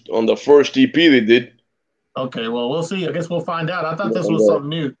first EP. They did. Okay, well we'll see. I guess we'll find out. I thought this was something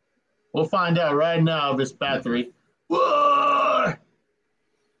new. We'll find out right now if it's battery. War.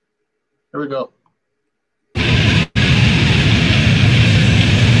 Here we go. That's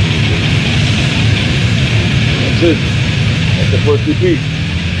it. That's the first EP.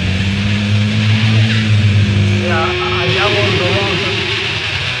 Yeah, I downloaded the wrong thing.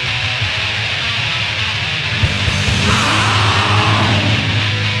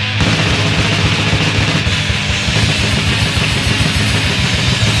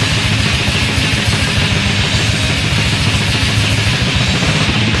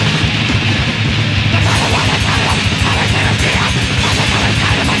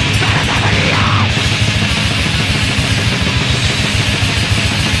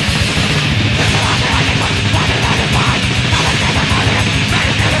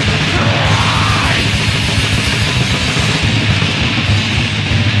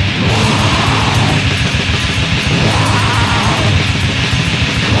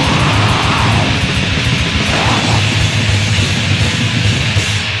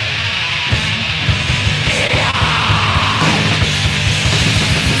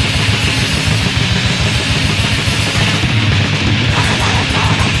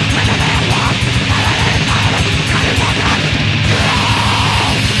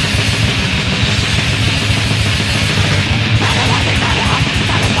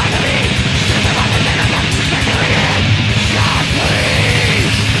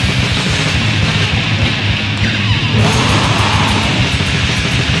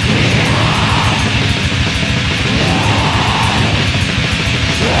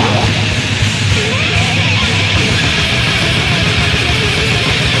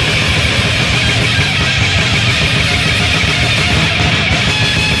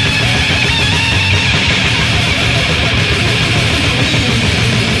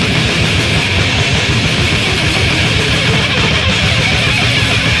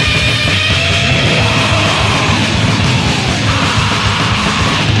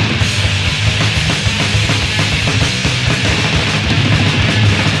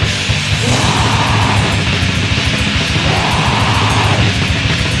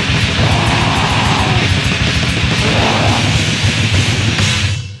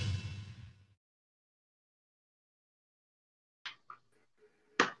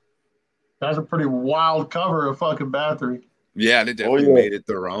 That's a pretty wild cover of fucking Battery. Yeah, they definitely made it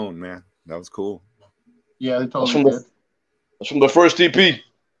their own, man. That was cool. Yeah, they totally did. That's from the first EP.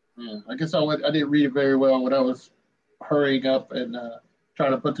 Yeah, I guess I didn't read it very well when I was hurrying up and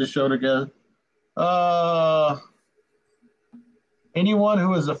trying to put this show together. Anyone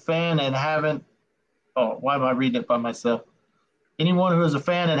who is a fan and haven't, oh, why am I reading it by myself? Anyone who is a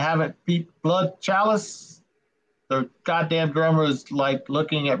fan and haven't beat Blood Chalice, the goddamn drummer is like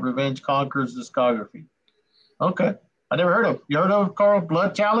looking at Revenge Conqueror's discography. Okay, I never heard of. You heard of Carl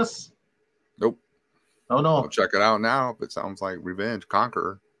Blood Chalice? Nope. Oh no. I'll check it out now. If it sounds like Revenge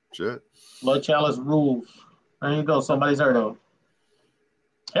Conqueror, shit. Blood Chalice rules. There you go. Somebody's heard of it.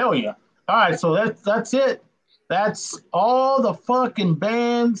 Hell yeah. All right, so that's it. That's all the fucking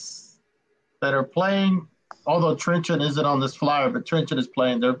bands that are playing. Although Trenchant isn't on this flyer, but Trenchant is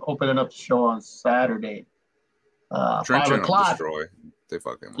playing. They're opening up the show on Saturday. 5 o'clock. Destroy. They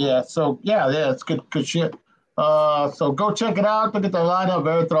fucking yeah. So yeah, it's good shit. So go check it out. Look at the lineup: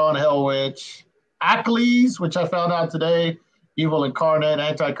 Verathron, Hell Witch, Achilles, which I found out today. Evil Incarnate,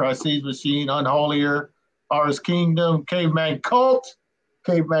 Antichrist Siege Machine, Unholier, Horus Kingdom, Caveman Cult,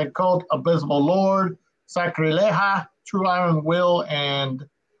 Abysmal Lord, Sacrileja, True Iron Will, and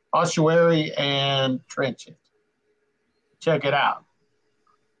Ossuary and Trenchant. Check it out.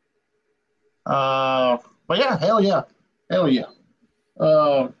 But yeah, hell yeah.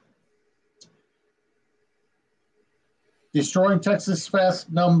 Destroying Texas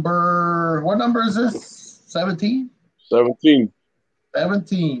Fest number, what number is this? 17? 17.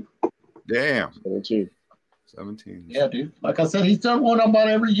 17. Damn. 17. Yeah, dude. Like I said, he's done one about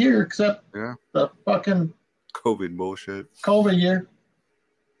every year except the fucking COVID bullshit. COVID year.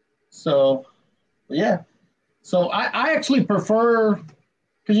 So, yeah. So I actually prefer,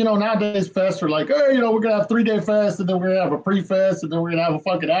 because nowadays fests are like, hey, we're gonna have 3-day fest, and then we're gonna have a pre-fest, and then we're gonna have a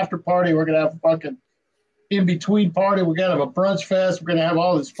fucking after party. We're gonna have a fucking in between party. We're gonna have a brunch fest. We're gonna have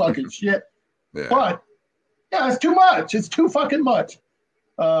all this fucking shit. Yeah. But yeah, it's too much. It's too fucking much.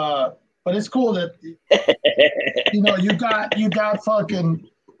 But it's cool that you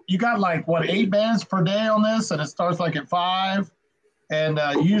got like what 8 bands per day on this, and it starts like at 5. And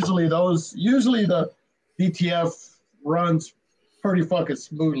usually the DTF runs pretty fucking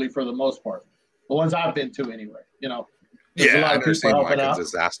smoothly for the most part. The ones I've been to anyway, There's a lot of I've seen people like helping a out.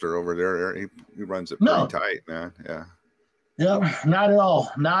 disaster over there. He runs it pretty tight, man. Yeah. Yeah, not at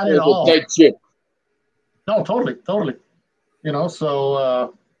all. Not at all. Tight shit. No, totally.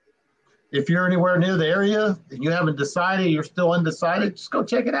 So if you're anywhere near the area and you haven't decided, you're still undecided, just go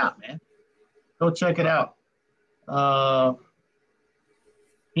check it out, man. Go check it out.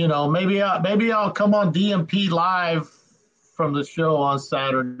 Maybe I'll come on DMP live from the show on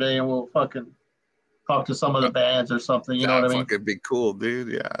Saturday, and we'll fucking talk to some of the bands or something. You know what I mean? That fucking be cool,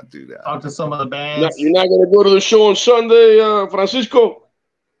 dude. Yeah, do that. Talk to some of the bands. You're not gonna go to the show on Sunday, Francisco?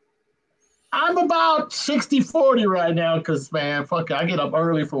 I'm about 60-40 right now because, man, fuck it, I get up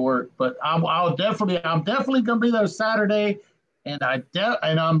early for work. But I'm definitely gonna be there Saturday, and I'm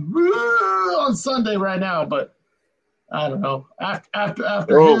on Sunday right now. But I don't know.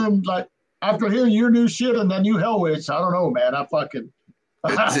 After hearing your new shit and the new Hell Witch, I don't know, man. I don't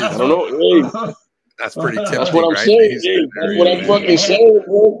know. Hey. That's pretty tempting, That's what I'm right? saying. Hey, that's what I'm fucking saying,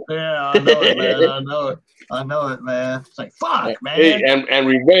 bro. Yeah, I know it, man. I know it, man. It's like, fuck, man. Hey, and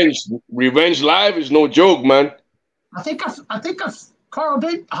Revenge Live is no joke, man. I think Carl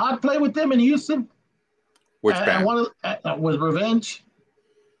did hot play with them in Houston. Which band? With Revenge.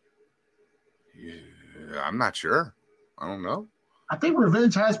 Yeah, I'm not sure. I don't know. I think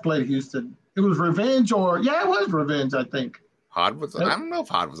Revenge has played Houston. It was Revenge, it was Revenge, I think. Hod was. I don't know if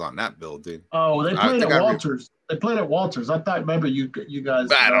Hod was on that bill, dude. Oh, they played at Walters. They played at Walters. I thought maybe you guys.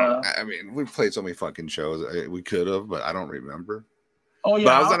 I mean, we played so many fucking shows. We could have, but I don't remember. Oh yeah.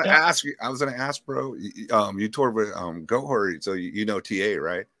 But I was gonna ask, bro. You toured with Goat Horde, so you know TA,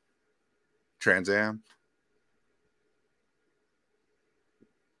 right? Trans Am.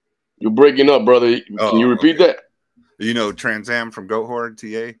 You're breaking up, brother. Can you repeat that? You know Trans Am from Goat Horde,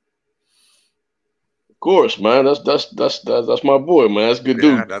 TA. Of course, man. That's my boy, man. That's a good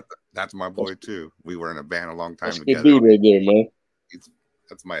dude. That's my boy too. We were in a band a long time together. Good dude right there, man.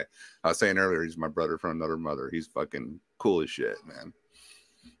 I was saying earlier, he's my brother from another mother. He's fucking cool as shit, man.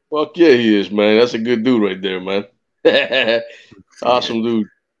 Fuck yeah, he is, man. That's a good dude right there, man. Awesome dude.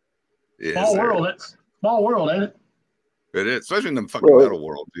 Yeah, small world, ain't it? It is, especially in the fucking metal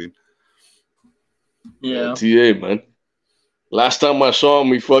world, dude. Yeah. TA, man. Last time I saw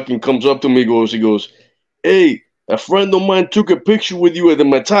him, he fucking comes up to me, he goes, hey, a friend of mine took a picture with you at the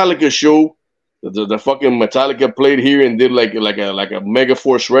Metallica show. The fucking Metallica played here and did like a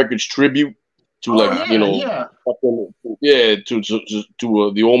Megaforce Records tribute to fucking, to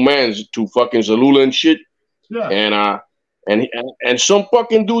the old man's, to fucking Zalula and shit. Yeah. And some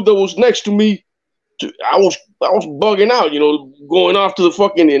fucking dude that was next to me, I was bugging out, going off to the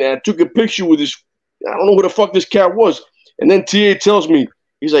fucking, and I took a picture with this. I don't know who the fuck this cat was. And then TA tells me,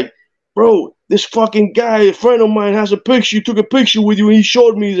 he's like, bro, this fucking guy, a friend of mine, has a picture. He took a picture with you, and he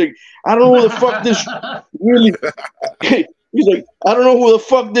showed me. He's like, I don't know who the fuck this really. He's like, I don't know who the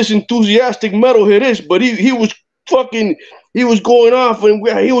fuck this enthusiastic metalhead is, but he was going off, and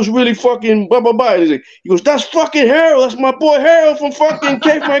he was really fucking blah blah blah. He goes, that's fucking Harold. That's my boy Harold from fucking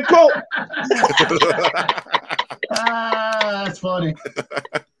Cape Frank Coat. That's funny.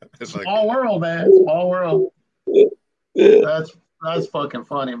 Small world, man. Small world. Yeah. That's fucking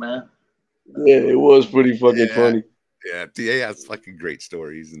funny, man. Yeah, it was pretty fucking funny. Yeah, TA has fucking great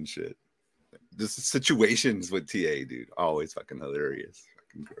stories and shit. The situations with TA, dude, always fucking hilarious,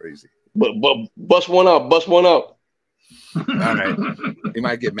 fucking crazy. But bust one out. All right, you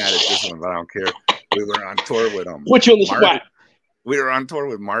might get mad at this one, but I don't care. We were on tour with Put you on the spot. We were on tour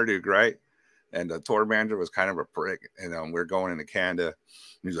with Marduk, right? And the tour manager was kind of a prick, and we're going into Canada.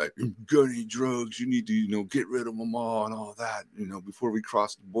 He's like, you got any drugs? You need to, get rid of them all and all that, before we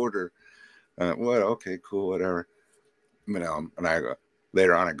cross the border. What? Okay, cool, whatever. And I go,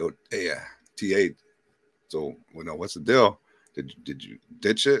 later on, I go, hey, TA, so, what's the deal? Did you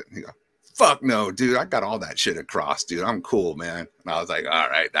ditch it? He goes, fuck no, dude. I got all that shit across, dude. I'm cool, man. And I was like, all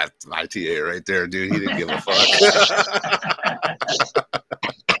right, that's my TA right there, dude. He didn't give a fuck.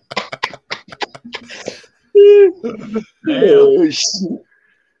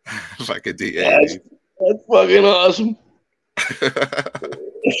 Fucking DA. That's fucking awesome.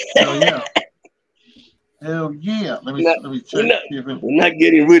 Yeah. Hell yeah. Let me check. We're not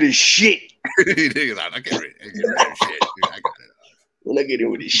getting rid of shit. He's like, I get rid of shit. Dude, I got it. We're not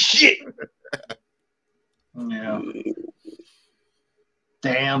getting rid of shit. Yeah.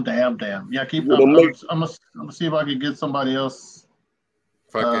 Damn. Yeah, I'm gonna see if I can get somebody else.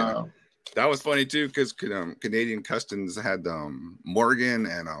 Fucking. That was funny too, because Canadian Customs had Morgan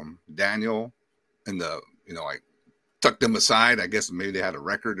and Daniel, and like tucked them aside. I guess maybe they had a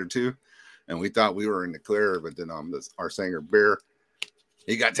record or two, and we thought we were in the clear. But then our singer Bear,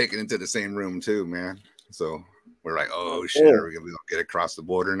 he got taken into the same room too, man. So we're like, oh shit, are we gonna get across the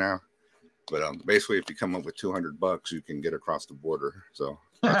border now? But basically, if you come up with $200, you can get across the border. So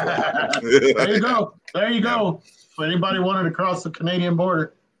there you go. There you go. For anybody wanting to cross the Canadian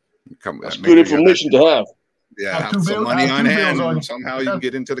border, that's good information to have. Yeah, have some money on hand, and somehow you can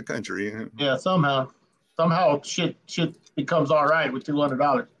get into the country. Yeah, somehow shit becomes all right with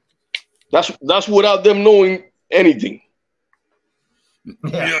 $200. That's without them knowing anything.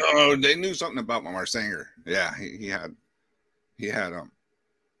 Yeah, they knew something about our singer. Yeah, he had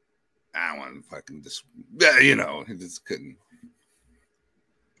I want to fucking just he just couldn't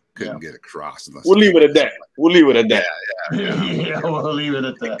get across. We'll leave it at that. We'll leave it at that. Yeah, we'll leave it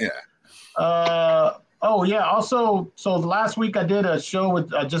at that. Yeah. Also, so last week I did a show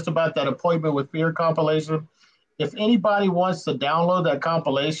with just about that Appointment with Fear compilation. If anybody wants to download that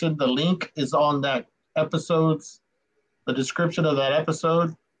compilation, the link is on that the description of that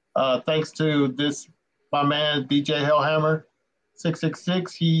episode. Thanks to my man DJ Hellhammer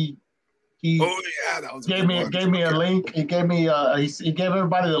 666. He that was gave me a link. He gave me he gave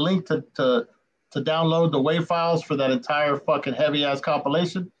everybody the link to download the WAV files for that entire fucking heavy ass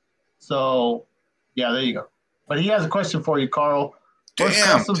compilation. So yeah, there you go. But he has a question for you, Carl. First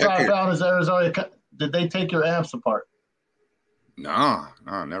customs I found is Arizona. Did they take your amps apart? No,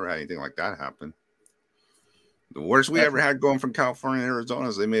 never had anything like that happen. The worst we ever had going from California to Arizona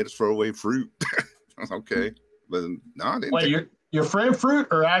is they made us throw away fruit. Okay, but no, they didn't. Wait, your friend fruit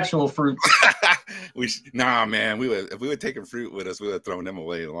or actual fruit? Man. If we would taken fruit with us, we would have thrown them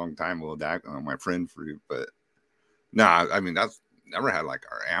away a long time ago. That my friend fruit, but I mean that's never had like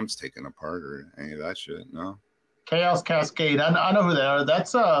our amps taken apart or any of that shit. No. Chaos Cascade. I know who they are.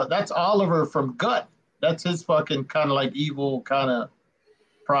 That's Oliver from Gut. That's his fucking kind of like evil kind of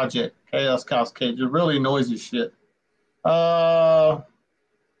project. Chaos Cascade. It's really noisy shit.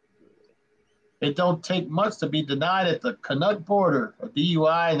 It don't take much to be denied at the Canuck border, a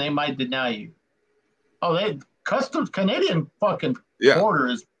DUI, and they might deny you. Oh, Canadian fucking border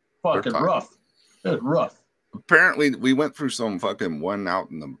is fucking rough. It's rough. Apparently, we went through some fucking one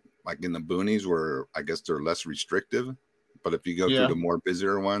out in the boonies where I guess they're less restrictive. But if you go through the more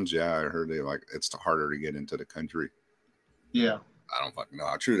busier ones, I heard it's harder to get into the country. Yeah. I don't fucking know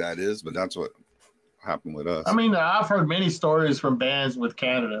how true that is, but that's what happened with us. I mean, I've heard many stories from bands with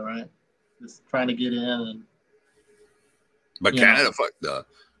Canada, right? Just trying to get in. But Canada,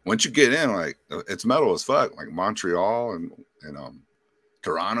 once you get in, like, it's metal as fuck. Like Montreal and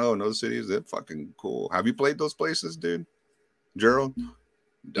Toronto and those cities, they're fucking cool. Have you played those places, dude? Gerald?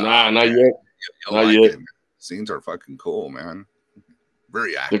 Nah, not yet. Not yet. Scenes are fucking cool, man.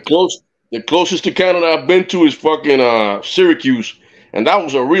 Very active. The closest to Canada I've been to is fucking Syracuse, and that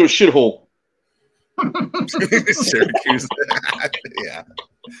was a real shithole. Syracuse. Yeah.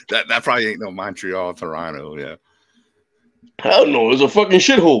 That probably ain't no Montreal, Toronto, yeah. Hell no, it's a fucking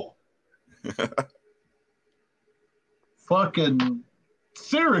shithole. Fucking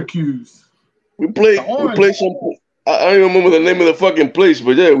Syracuse. We played some. I don't remember the name of the fucking place,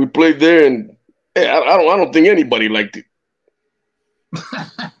 but yeah, we played there, and I don't think anybody liked it.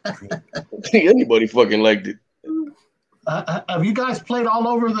 I don't think anybody fucking liked it. Have you guys played all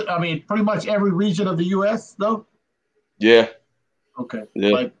over pretty much every region of the U.S. though? Yeah. Okay.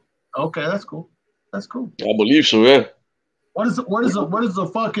 Yeah. Okay, that's cool. That's cool. I believe so. Yeah. What is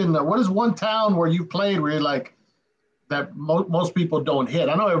one town where you played where you're like that most people don't hit?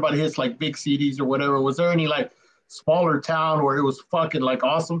 I know everybody hits like big cities or whatever. Was there any like smaller town where it was fucking like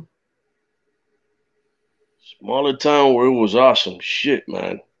awesome? Smaller town where it was awesome. Shit,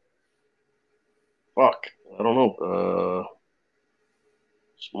 man. Fuck. I don't know.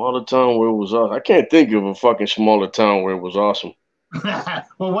 Smaller town where it was awesome. I can't think of a fucking smaller town where it was awesome.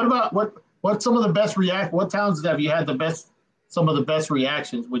 Well, what about what some of the best what towns have you had some of the best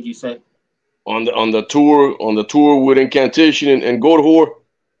reactions, would you say? On the tour with Incantation and Goatwhore,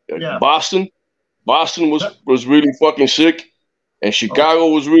 Boston was really fucking sick, and Chicago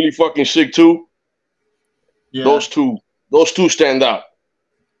was really fucking sick too. Yeah. Those two stand out.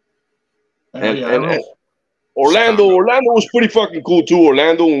 And Orlando was pretty fucking cool too.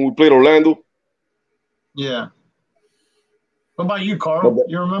 Orlando, when we played Orlando. Yeah. What about you, Carl?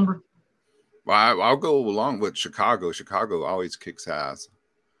 You remember? Well, I'll go along with Chicago. Chicago always kicks ass.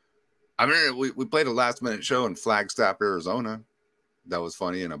 I mean, we played a last minute show in Flagstaff, Arizona. That was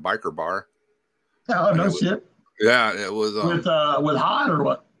funny in a biker bar. Oh, no shit. Yeah, it was with Hod or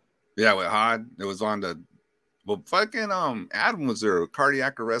what? Yeah, with Hod. It was on the fucking Adam was there,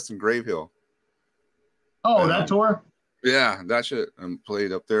 Cardiac Arrest in Grave Hill. Oh, that tour? Yeah, that shit. And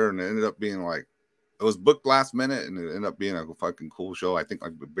played up there, and it ended up being like it was booked last minute, and it ended up being a fucking cool show. I think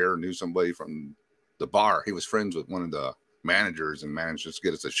like Bear knew somebody from the bar. He was friends with one of the managers and managed to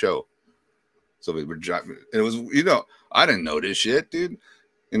get us a show. So we were driving. It was, I didn't know this shit, dude.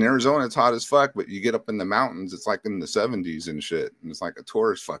 In Arizona, it's hot as fuck, but you get up in the mountains, it's like in the 70s and shit. And it's like a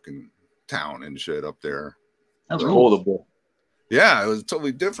tourist fucking town and shit up there. That's cool. Yeah, it was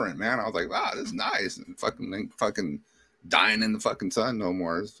totally different, man. I was like, wow, this is nice. And fucking dying in the fucking sun no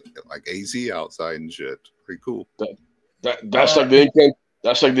more. It's like AC outside and shit. Pretty cool. That's like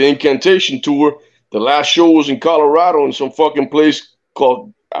the Incantation tour. The last show was in Colorado in some fucking place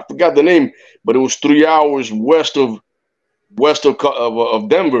called, I forgot the name, but it was 3 hours west of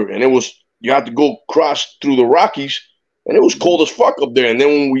Denver, and it was, you had to go cross through the Rockies, and it was cold as fuck up there. And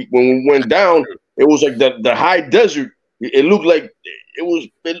then when we went down, it was like the high desert. It looked like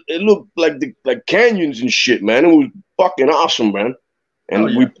it looked like canyons and shit, man. It was fucking awesome, man. And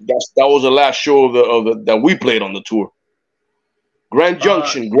that was the last show of that we played on the tour. Grand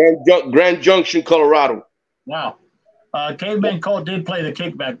Junction, Grand Junction, Colorado. Wow. Caveman Cole did play the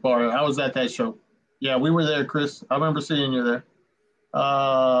Kickback Bar. I was at that show. Yeah, we were there, Chris. I remember seeing you there.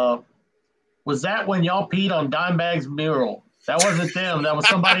 Was that when y'all peed on Dimebag's mural? That wasn't them. That was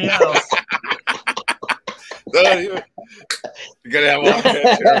somebody else. You gotta have all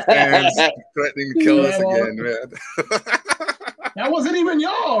the fans threatening to kill us again, man. That wasn't even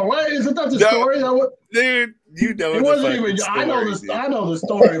y'all. What? Isn't that the story? Dude, you know it wasn't even y'all. I know the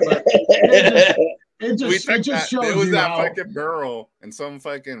story, but it just shows it was you that how fucking girl in some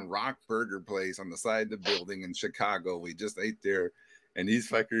fucking rock burger place on the side of the building in Chicago. We just ate there, and these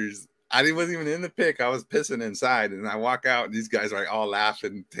fuckers. I wasn't even in the pic. I was pissing inside, and I walk out, and these guys are like all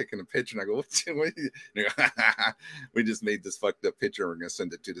laughing, taking a picture. And I go, "What?" We just made this fucked up picture. We're gonna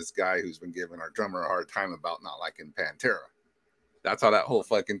send it to this guy who's been giving our drummer a hard time about not liking Pantera. That's how that whole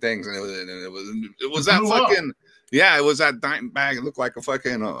fucking thing. And it was that fucking. Yeah, it was that Dimebag. It looked like a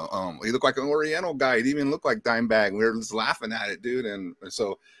fucking he looked like an Oriental guy. It even looked like Dimebag. We were just laughing at it, dude. And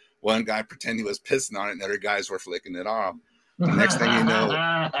so one guy pretended he was pissing on it, and the other guys were flicking it off. The next thing you know,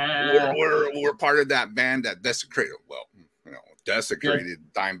 we're part of that band that desecrated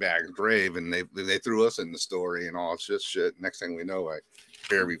Dimebag's grave, and they threw us in the story and all this shit. Next thing we know, like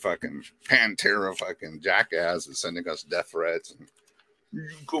every fucking Pantera fucking jackass is sending us death threats and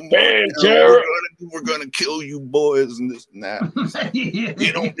Pantera, we're gonna kill you boys and this and that. You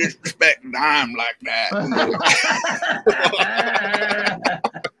don't disrespect Dime like that.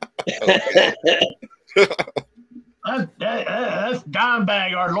 That's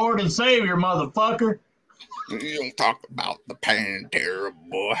Dimebag, our Lord and Savior, motherfucker. You don't talk about the Pantera,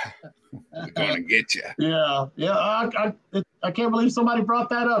 boy. We're gonna get you. Yeah. I can't believe somebody brought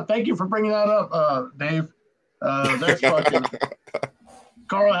that up. Thank you for bringing that up, Dave. That's fucking.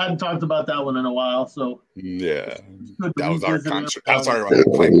 Carl hadn't talked about that one in a while, so yeah, that was our concert. That's our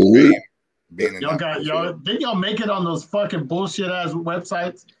playing. Didn't y'all make it on those fucking bullshit ass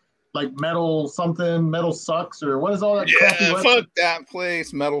websites? Like Metal something, Metal Sucks, or what is all that? Yeah, fuck that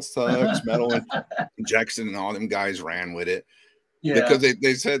place. Metal Sucks, Metal Injection, and all them guys ran with it. Yeah, because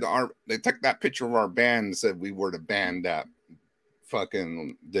they said they took that picture of our band and said we were the band that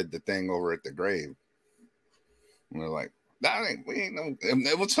fucking did the thing over at the grave. And we're like, we ain't no.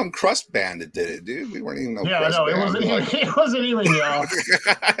 It was some crust band that did it, dude. We weren't even no. Yeah, no, it wasn't even y'all.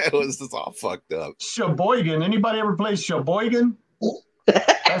 It was just all fucked up. Sheboygan. Anybody ever play Sheboygan?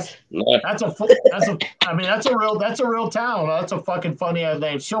 That's a real town. That's a fucking funny ass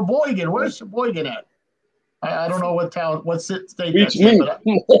name. Sheboygan. Where's Sheboygan at? I don't know what town, what state that's in.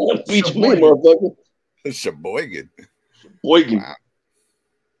 Beach me, motherfucker. Sheboygan. Sheboygan.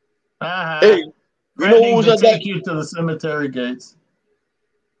 Wow. Hey, you know what was that? Take you to the cemetery gates.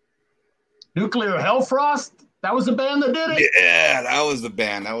 Nuclear Hellfrost. That was the band that did it. Yeah, that was the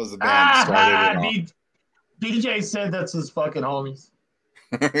band. That started it. DJ said that's his fucking homies.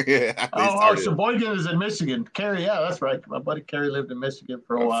 Yeah. Sheboygan is in Michigan. Kerry, yeah, that's right. My buddy Kerry lived in Michigan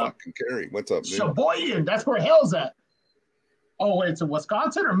for a while. Fucking Kerry, what's up, dude? Sheboygan, that's where hell's at. Oh, wait, it's in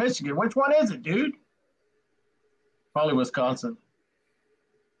Wisconsin or Michigan? Which one is it, dude? Probably Wisconsin.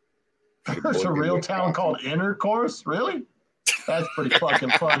 There's a real town called Intercourse? Really? That's pretty fucking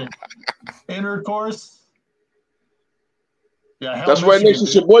funny. Intercourse? Yeah, hell, That's why it makes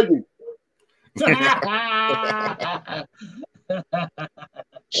Michigan, you Sheboygan.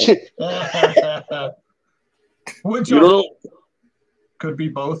 Which You don't know? could be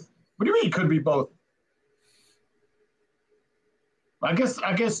both. What do you mean could be both? I guess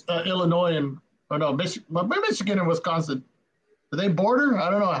Illinois and no Michigan and Wisconsin. Do they border? I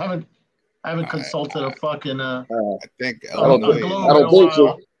don't know. I haven't consulted a fucking I think I don't, a I globe in don't a think so.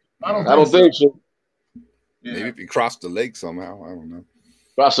 while. I I don't think so. Yeah. Maybe if you cross the lake somehow, I don't know.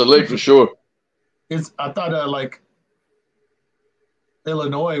 Across the lake for sure. I thought like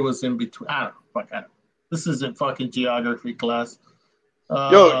Illinois was in between. I don't know. Fuck, I don't know. This isn't fucking geography class.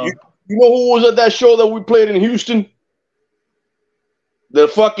 Yo, you know who was at that show that we played in Houston? The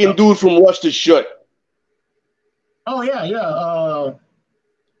fucking dude from Rusted Shut. Oh yeah.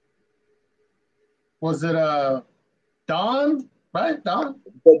 Was it Don? Right, Don.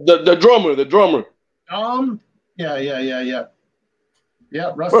 The drummer. Yeah.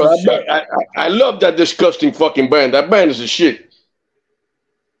 Yeah, Bro, Rusted Shut. I love that disgusting fucking band. That band is a shit.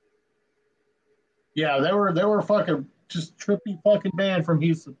 Yeah, they were fucking just trippy fucking band from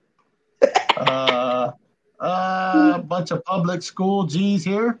Houston. Bunch of public school G's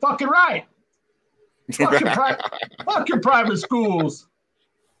here. Fucking right. Fucking private schools.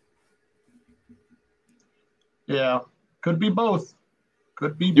 Yeah, could be both.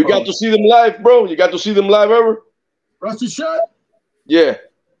 Could be. You both. got to see them live, bro. You got to see them live ever? Rusted Shut. Yeah.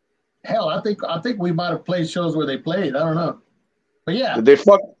 Hell, I think we might have played shows where they played. I don't know, but yeah. Did they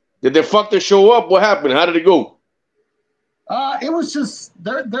fuck the show up? What happened? How did it go? It was just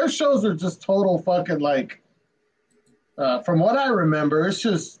their shows are just total fucking like. From what I remember, it's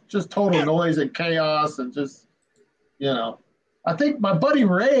just total noise and chaos and just, I think my buddy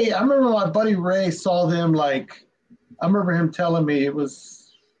Ray. I remember my buddy Ray saw them like. I remember him telling me it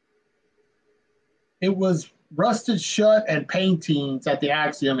was Rusted Shut and Paintings at the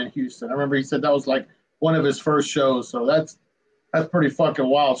Axiom in Houston. I remember he said that was like one of his first shows. So that's pretty fucking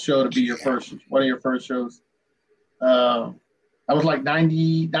wild show to be one of your first shows. I was like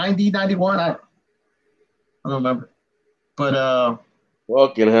 90, 91. I don't remember. But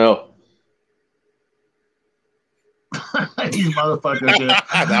fucking hell. These motherfuckers here.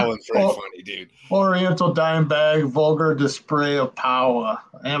 That one's pretty funny, dude. Oriental dime bag, vulgar display of power.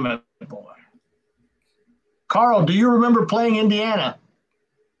 Damn it, boy. Carl, do you remember playing Indiana?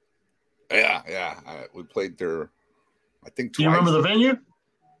 Yeah. We played there, I think, twice. Do you remember the venue?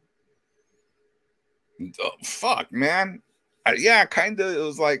 Oh, fuck, man. Yeah, kind of. It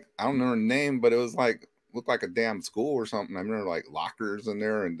was like, I don't know her name, but it was like, looked like a damn school or something. I remember like lockers in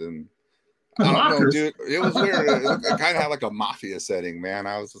there, and then I don't know, dude. It was weird. It kind of had like a mafia setting, man.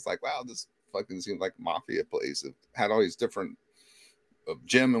 I was just like, wow, this fucking seemed like a mafia place. It had all these different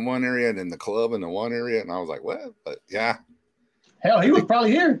gym in one area and then the club in the one area, and I was like, what? But yeah, hell, he was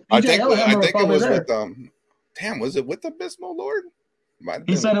probably here. I think it was with damn, was it with Abysmal Lord?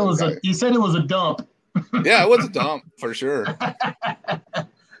 He said it was a dump. Yeah, it was a dump for sure.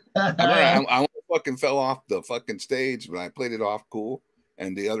 I fucking fell off the fucking stage, but I played it off cool.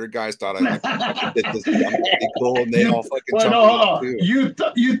 And the other guys thought I did this pretty cool, and they all fucking jumped off too. You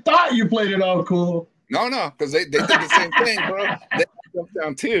thought you played it all cool. No, because they did the same thing, bro. They jumped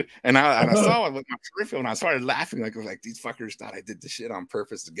down too, and I saw it with my peripheral, and I started laughing like these fuckers thought I did the shit on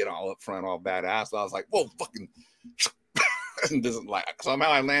purpose to get all up front, all badass. So I was like, whoa, fucking, and this is like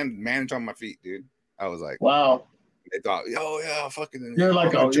somehow I managed on my feet, dude. I was like, wow. They thought, oh yeah, fucking. You're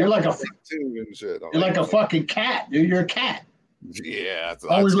like a fucking cat, dude. You're a cat. Yeah,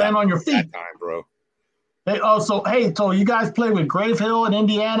 always land on your feet. That time, bro. So you guys played with Grave Hill in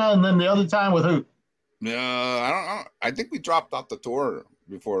Indiana, and then the other time with who? No, I don't know. I think we dropped off the tour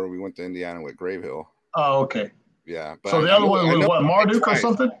before we went to Indiana with Grave Hill. Oh, okay. Yeah. But so the other one was what, Marduk or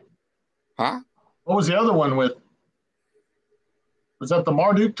something? Huh? What was the other one with? Was that the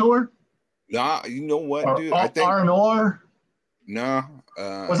Marduk tour? Nah, you know what, dude? I think R&R. No.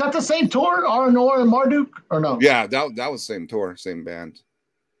 Was that the same tour, R&R and Marduk, or no? Yeah, that was the same tour, same band.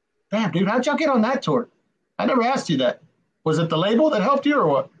 Damn, dude, how'd y'all get on that tour? I never asked you that. Was it the label that helped you, or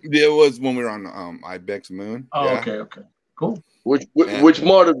what? It was when we were on Ibex Moon. Oh, yeah. Okay, cool. Which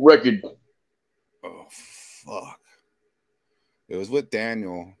Marduk record? Oh, fuck. It was with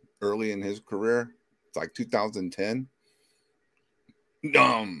Daniel early in his career. It's like 2010.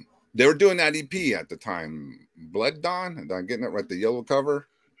 They were doing that EP at the time, Blood Dawn, and I'm getting it right, the yellow cover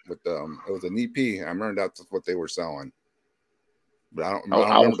with it was an EP. I remember that's what they were selling, but I don't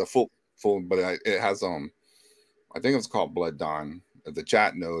remember the full. But it has I think it was called Blood Dawn. The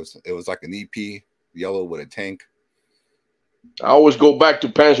chat knows it was like an EP, yellow with a tank. I always go back to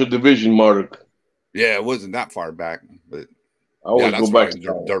Panzer Division Marduk. Yeah, it wasn't that far back, but I always that's go back probably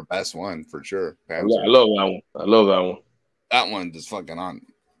to their best one for sure. I love that one. I love that one. That one just fucking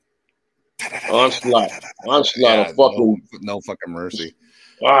Onslaught yeah, of fucking no fucking mercy.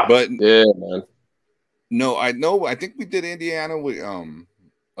 but yeah, man. No, I know. I think we did Indiana with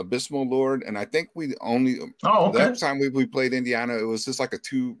Abysmal Lord, and I think we only that time we played Indiana. It was just like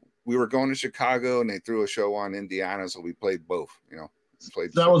we were going to Chicago, and they threw a show on Indiana, so we played both. You know,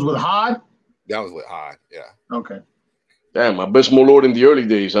 that was with Hod. That was with Hod. Yeah. Okay. Damn, Abysmal Lord in the early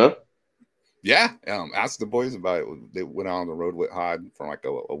days, huh? Yeah. Ask the boys about it. They went out on the road with Hod for like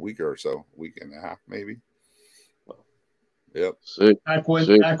a week or so, week and a half maybe. Yep. Sick. Back when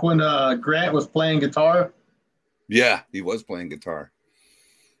Grant was playing guitar. Yeah, he was playing guitar.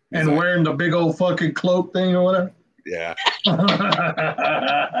 And wearing the big old fucking cloak thing or whatever. Yeah. He'd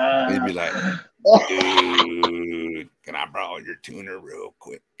be like, dude, can I borrow your tuner real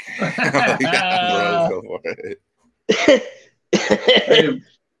quick? Yeah, bro, go for it.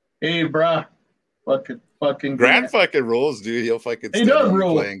 hey, bro. Fucking Grant fucking rules, dude. He'll fucking he does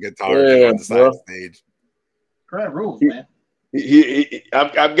rule. Playing guitar on the side stage. Grant rules, man.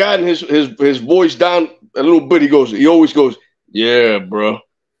 I've gotten his voice down a little bit. He always goes, yeah, bro.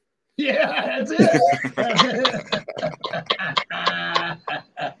 Yeah, that's it.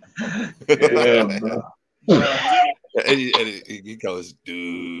 Yeah, bro. And he goes,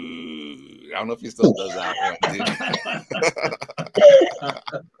 dude. I don't know if he still does that one, dude.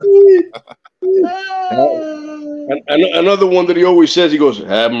 Another one that he always says, he goes,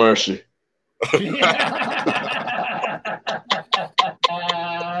 have mercy.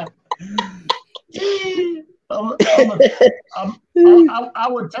 I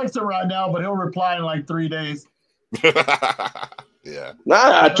would text him right now, but he'll reply in like 3 days. Yeah.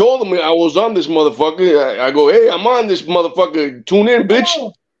 Nah, I told him I was on this motherfucker. I go, hey, I'm on this motherfucker. Tune in,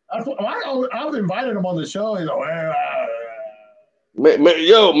 bitch. I've invited him on the show. He's like,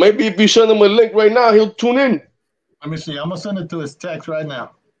 yo, maybe if you send him a link right now, he'll tune in. Let me see. I'm gonna send it to his text right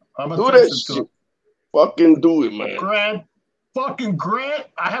now. I'm gonna do text it to him. Fucking do it, man. Grant.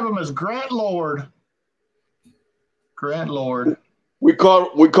 I have him as Grant Lord. Grant Lord. We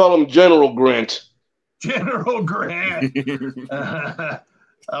call him General Grant. General Grant. I'm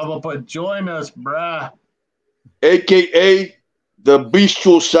gonna put join us, bruh. AKA the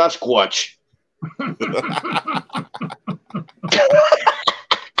Bestial Sasquatch.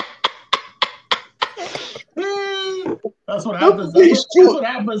 That's what happens. That's what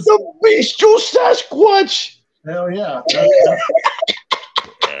happens. The Bestial Sasquatch. Hell yeah.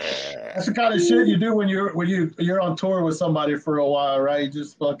 That's the kind of shit you do when you're on tour with somebody for a while, right? You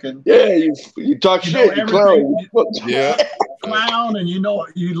just fucking you talk shit, you clown. Clown, and you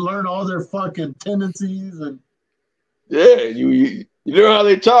learn all their fucking tendencies and you know how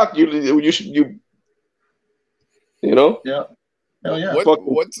they talk. You know. Yeah. Hell yeah.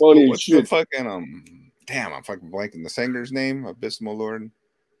 What's the fucking damn, I'm fucking blanking the singer's name, Abysmal Lord.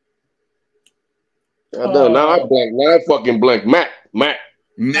 Now I blank. Now I fucking blank. Matt.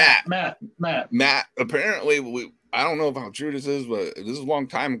 Apparently, I don't know how true this is, but this is a long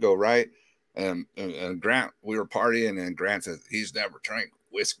time ago, right? And Grant, we were partying, and Grant says he's never drank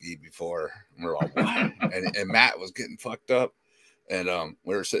whiskey before. And we're like, what? and Matt was getting fucked up, and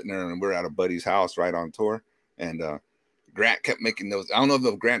we were sitting there, and we were at a buddy's house right on tour, and Grant kept making those. I don't know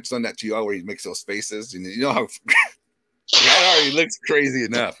if Grant's done that to you all, where he makes those faces, and you know how Grant already looks crazy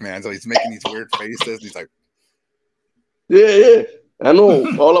enough, man. So he's making these weird faces. He's like, yeah. I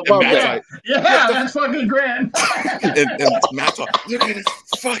know all about that. Like, that's fucking Grant. and Matt's like, look at his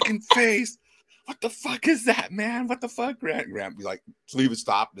fucking face. What the fuck is that, man? What the fuck, Grant? Grant be like, leave it,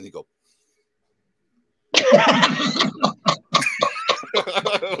 stop. Then he go.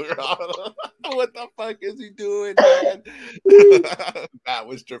 What the fuck is he doing, man? Matt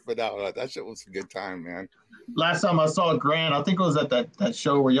was tripping out. That shit was a good time, man. Last time I saw Grant, I think it was at that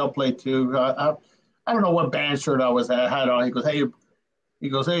show where y'all played too. I don't know what band shirt I had on. He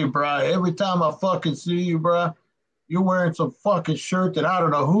goes, hey, bro, every time I fucking see you, bro, you're wearing some fucking shirt that I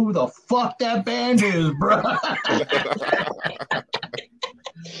don't know who the fuck that band is, bro. I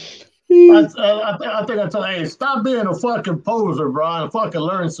think I told him, hey, stop being a fucking poser, bro, and fucking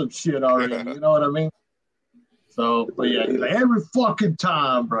learn some shit already. You know what I mean? So, but yeah, he's like, every fucking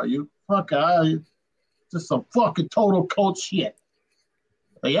time, bro, you fucking, just some fucking total cult shit.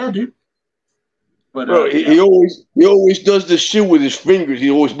 But yeah, dude. But bro, he always does this shit with his fingers.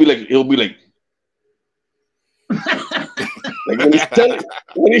 He'll be like, like when he's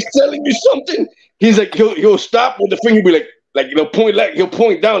telling you something, he's like he'll stop with the finger, be like he'll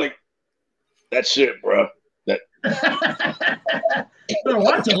point down like, that's it, bro. That.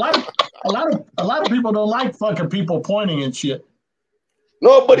 Watch a lot of people don't like fucking people pointing and shit.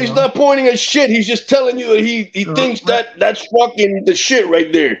 No, but he's not pointing at shit. He's just telling you that he thinks that that's fucking the shit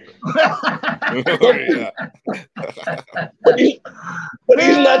right there. but he's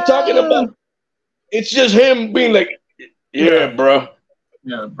not talking about. It's just him being like, yeah, bro.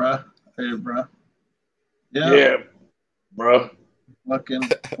 Yeah, bro. Hey, bro. Yeah, bro. Fucking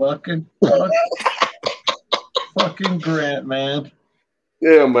Grant, man.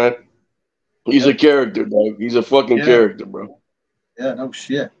 Yeah, man. He's a character, dog. He's a fucking character, bro. Yeah, no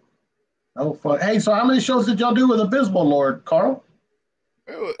shit. Oh fuck. Hey, so how many shows did y'all do with Abysmal Lord, Carl?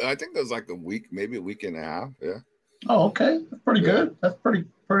 I think it was like a week, maybe a week and a half. Yeah. Oh, okay. That's pretty good. That's pretty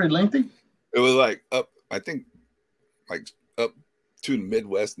lengthy. It was like up, I think, like up to the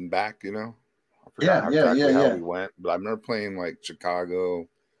Midwest and back. You know. I forgot exactly how we went, but I remember playing like Chicago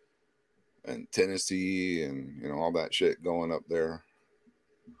and Tennessee and all that shit going up there.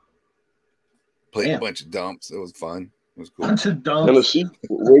 Played a bunch of dumps. It was fun. It was cool. Bunch of dumps. Tennessee?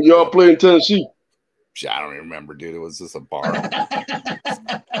 Where y'all play in Tennessee? I don't even remember, dude. It was just a bar.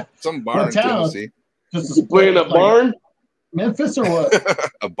 Some bar in Tennessee. You play in a barn? Memphis or what?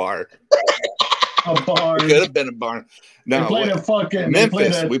 A bar. A bar. It could have been a barn. No, we played at fucking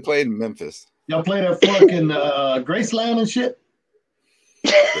Memphis. We played in Memphis. Y'all played at fucking Graceland and shit?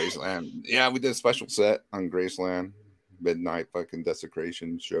 Graceland. Yeah, we did a special set on Graceland. Midnight fucking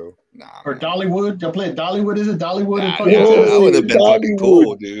desecration show. Or Dollywood. Y'all play at Dollywood? Is it Dollywood? That would have been fucking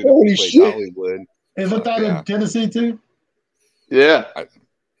cool, dude. Holy shit. Dollywood. Isn't that in Tennessee too? Yeah.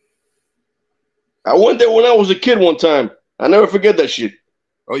 I went there when I was a kid one time. I never forget that shit.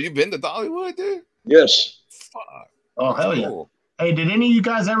 Oh, you've been to Dollywood, dude? Yes. Fuck. Oh, hell yeah. Hey, did any of you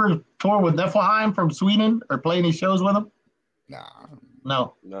guys ever tour with Niflheim from Sweden or play any shows with them?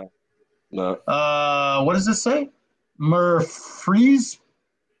 No. What does this say? Murfrees?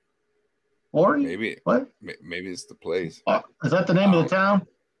 Or maybe what? Maybe it's the place. Is that the name of the town?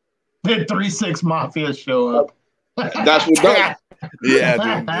 Did 3-6 Mafia show up? That's what done. Yeah,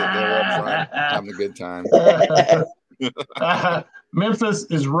 dude. They're up front, having a good time. Memphis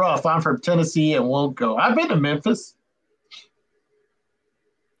is rough. I'm from Tennessee and won't go. I've been to Memphis.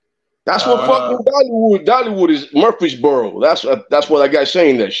 That's what fucking Dollywood is. Murfreesboro. That's what that guy's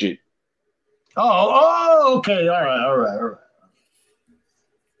saying that shit. Oh, okay. All right.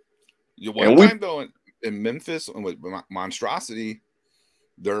 One time though in Memphis with Monstrosity,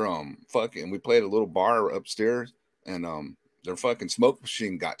 they're fucking. We played a little bar upstairs, and their fucking smoke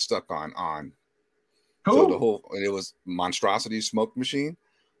machine got stuck on. Cool. So it was Monstrosity's smoke machine.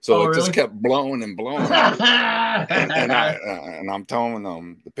 So it just kept blowing and blowing. and I'm telling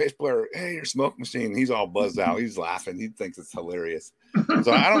the bass player, hey, your smoke machine. He's all buzzed out. He's laughing. He thinks it's hilarious.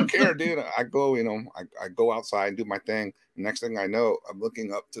 So I don't care, dude. I go, I go outside and do my thing. The next thing I know, I'm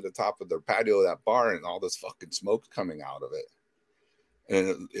looking up to the top of the patio of that bar, and all this fucking smoke's coming out of it.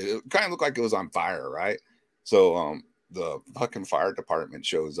 And it kind of looked like it was on fire, right? So the fucking fire department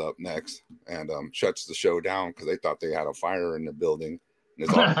shows up next and shuts the show down because they thought they had a fire in the building. And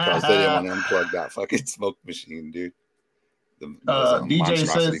it's all because they didn't want to unplug that fucking smoke machine, dude. DJ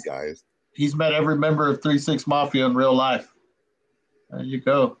says guys. He's met every member of 3-6 Mafia in real life. There you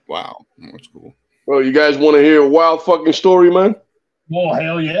go. Wow, that's cool. Well, you guys want to hear a wild fucking story, man? Well,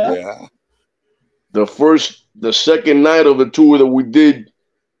 hell yeah. Yeah. The second night of the tour that we did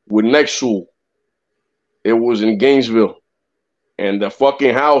with Nexul, it was in Gainesville. And the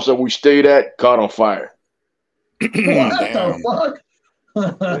fucking house that we stayed at caught on fire. What the fuck?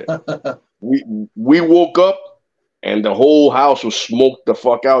 We woke up and the whole house was smoked the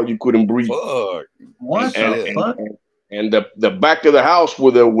fuck out. You couldn't breathe. Fuck. What the fuck? And the back of the house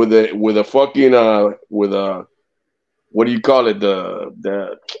with a fucking what do you call it,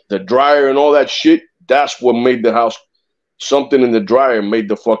 the dryer and all that shit, that's what made the house, something in the dryer made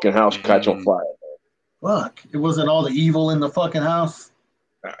the fucking house catch on fire. Fuck, it wasn't all the evil in the fucking house.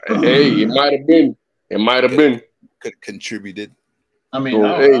 Hey, it might have been. Could have contributed. I mean,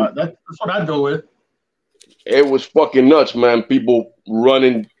 that's what I'd go with. It was fucking nuts, man. People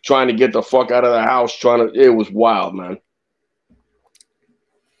running, trying to get the fuck out of the house, it was wild, man.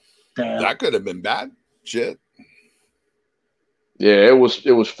 Damn. That could have been bad. Shit. Yeah, it was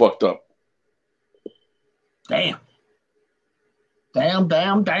fucked up. Damn. I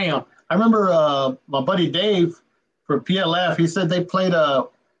remember my buddy Dave for PLF, he said they played like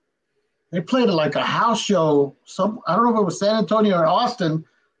a house show. I don't know if it was San Antonio or Austin,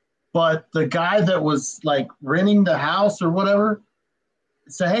 but the guy that was like renting the house or whatever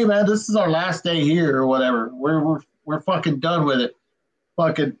said, "Hey man, this is our last day here or whatever. We're fucking done with it."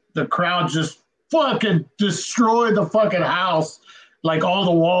 Fucking the crowd just fucking destroyed the fucking house, like all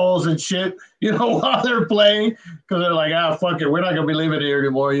the walls and shit, while they're playing, because they're like, fuck it, we're not gonna be living here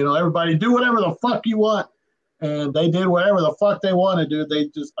anymore. Everybody do whatever the fuck you want, and they did whatever the fuck they wanted, dude. They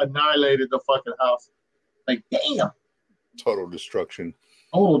just annihilated the fucking house. Like, damn. Total destruction.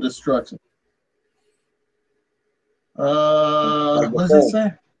 Total destruction. What does it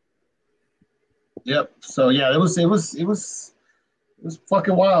say? Yep. So yeah, it was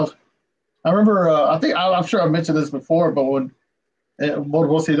fucking wild. I remember. I'm sure I mentioned this before, but when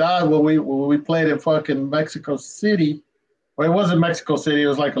Morbosidad, when we played in fucking Mexico City, well, it wasn't Mexico City. It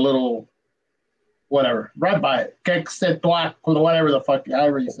was like a little whatever, right by it, whatever the fuck,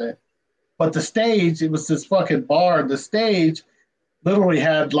 however you say it. But the stage, it was this fucking bar. The stage literally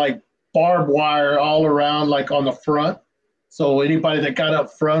had like barbed wire all around, like on the front. So anybody that got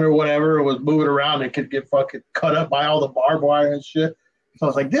up front or whatever was moving around and could get fucking cut up by all the barbed wire and shit. So I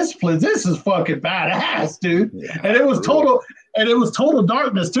was like, this is fucking badass, dude. Yeah, and it was total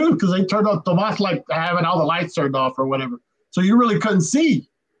darkness too, because they turned off Tomas like having all the lights turned off or whatever. So you really couldn't see,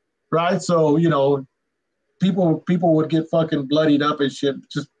 right? So people would get fucking bloodied up and shit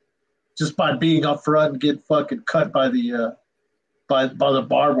just by being up front and get fucking cut by the by the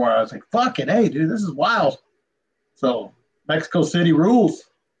barbed wire. I was like, fucking hey, dude, this is wild. So Mexico City rules.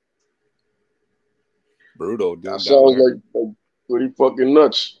 Brutal, dude. That sounds like pretty fucking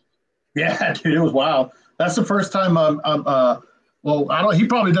nuts. Yeah, dude, it was wild. That's the first time he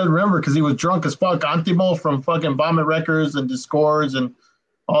probably doesn't remember because he was drunk as fuck. Antimo from fucking Vomit Records and Discords and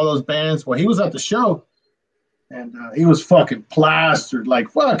all those bands. Well, he was at the show and he was fucking plastered, like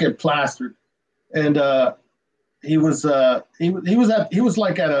fucking plastered. And he was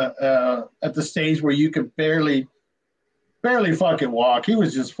like at the stage where you could barely fucking walk. He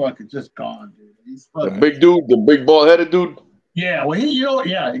was just gone, dude. He's fucking, the big dude, the big bald headed dude. Yeah, well,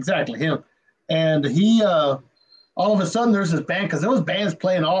 yeah, exactly him. And he, all of a sudden, there's this band because there was bands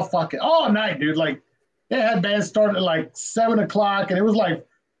playing all night, dude. Like they had bands starting at like 7 o'clock, and it was like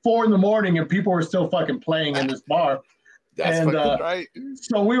 4 in the morning, and people were still fucking playing in this bar. That's and, fucking right.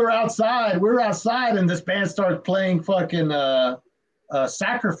 So we were outside, and this band started playing fucking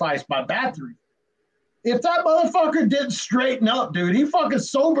 "Sacrifice" by Bathory. If that motherfucker didn't straighten up, dude, he fucking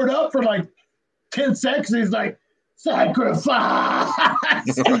sobered up for like 10 seconds. He's like, sacrifice.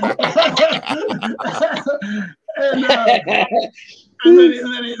 and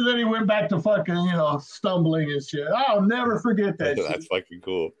then he went back to fucking, stumbling and shit. I'll never forget that. That's fucking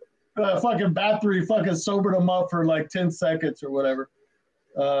cool. Fucking Bathory fucking sobered him up for like 10 seconds or whatever.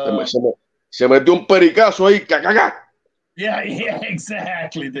 Se metió un pericazo ahí, cacaca. Yeah,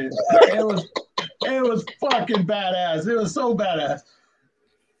 exactly, dude. It was fucking badass. It was so badass.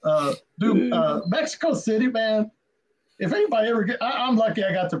 Dude, Mexico City, man. If anybody ever I'm lucky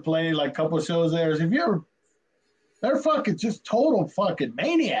I got to play like a couple of shows there. If you ever, they're fucking just total fucking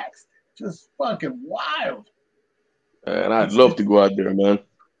maniacs. Just fucking wild. And I'd love to go out there, man.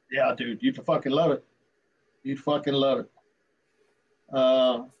 Yeah, dude, you'd fucking love it. You'd fucking love it.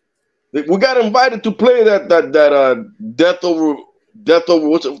 We got invited to play that Death Over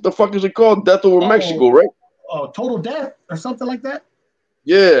what the fuck is it called? Death Over Mexico, right? Oh, Total Death or something like that.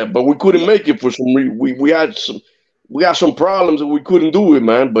 Yeah, but we couldn't make it for some reason. We had some problems and we couldn't do it,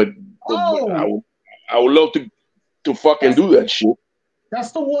 man. But I would love to fucking do that shit.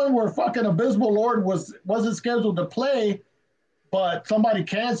 That's the one where fucking Abysmal Lord wasn't scheduled to play, but somebody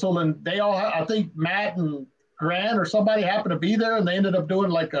canceled and they all, I think Matt and Grant or somebody happened to be there and they ended up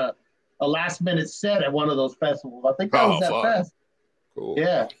doing like a last minute set at one of those festivals. I think that was that fest. Cool.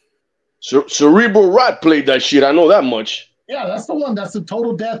 Yeah. Cerebral Rot played that shit. I know that much. Yeah, that's the one. That's the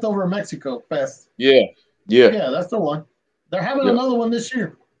Total Death Over Mexico fest. Yeah, that's the one. They're having another one this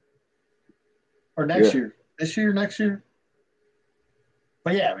year or next year. This year, next year.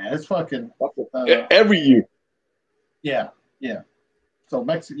 But yeah, man, it's fucking every year. Yeah. So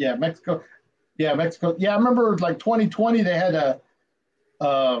Mexico. Yeah, Mexico. Yeah, I remember like 2020 they had a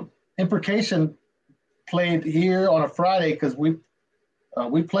Imprecation played here on a Friday because we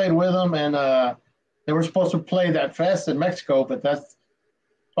played with them and they were supposed to play that fest in Mexico, but that's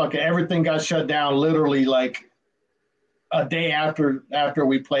fucking everything got shut down literally like a day after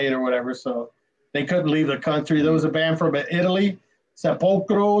we played or whatever. So they couldn't leave the country. There was a band from Italy,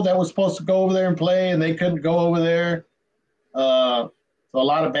 Sepolcro, that was supposed to go over there and play, and they couldn't go over there. So a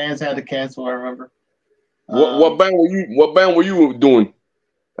lot of bands had to cancel. I remember. What band were you doing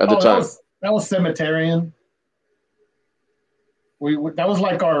at the time? That was Cemeterian. That was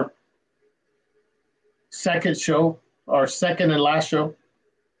like our second show, our second and last show.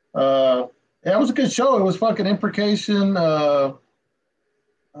 Yeah, it was a good show. It was fucking Imprecation.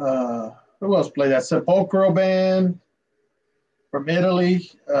 Who else played that? Sepulchral band. from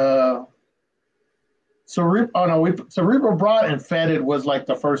Italy. Cerebral Brought and Fetid was like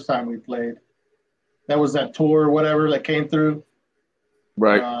the first time we played. That was that tour or whatever that came through.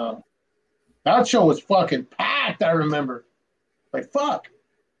 Right. That show was fucking packed, I remember. Like, fuck.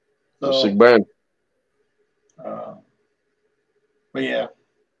 Sick band. But yeah.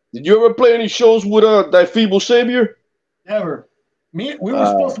 Did you ever play any shows with that Feeble Savior? Never. We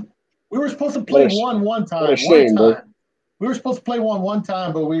were supposed to play one time. What a shame, bro. We were supposed to play one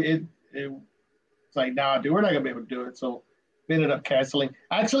time, but it's like, nah, dude, we're not gonna be able to do it. So we ended up canceling.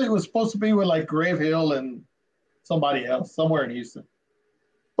 Actually, it was supposed to be with like Grave Hill and somebody else somewhere in Houston.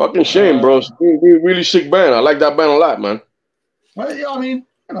 Fucking shame, bro. Really sick band. I like that band a lot, man. Well, yeah, I mean,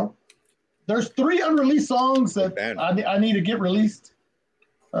 there's 3 unreleased songs that I need to get released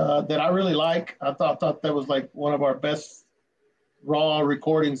that I really like. I thought that was like one of our best raw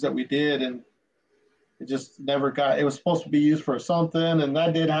recordings that we did, and it just never got. It was supposed to be used for something, and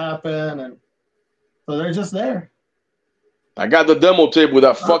that did happen, and so they're just there. I got the demo tape with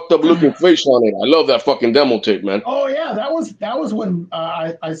that fucked up looking face on it. I love that fucking demo tape, man. Oh yeah, that was when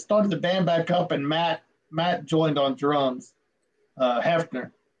I started the band back up, and Matt joined on drums,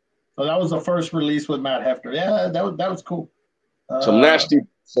 Hefner. So that was the first release with Matt Hefner. Yeah, that was cool.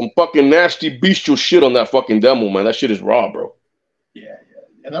 Some fucking nasty bestial shit on that fucking demo, man. That shit is raw, bro. Yeah.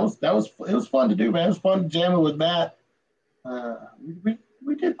 It was fun to do, man. It was fun jamming with Matt.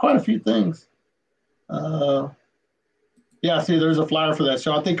 We did quite a few things. Yeah, see, there's a flyer for that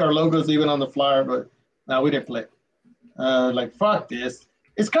show. I think our logo's even on the flyer, but no, we didn't play. Like, fuck this.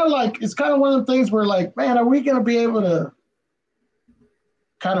 It's kind of one of the things where, like, man, are we gonna be able to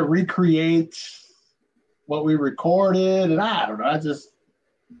kind of recreate what we recorded? And I don't know. I don't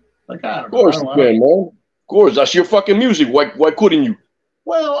know. Of course you can, man. Of course, that's your fucking music. Why couldn't you?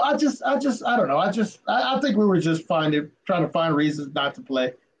 Well, I don't know. I think we were just trying to find reasons not to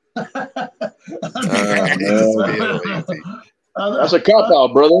play. That's a cop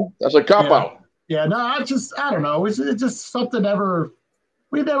out, brother. That's a cop out. Yeah, no, I don't know. It's just something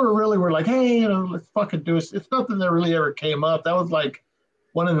we never really were like, hey, let's fucking do it. It's nothing that really ever came up. That was like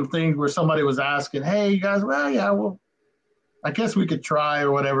one of the things where somebody was asking, hey, you guys, well, yeah, well, I guess we could try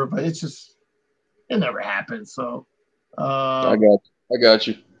or whatever, but it never happened. So I got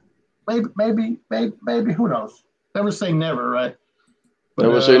you. Maybe, who knows? Never say never, right? But,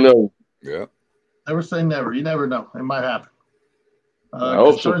 never say no. Yeah. Never say never. You never know. It might happen. I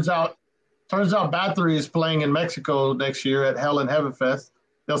hope so. Turns out Bathory is playing in Mexico next year at Hell in Heaven Fest.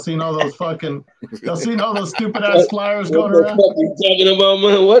 They'll see all those stupid ass flyers going around. What the fuck you talking about,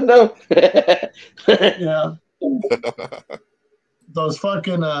 man? What now? Yeah. Those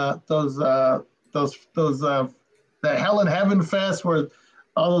fucking the Hell in Heaven Fest where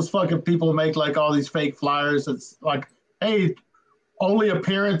all those fucking people make like all these fake flyers. It's like, hey, only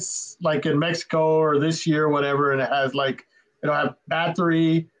appearance like in Mexico or this year or whatever, and it has like, have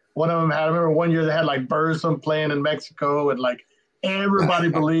Bathory. One of them I remember one year they had like Burzum playing in Mexico, and like everybody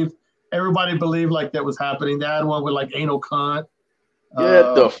believed like that was happening. They had one with like Anal Cunt.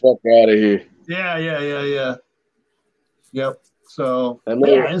 Get the fuck out of here. Yeah. Yep. So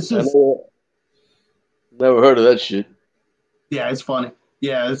it's just never heard of that shit. Yeah, it's funny.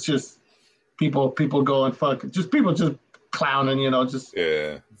 Yeah, it's just people going fucking people just clowning, just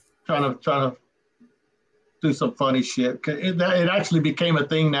trying to do some funny shit. It actually became a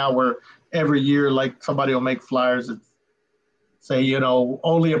thing now where every year, like, somebody will make flyers and say,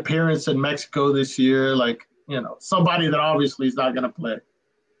 only appearance in Mexico this year, like, somebody that obviously is not going to play.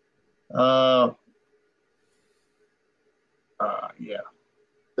 Yeah.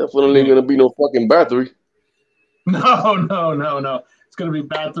 Definitely going to be no fucking Bathory. No. It's going to be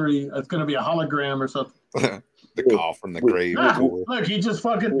Bathory. It's going to be a hologram or something. The call from the grave. Look, he just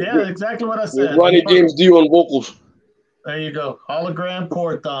fucking, exactly what I said. Ronnie James Dio on vocals. There you go. Hologram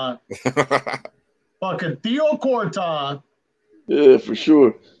Corton. Fucking Theo Corton. Yeah, for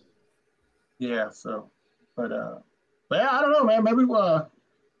sure. Yeah, so, but yeah, I don't know, man. Maybe, I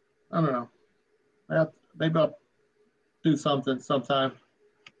don't know. Maybe I'll do something sometime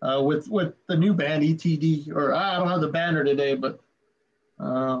with the new band, ETD, or I don't have the banner today, but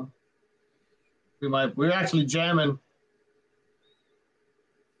we're actually jamming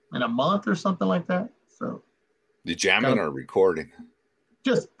in a month or something like that. So you jamming or recording?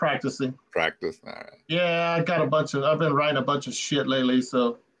 Just practicing. Practice. All right. Yeah, I've been writing a bunch of shit lately,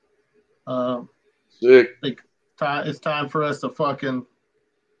 so sick. I think it's time for us to fucking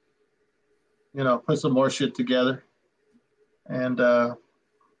put some more shit together and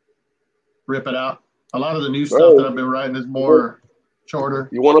rip it out. A lot of the new stuff that I've been writing is more shorter.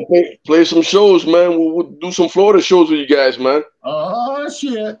 You want to play some shows, man? We'll do some Florida shows with you guys, man. Oh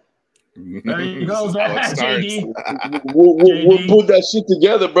shit! There you go, JD. We'll put that shit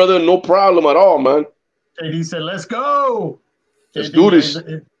together, brother. No problem at all, man. JD said, "Let's go." Let's do this.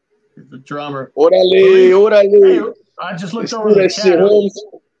 He's the drummer. Orale, orale. Hey, I just looked over the chat.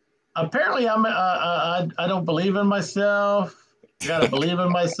 Apparently, I don't believe in myself. Gotta believe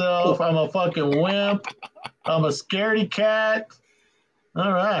in myself. I'm a fucking wimp. I'm a scaredy cat.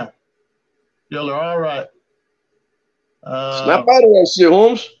 All right. Y'all are all right. Snap out of that shit,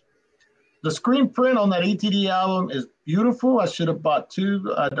 Holmes. The screen print on that ETD album is beautiful. I should have bought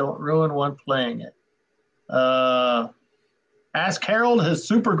two. I don't ruin one playing it. Ask Harold his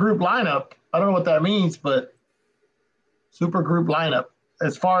supergroup lineup. I don't know what that means, but supergroup lineup.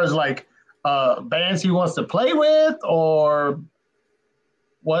 As far as like bands he wants to play with, or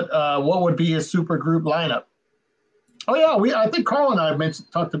what would be his supergroup lineup? Oh yeah, I think Carl and I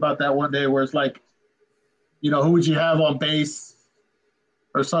talked about that one day, where it's like, who would you have on bass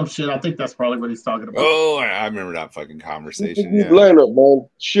or some shit? I think that's probably what he's talking about. Oh, I remember that fucking conversation. Yeah. Lineup, man.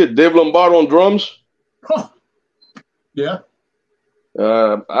 Shit, Dave Lombardo on drums. Oh. Yeah.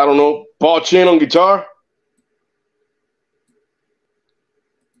 I don't know. Paul Chain on guitar.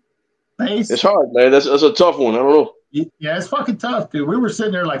 Bass. It's hard, man. That's a tough one. I don't know. Yeah, it's fucking tough, dude. We were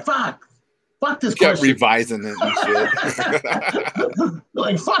sitting there like, fuck this Kept question. revising it and shit.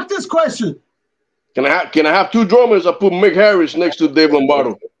 Like, fuck this question. Can I have two drummers? I put Mick Harris next to Dave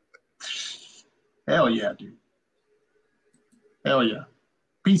Lombardo. Hell yeah, dude. Hell yeah.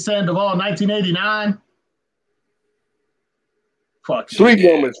 Pete Sandoval, 1989. Fuck. Three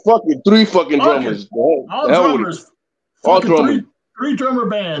drummers. Fucking three fucking drummers. All drummers. All drummers. Three drummer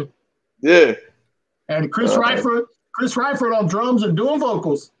band. Yeah. And Chris Reifert on drums and doing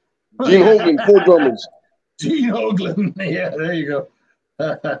vocals. Gene Hoagland, 4 drummers. Gene Hoagland. Yeah, there you go.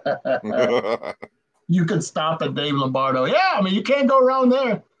 You can stop at Dave Lombardo. Yeah, I mean, you can't go around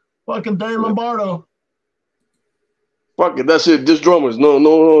there. Fucking Dave Lombardo. Fuck it, that's it. Just drummers. No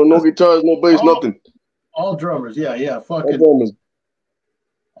guitars, no bass, nothing. All drummers. Yeah. Fucking all drummers.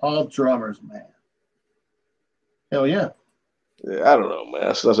 All drummers, man. Hell yeah. Yeah, I don't know, man.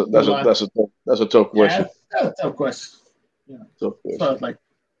 That's a tough question. That's a tough question. Yeah. Tough question. So it's like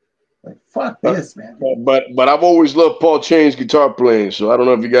fuck this, man. But I've always loved Paul Chain's guitar playing, so I don't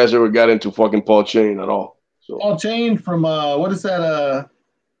know if you guys ever got into fucking Paul Chain at all. So Paul Chain from what is that?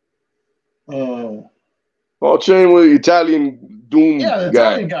 Paul Chain was Italian doom guy. Yeah, the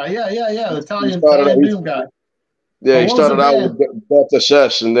Italian guy. Yeah. The Italian doom guy. Yeah, he started out with Death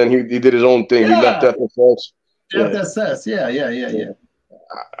SS, and then he did his own thing. Yeah. He left Death SS. Death SS. Yeah.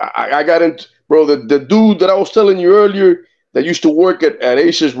 I got into, bro, the dude that I was telling you earlier that used to work at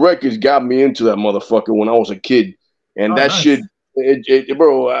Aces Records got me into that motherfucker when I was a kid. And that nice. Shit,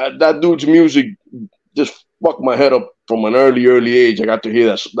 that dude's music just fucked my head up from an early age. I got to hear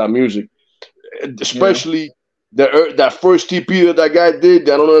that music. Especially that first EP that guy did.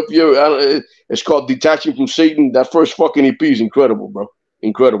 I don't know if you ever, it's called Detaching from Satan. That first fucking EP is incredible, bro.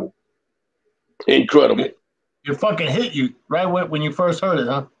 Incredible. It fucking hit you right when you first heard it,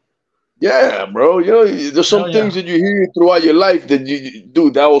 huh? Yeah, bro. There's some things that you hear throughout your life that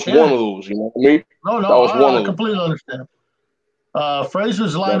dude, that was one of those. You know what I mean? No, I completely understand.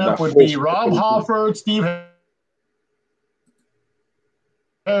 Fraser's lineup would be Rob Halford, Steve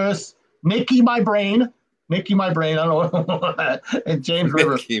Harris, Nicky My Brain. I don't know. And James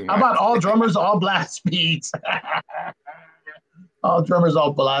River. How about all drummers, all blast beats? All drummers,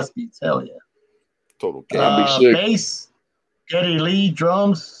 all blast beats. Hell yeah. Total bass, Geddy Lee,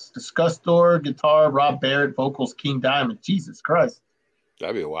 drums, Disgustor, guitar, Rob Barrett, vocals, King Diamond. Jesus Christ.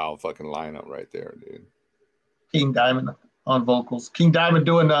 That'd be a wild fucking lineup right there, dude. King Diamond on vocals. King Diamond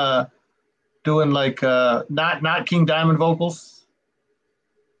doing like not King Diamond vocals.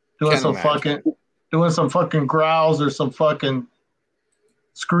 Doing some fucking growls or some fucking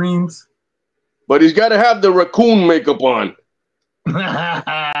screams. But he's got to have the raccoon makeup on.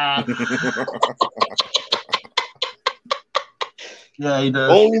 Yeah, he does.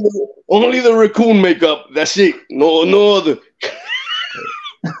 Only the raccoon makeup. That's it. No other.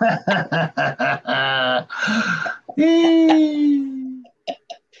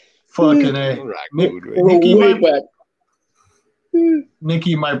 Fucking A.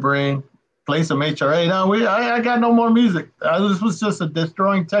 Nicky My Brain. Play some HRA. No, I got no more music. This was just a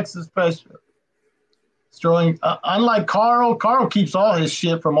Destroying Texas special. Unlike Carl keeps all his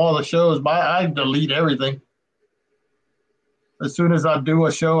shit from all the shows, but I delete everything. As soon as I do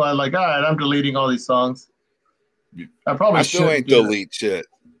a show, I like, all right, I'm deleting all these songs. I still ain't delete shit.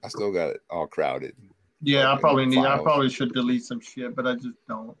 I still got it all crowded. Yeah, I probably need. I files. probably should delete some shit, but I just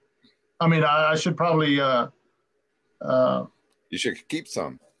don't. I mean, I should probably You should keep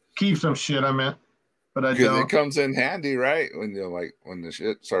some keep some shit. I meant, but I because it don't. comes in handy, right? When you're like when the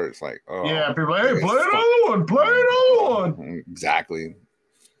shit starts, like, oh, Yeah, people are like, hey, it's play another one. Play another one. Exactly.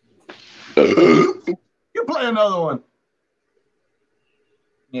 You play another one.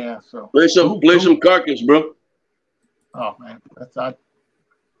 Yeah. So Play some Carcass, bro. Oh man, that's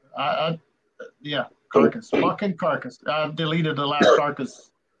yeah, Carcass, fucking Carcass. I deleted the last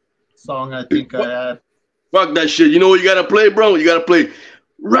Carcass song I think I had. Fuck that shit. You know what you gotta play, bro? You gotta play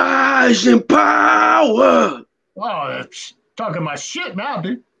Rise in Power. Wow, that's talking my shit now,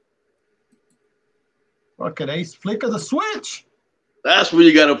 dude. Fucking Ace, flick of the switch. That's what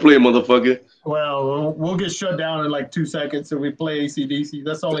you gotta play, motherfucker. Well, we'll get shut down in like 2 seconds if we play AC/DC.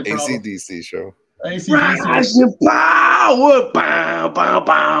 That's the only problem. AC/DC show. AC/DC. Rise in Power. Bow, bow,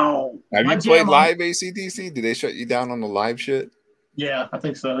 bow. Have My you played jam on- live AC/DC? Did they shut you down on the live shit? Yeah, I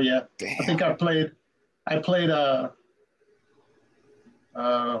think so. Yeah, Damn. I think I played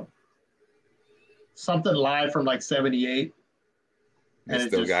something live from like '78. They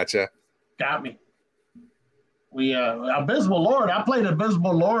still gotcha. Got me. We Abysmal Lord. I played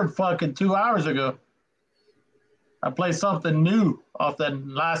Abysmal Lord fucking 2 hours ago. I played something new off that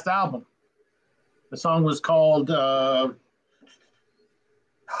last album. The song was called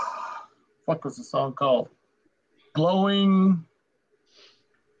fuck was the song called? Glowing.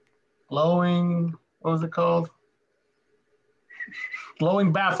 What was it called?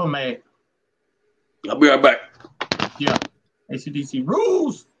 Glowing Baphomet. I'll be right back. Yeah. AC/DC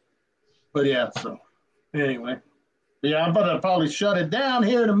rules. But yeah, so anyway. Yeah, I'm gonna probably shut it down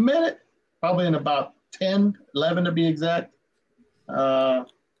here in a minute. Probably in about 10, 11 to be exact. I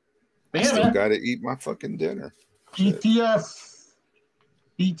Yeah, still man. gotta eat my fucking dinner. ETF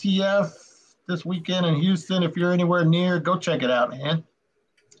this weekend in Houston. If you're anywhere near, go check it out, man.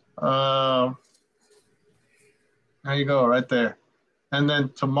 There you go, right there. And then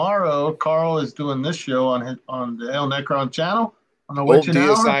tomorrow, Carl is doing this show on the El Necron channel on the Old witching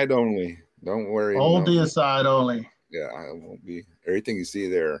hour. aside only. Don't worry. Old aside only. Yeah, I won't be. Everything you see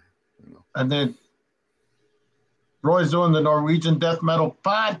there. You know. And then Roy's doing the Norwegian Death Metal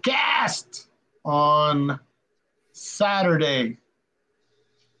podcast on Saturday.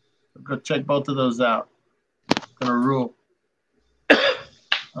 Go check both of those out. Gonna rule.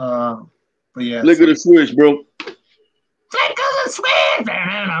 But yeah. Look at the switch, bro. Flick of the switch.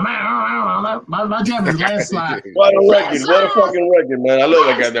 My jam is Landslide. What a record. What a fucking record, man. I love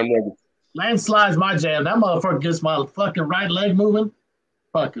that goddamn record. Landslide's my jam. That motherfucker gets my fucking right leg moving.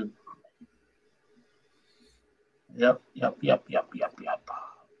 Fucking. Yep.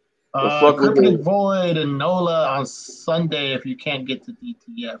 Cryptic Void and NOLA on Sunday if you can't get to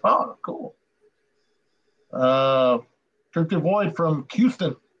DTF. Oh, cool. Cryptic Void from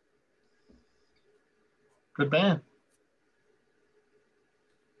Houston. Good band.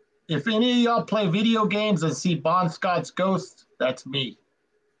 If any of y'all play video games and see Bon Scott's Ghost, that's me.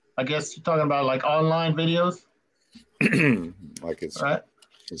 I guess you're talking about like online videos. Like it's right?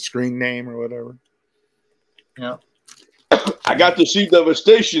 a screen name or whatever. Yeah. I got to see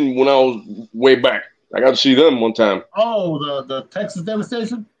Devastation when I was way back. I got to see them one time. Oh, the Texas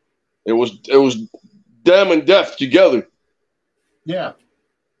Devastation? It was them and Death together. Yeah.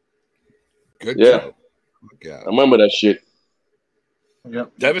 Good Yeah. show. Yeah. I remember that shit.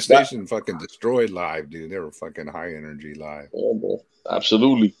 Yep. Devastation fucking destroyed live, dude. They were fucking high energy live. Yeah, bro.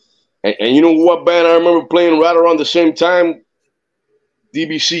 Absolutely. And you know what band I remember playing right around the same time?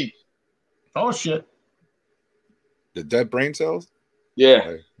 DBC. Oh shit. The Dead Brain Cells?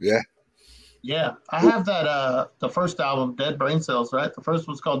 Yeah. Yeah. Yeah. I have that the first album, Dead Brain Cells, right? The first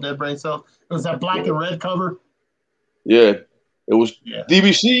one's called Dead Brain Cells. It was that black and red cover. Yeah. It was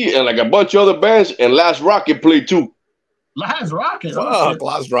DBC and like a bunch of other bands, and Last Rocket played too. Last Rocket. Fuck,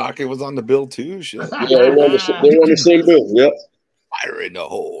 Last Rocket was on the bill too. Shit. Yeah, they were on the same bill. Yeah. Fire in the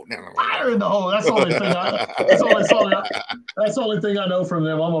hole. Fire in the hole. That's the only thing. That's the only thing I know from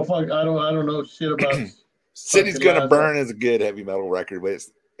them. I'm a fuck. I don't know shit about. City's Gonna Burn is a good heavy metal record, but it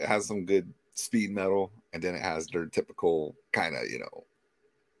has some good speed metal, and then it has their typical kind of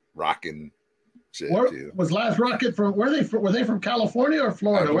rocking shit too. Was Last Rocket from? Were they from California or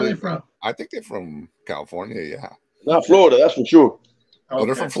Florida? Where are they from? I think they're from California. Yeah. Not Florida, that's for sure. Oh,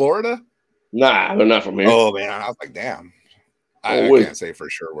 they're from Florida? Nah, they're not from here. Oh man, I was like, damn. I can't say for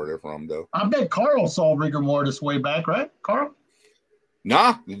sure where they're from though. I bet Carl saw Rigor Mortis way back, right, Carl?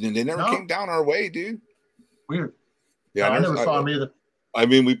 Nah, they never came down our way, dude. Weird. Yeah, I never saw them either. I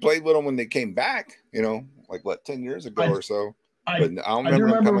mean, we played with them when they came back, like what, 10 years ago or so. But I don't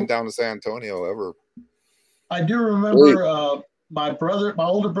remember them coming down to San Antonio ever. I do remember my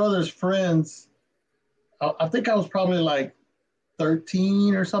older brother's friends. I think I was probably like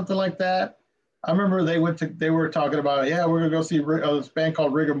 13 or something like that. I remember they were talking about, yeah, we're gonna go see this band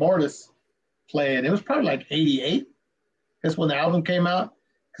called Rigor Mortis play, and it was probably like '88. That's when the album came out.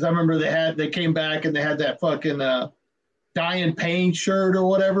 Because I remember they came back and they had that fucking Dying Pain shirt or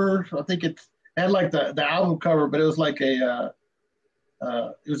whatever. I think it had like the album cover, but it was like it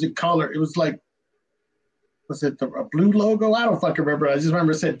was in color. It was like, was it a blue logo? I don't fucking remember. I just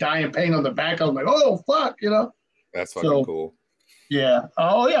remember it said Dying Pain on the back. I was like, oh fuck, you know. That's fucking cool. Yeah.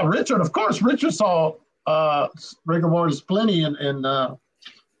 Oh yeah, Richard. Of course, Richard saw Rigor Mortis plenty in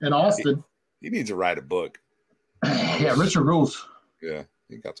Austin. He needs to write a book. Yeah, Richard rules. Yeah,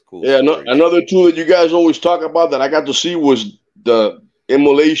 he got the cool. Yeah, another tour that you guys always talk about that I got to see was the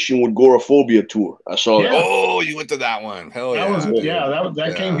Immolation with Goraphobia tour. I saw that. Oh, you went to that one. Hell yeah.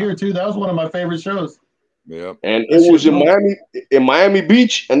 That came here too. That was one of my favorite shows. Yep. And it was in Miami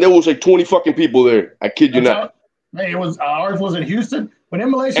Beach, and there was like 20 fucking people there. I kid you not. Hey, ours was in Houston. When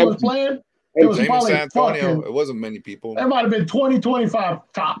Immolation was playing, it was probably San Antonio. It wasn't many people. There might have been 20, 25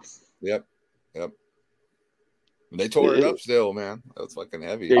 tops. Yep. They tore it up still, man. That was fucking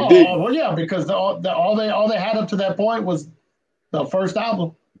heavy. They did. Well, yeah, because all they had up to that point was the first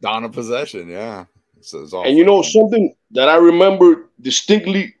album, Dawn of Possession. Yeah. So and you know something that I remember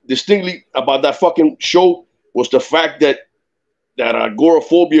distinctly about that fucking show was the fact that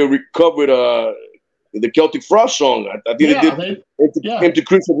Agoraphobia recovered the Celtic Frost song. I think they did into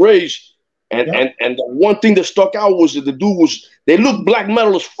Crystal Rays. And the one thing that stuck out was that the dude they looked black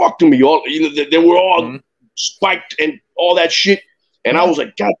metal as fuck to me. All they were all spiked and all that shit. And I was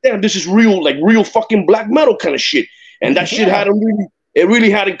like, God damn, this is real fucking black metal kind of shit. And that shit really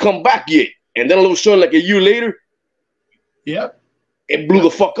hadn't come back yet. And then all of a sudden, like a year later, it blew the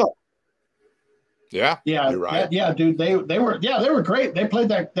fuck up. Yeah, you're right. Yeah, dude, they were great. They played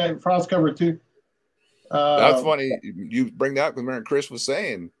that Frost cover too. That's funny. You bring that up because Chris was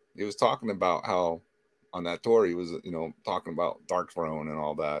saying he was talking about how on that tour he was talking about Dark Throne and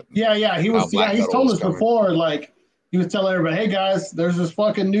all that. Yeah, he was. Yeah, he's told us before. Like he was telling everybody, "Hey guys, there's this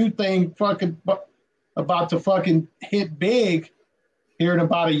fucking new thing, fucking about to fucking hit big here in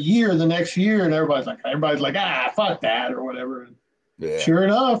about a year, the next year," and everybody's like, fuck that or whatever. And sure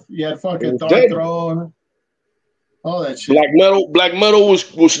enough, you had fucking Dark Throne, all that shit. Black metal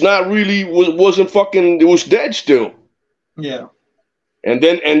was not really wasn't fucking. It was dead still. Yeah.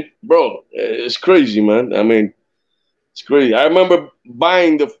 And bro, it's crazy, man. I mean, it's crazy. I remember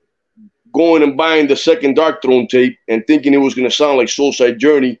going and buying the second Dark Throne tape and thinking it was gonna sound like Soulside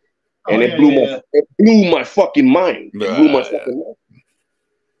Journey, and it blew my fucking mind. It blew my fucking mind.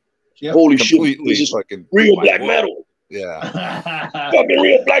 Yep. Holy shit! This is fucking real black metal. Yeah, fucking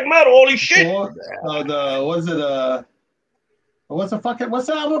real black metal. Holy shit! What's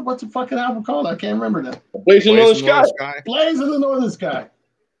the fucking album called? I can't remember now. Blazing in the Sky. Blazing in the Northern Sky.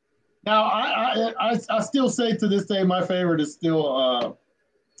 Now I still say to this day my favorite is still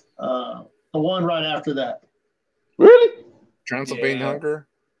the one right after that. Really? Transylvanian Hunger?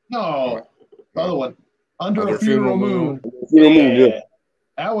 No, the other one. Under a Funeral Moon. Yeah.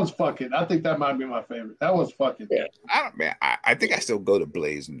 That was fucking. I think that might be my favorite. That was fucking. Yeah. I think I still go to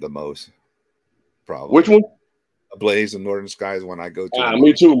Blaze the most. Probably. Which one? Blaze and Northern Sky is when I go to.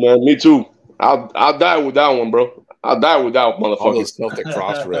 Me too, man. Me too. I'll die with that one, bro. I'll die with that motherfucker. All those Celtic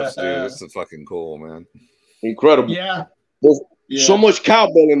Frost riffs, dude. It's fucking cool, man. Incredible. Yeah. So much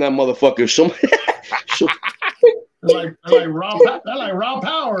cowbell in that motherfucker. like raw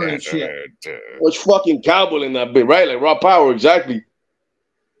power and shit. What's fucking cowbell in that bit, right? Like raw power, exactly.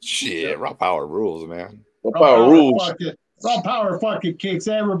 Shit, raw power rules, man. Raw power rules. Raw power fucking kicks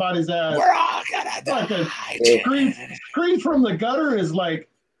everybody's ass. We're all gonna die. Scream from the Gutter is like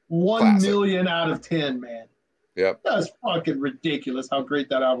 1 million out of 10, man. Yep. That's fucking ridiculous how great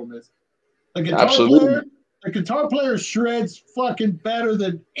that album is. The guitar player shreds fucking better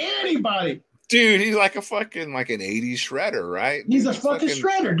than anybody. Dude, he's like an 80s shredder, right? He's a fucking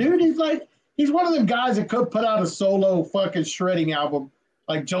shredder, dude. He's one of them guys that could put out a solo fucking shredding album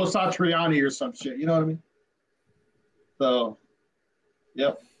like Joe Satriani or some shit. You know what I mean? So,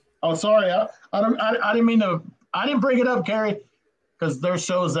 yep. Oh, sorry. I didn't mean to. I didn't bring it up, Carrie, because there's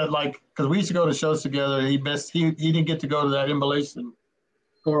shows that because we used to go to shows together. He didn't get to go to that Immolation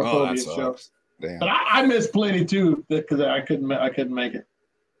Goraphobia show. Damn. But I missed plenty too because I couldn't make it.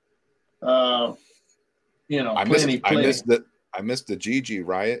 I missed the GG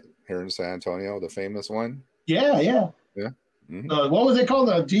riot here in San Antonio, the famous one. Yeah. Mm-hmm. What was it called?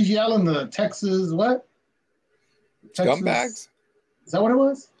 The GG Allen, the Texas Scumbags? Is that what it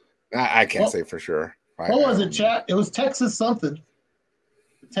was? I can't say for sure. What was it, chat? It was Texas something.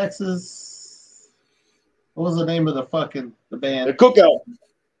 Texas. What was the name of the band? The Cookout.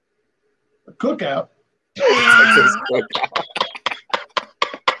 The Cookout. Texas Cookout.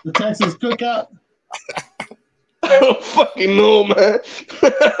 The Texas Cookout. I don't fucking know, man.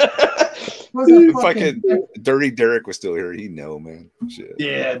 Fucking Dirty Derek was still here. He know, man. Shit.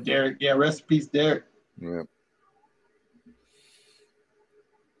 Yeah, Derek. Yeah, rest in peace, Derek. Yeah.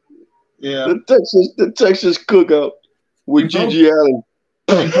 Yeah. The Texas Cookout with Gigi Allen.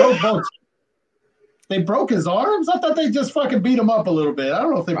 They broke his arms? I thought they just fucking beat him up a little bit. I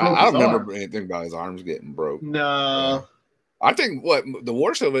don't know if they broke his arms. I don't remember anything about his arms getting broke. No. I think what the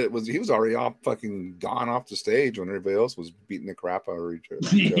worst of it was he was already fucking gone off the stage when everybody else was beating the crap out of each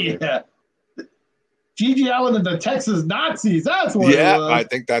other. Yeah. Gigi Allen and the Texas Nazis. That's what it was. I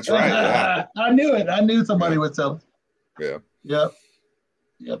think that's right. Yeah. I knew it. I knew somebody would tell. Yeah. Yep.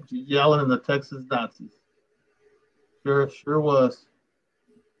 Gigi Allen and the Texas Nazis. Sure was.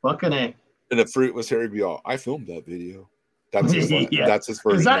 Fucking A. And the fruit was Harry B. I filmed that video. That's his, that's his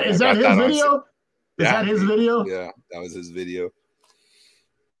first. Is that his video? Is that his video? Yeah, that was his video.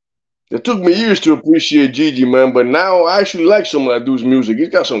 It took me years to appreciate Gigi, man, but now I actually like some of that dude's music. He's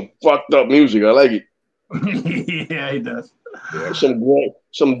got some fucked up music. I like it. Yeah, he does. Yeah,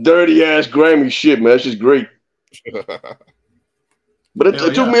 some dirty ass grimy shit, man. That's just great. But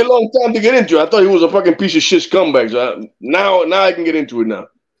it took me a long time to get into it. I thought he was a fucking piece of shit scumbag. So now I can get into it now.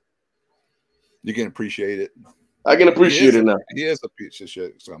 You can appreciate it. I can appreciate it now. He is a piece of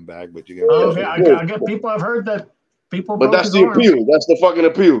shit scumbag, but you can. Okay, I get people. I've heard that people. But that's the appeal. That's the fucking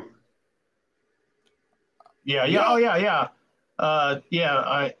appeal. Yeah. Oh yeah. I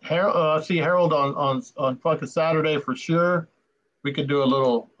see Harold on fucking Saturday for sure. We could do a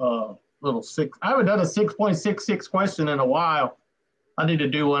little six. I haven't done a 6.66 question in a while. I need to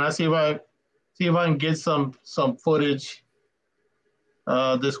do one. I see if I can get some footage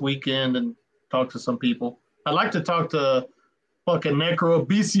this weekend and talk to some people. I'd like to talk to fucking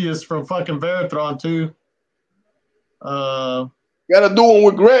Necroobesius from fucking Veritron too. Gotta do one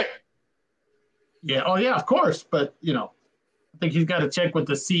with Grant. Yeah. Oh yeah, of course. But I think he's got to check with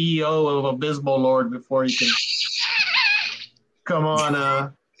the CEO of Abysmal Lord before he can come on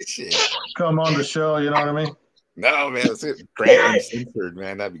the show. You know what I mean? No, man, that's it. Grant Uncensored,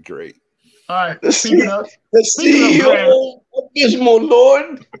 man, that'd be great. All right, speaking of CEO of Abysmal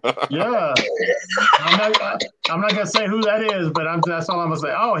Lord. Yeah, I'm not gonna say who that is, but that's all I'm gonna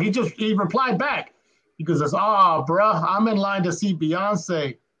say. Oh, he replied back. He goes, bruh, I'm in line to see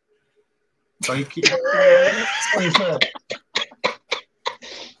Beyonce. So what he said.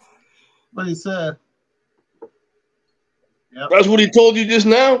 What he said. Yep. That's what he told you just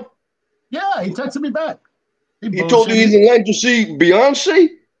now? Yeah, he texted me back. He told you he's in line to see Beyonce?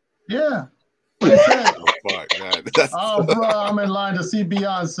 Yeah. What he said. Fuck, man. Bro, I'm in line to see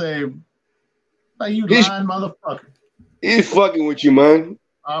Beyonce. Like, you lying motherfucker. He's fucking with you, man.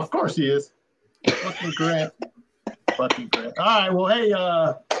 Of course he is. Fucking Grant. All right, well, hey,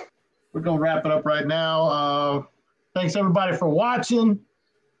 we're going to wrap it up right now. Thanks, everybody, for watching.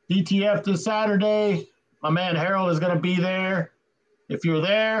 DTF this Saturday. My man Harold is going to be there. If you're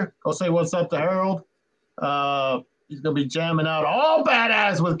there, go say what's up to Harold. He's going to be jamming out all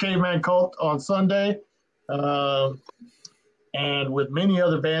badass with Caveman Cult on Sunday. And with many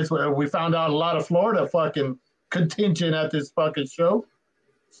other bands. Where we found out a lot of Florida fucking contingent at this fucking show.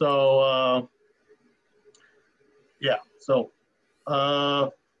 So, yeah. So,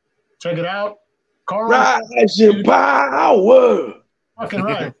 check it out. Carl. Rising power. Fucking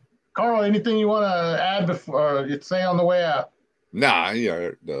right. Carl, anything you want to add before say on the way out? Nah,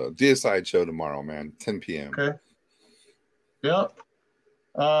 the Deicide show tomorrow, man, 10 p.m. Okay. Yep.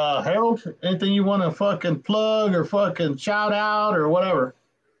 Harold, anything you want to fucking plug or fucking shout out or whatever?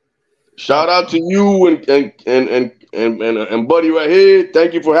 Shout out to you and buddy right here.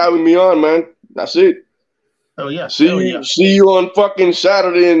 Thank you for having me on, man. That's it. Oh yeah. See you on fucking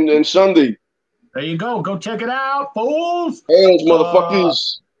Saturday and Sunday. There you go. Go check it out, fools. Hey,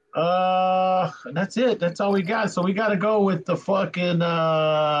 motherfuckers. That's it. That's all we got. So we got to go with the fucking we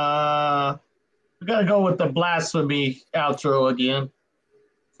got to go with the blasphemy outro again.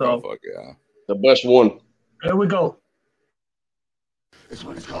 So fuck yeah. The best one. Here we go. This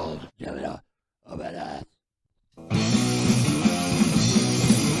one is called Joaba.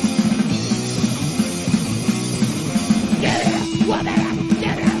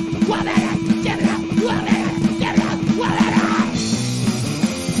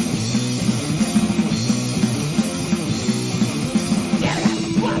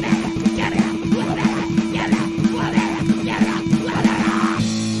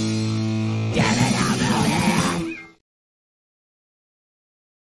 Yeah.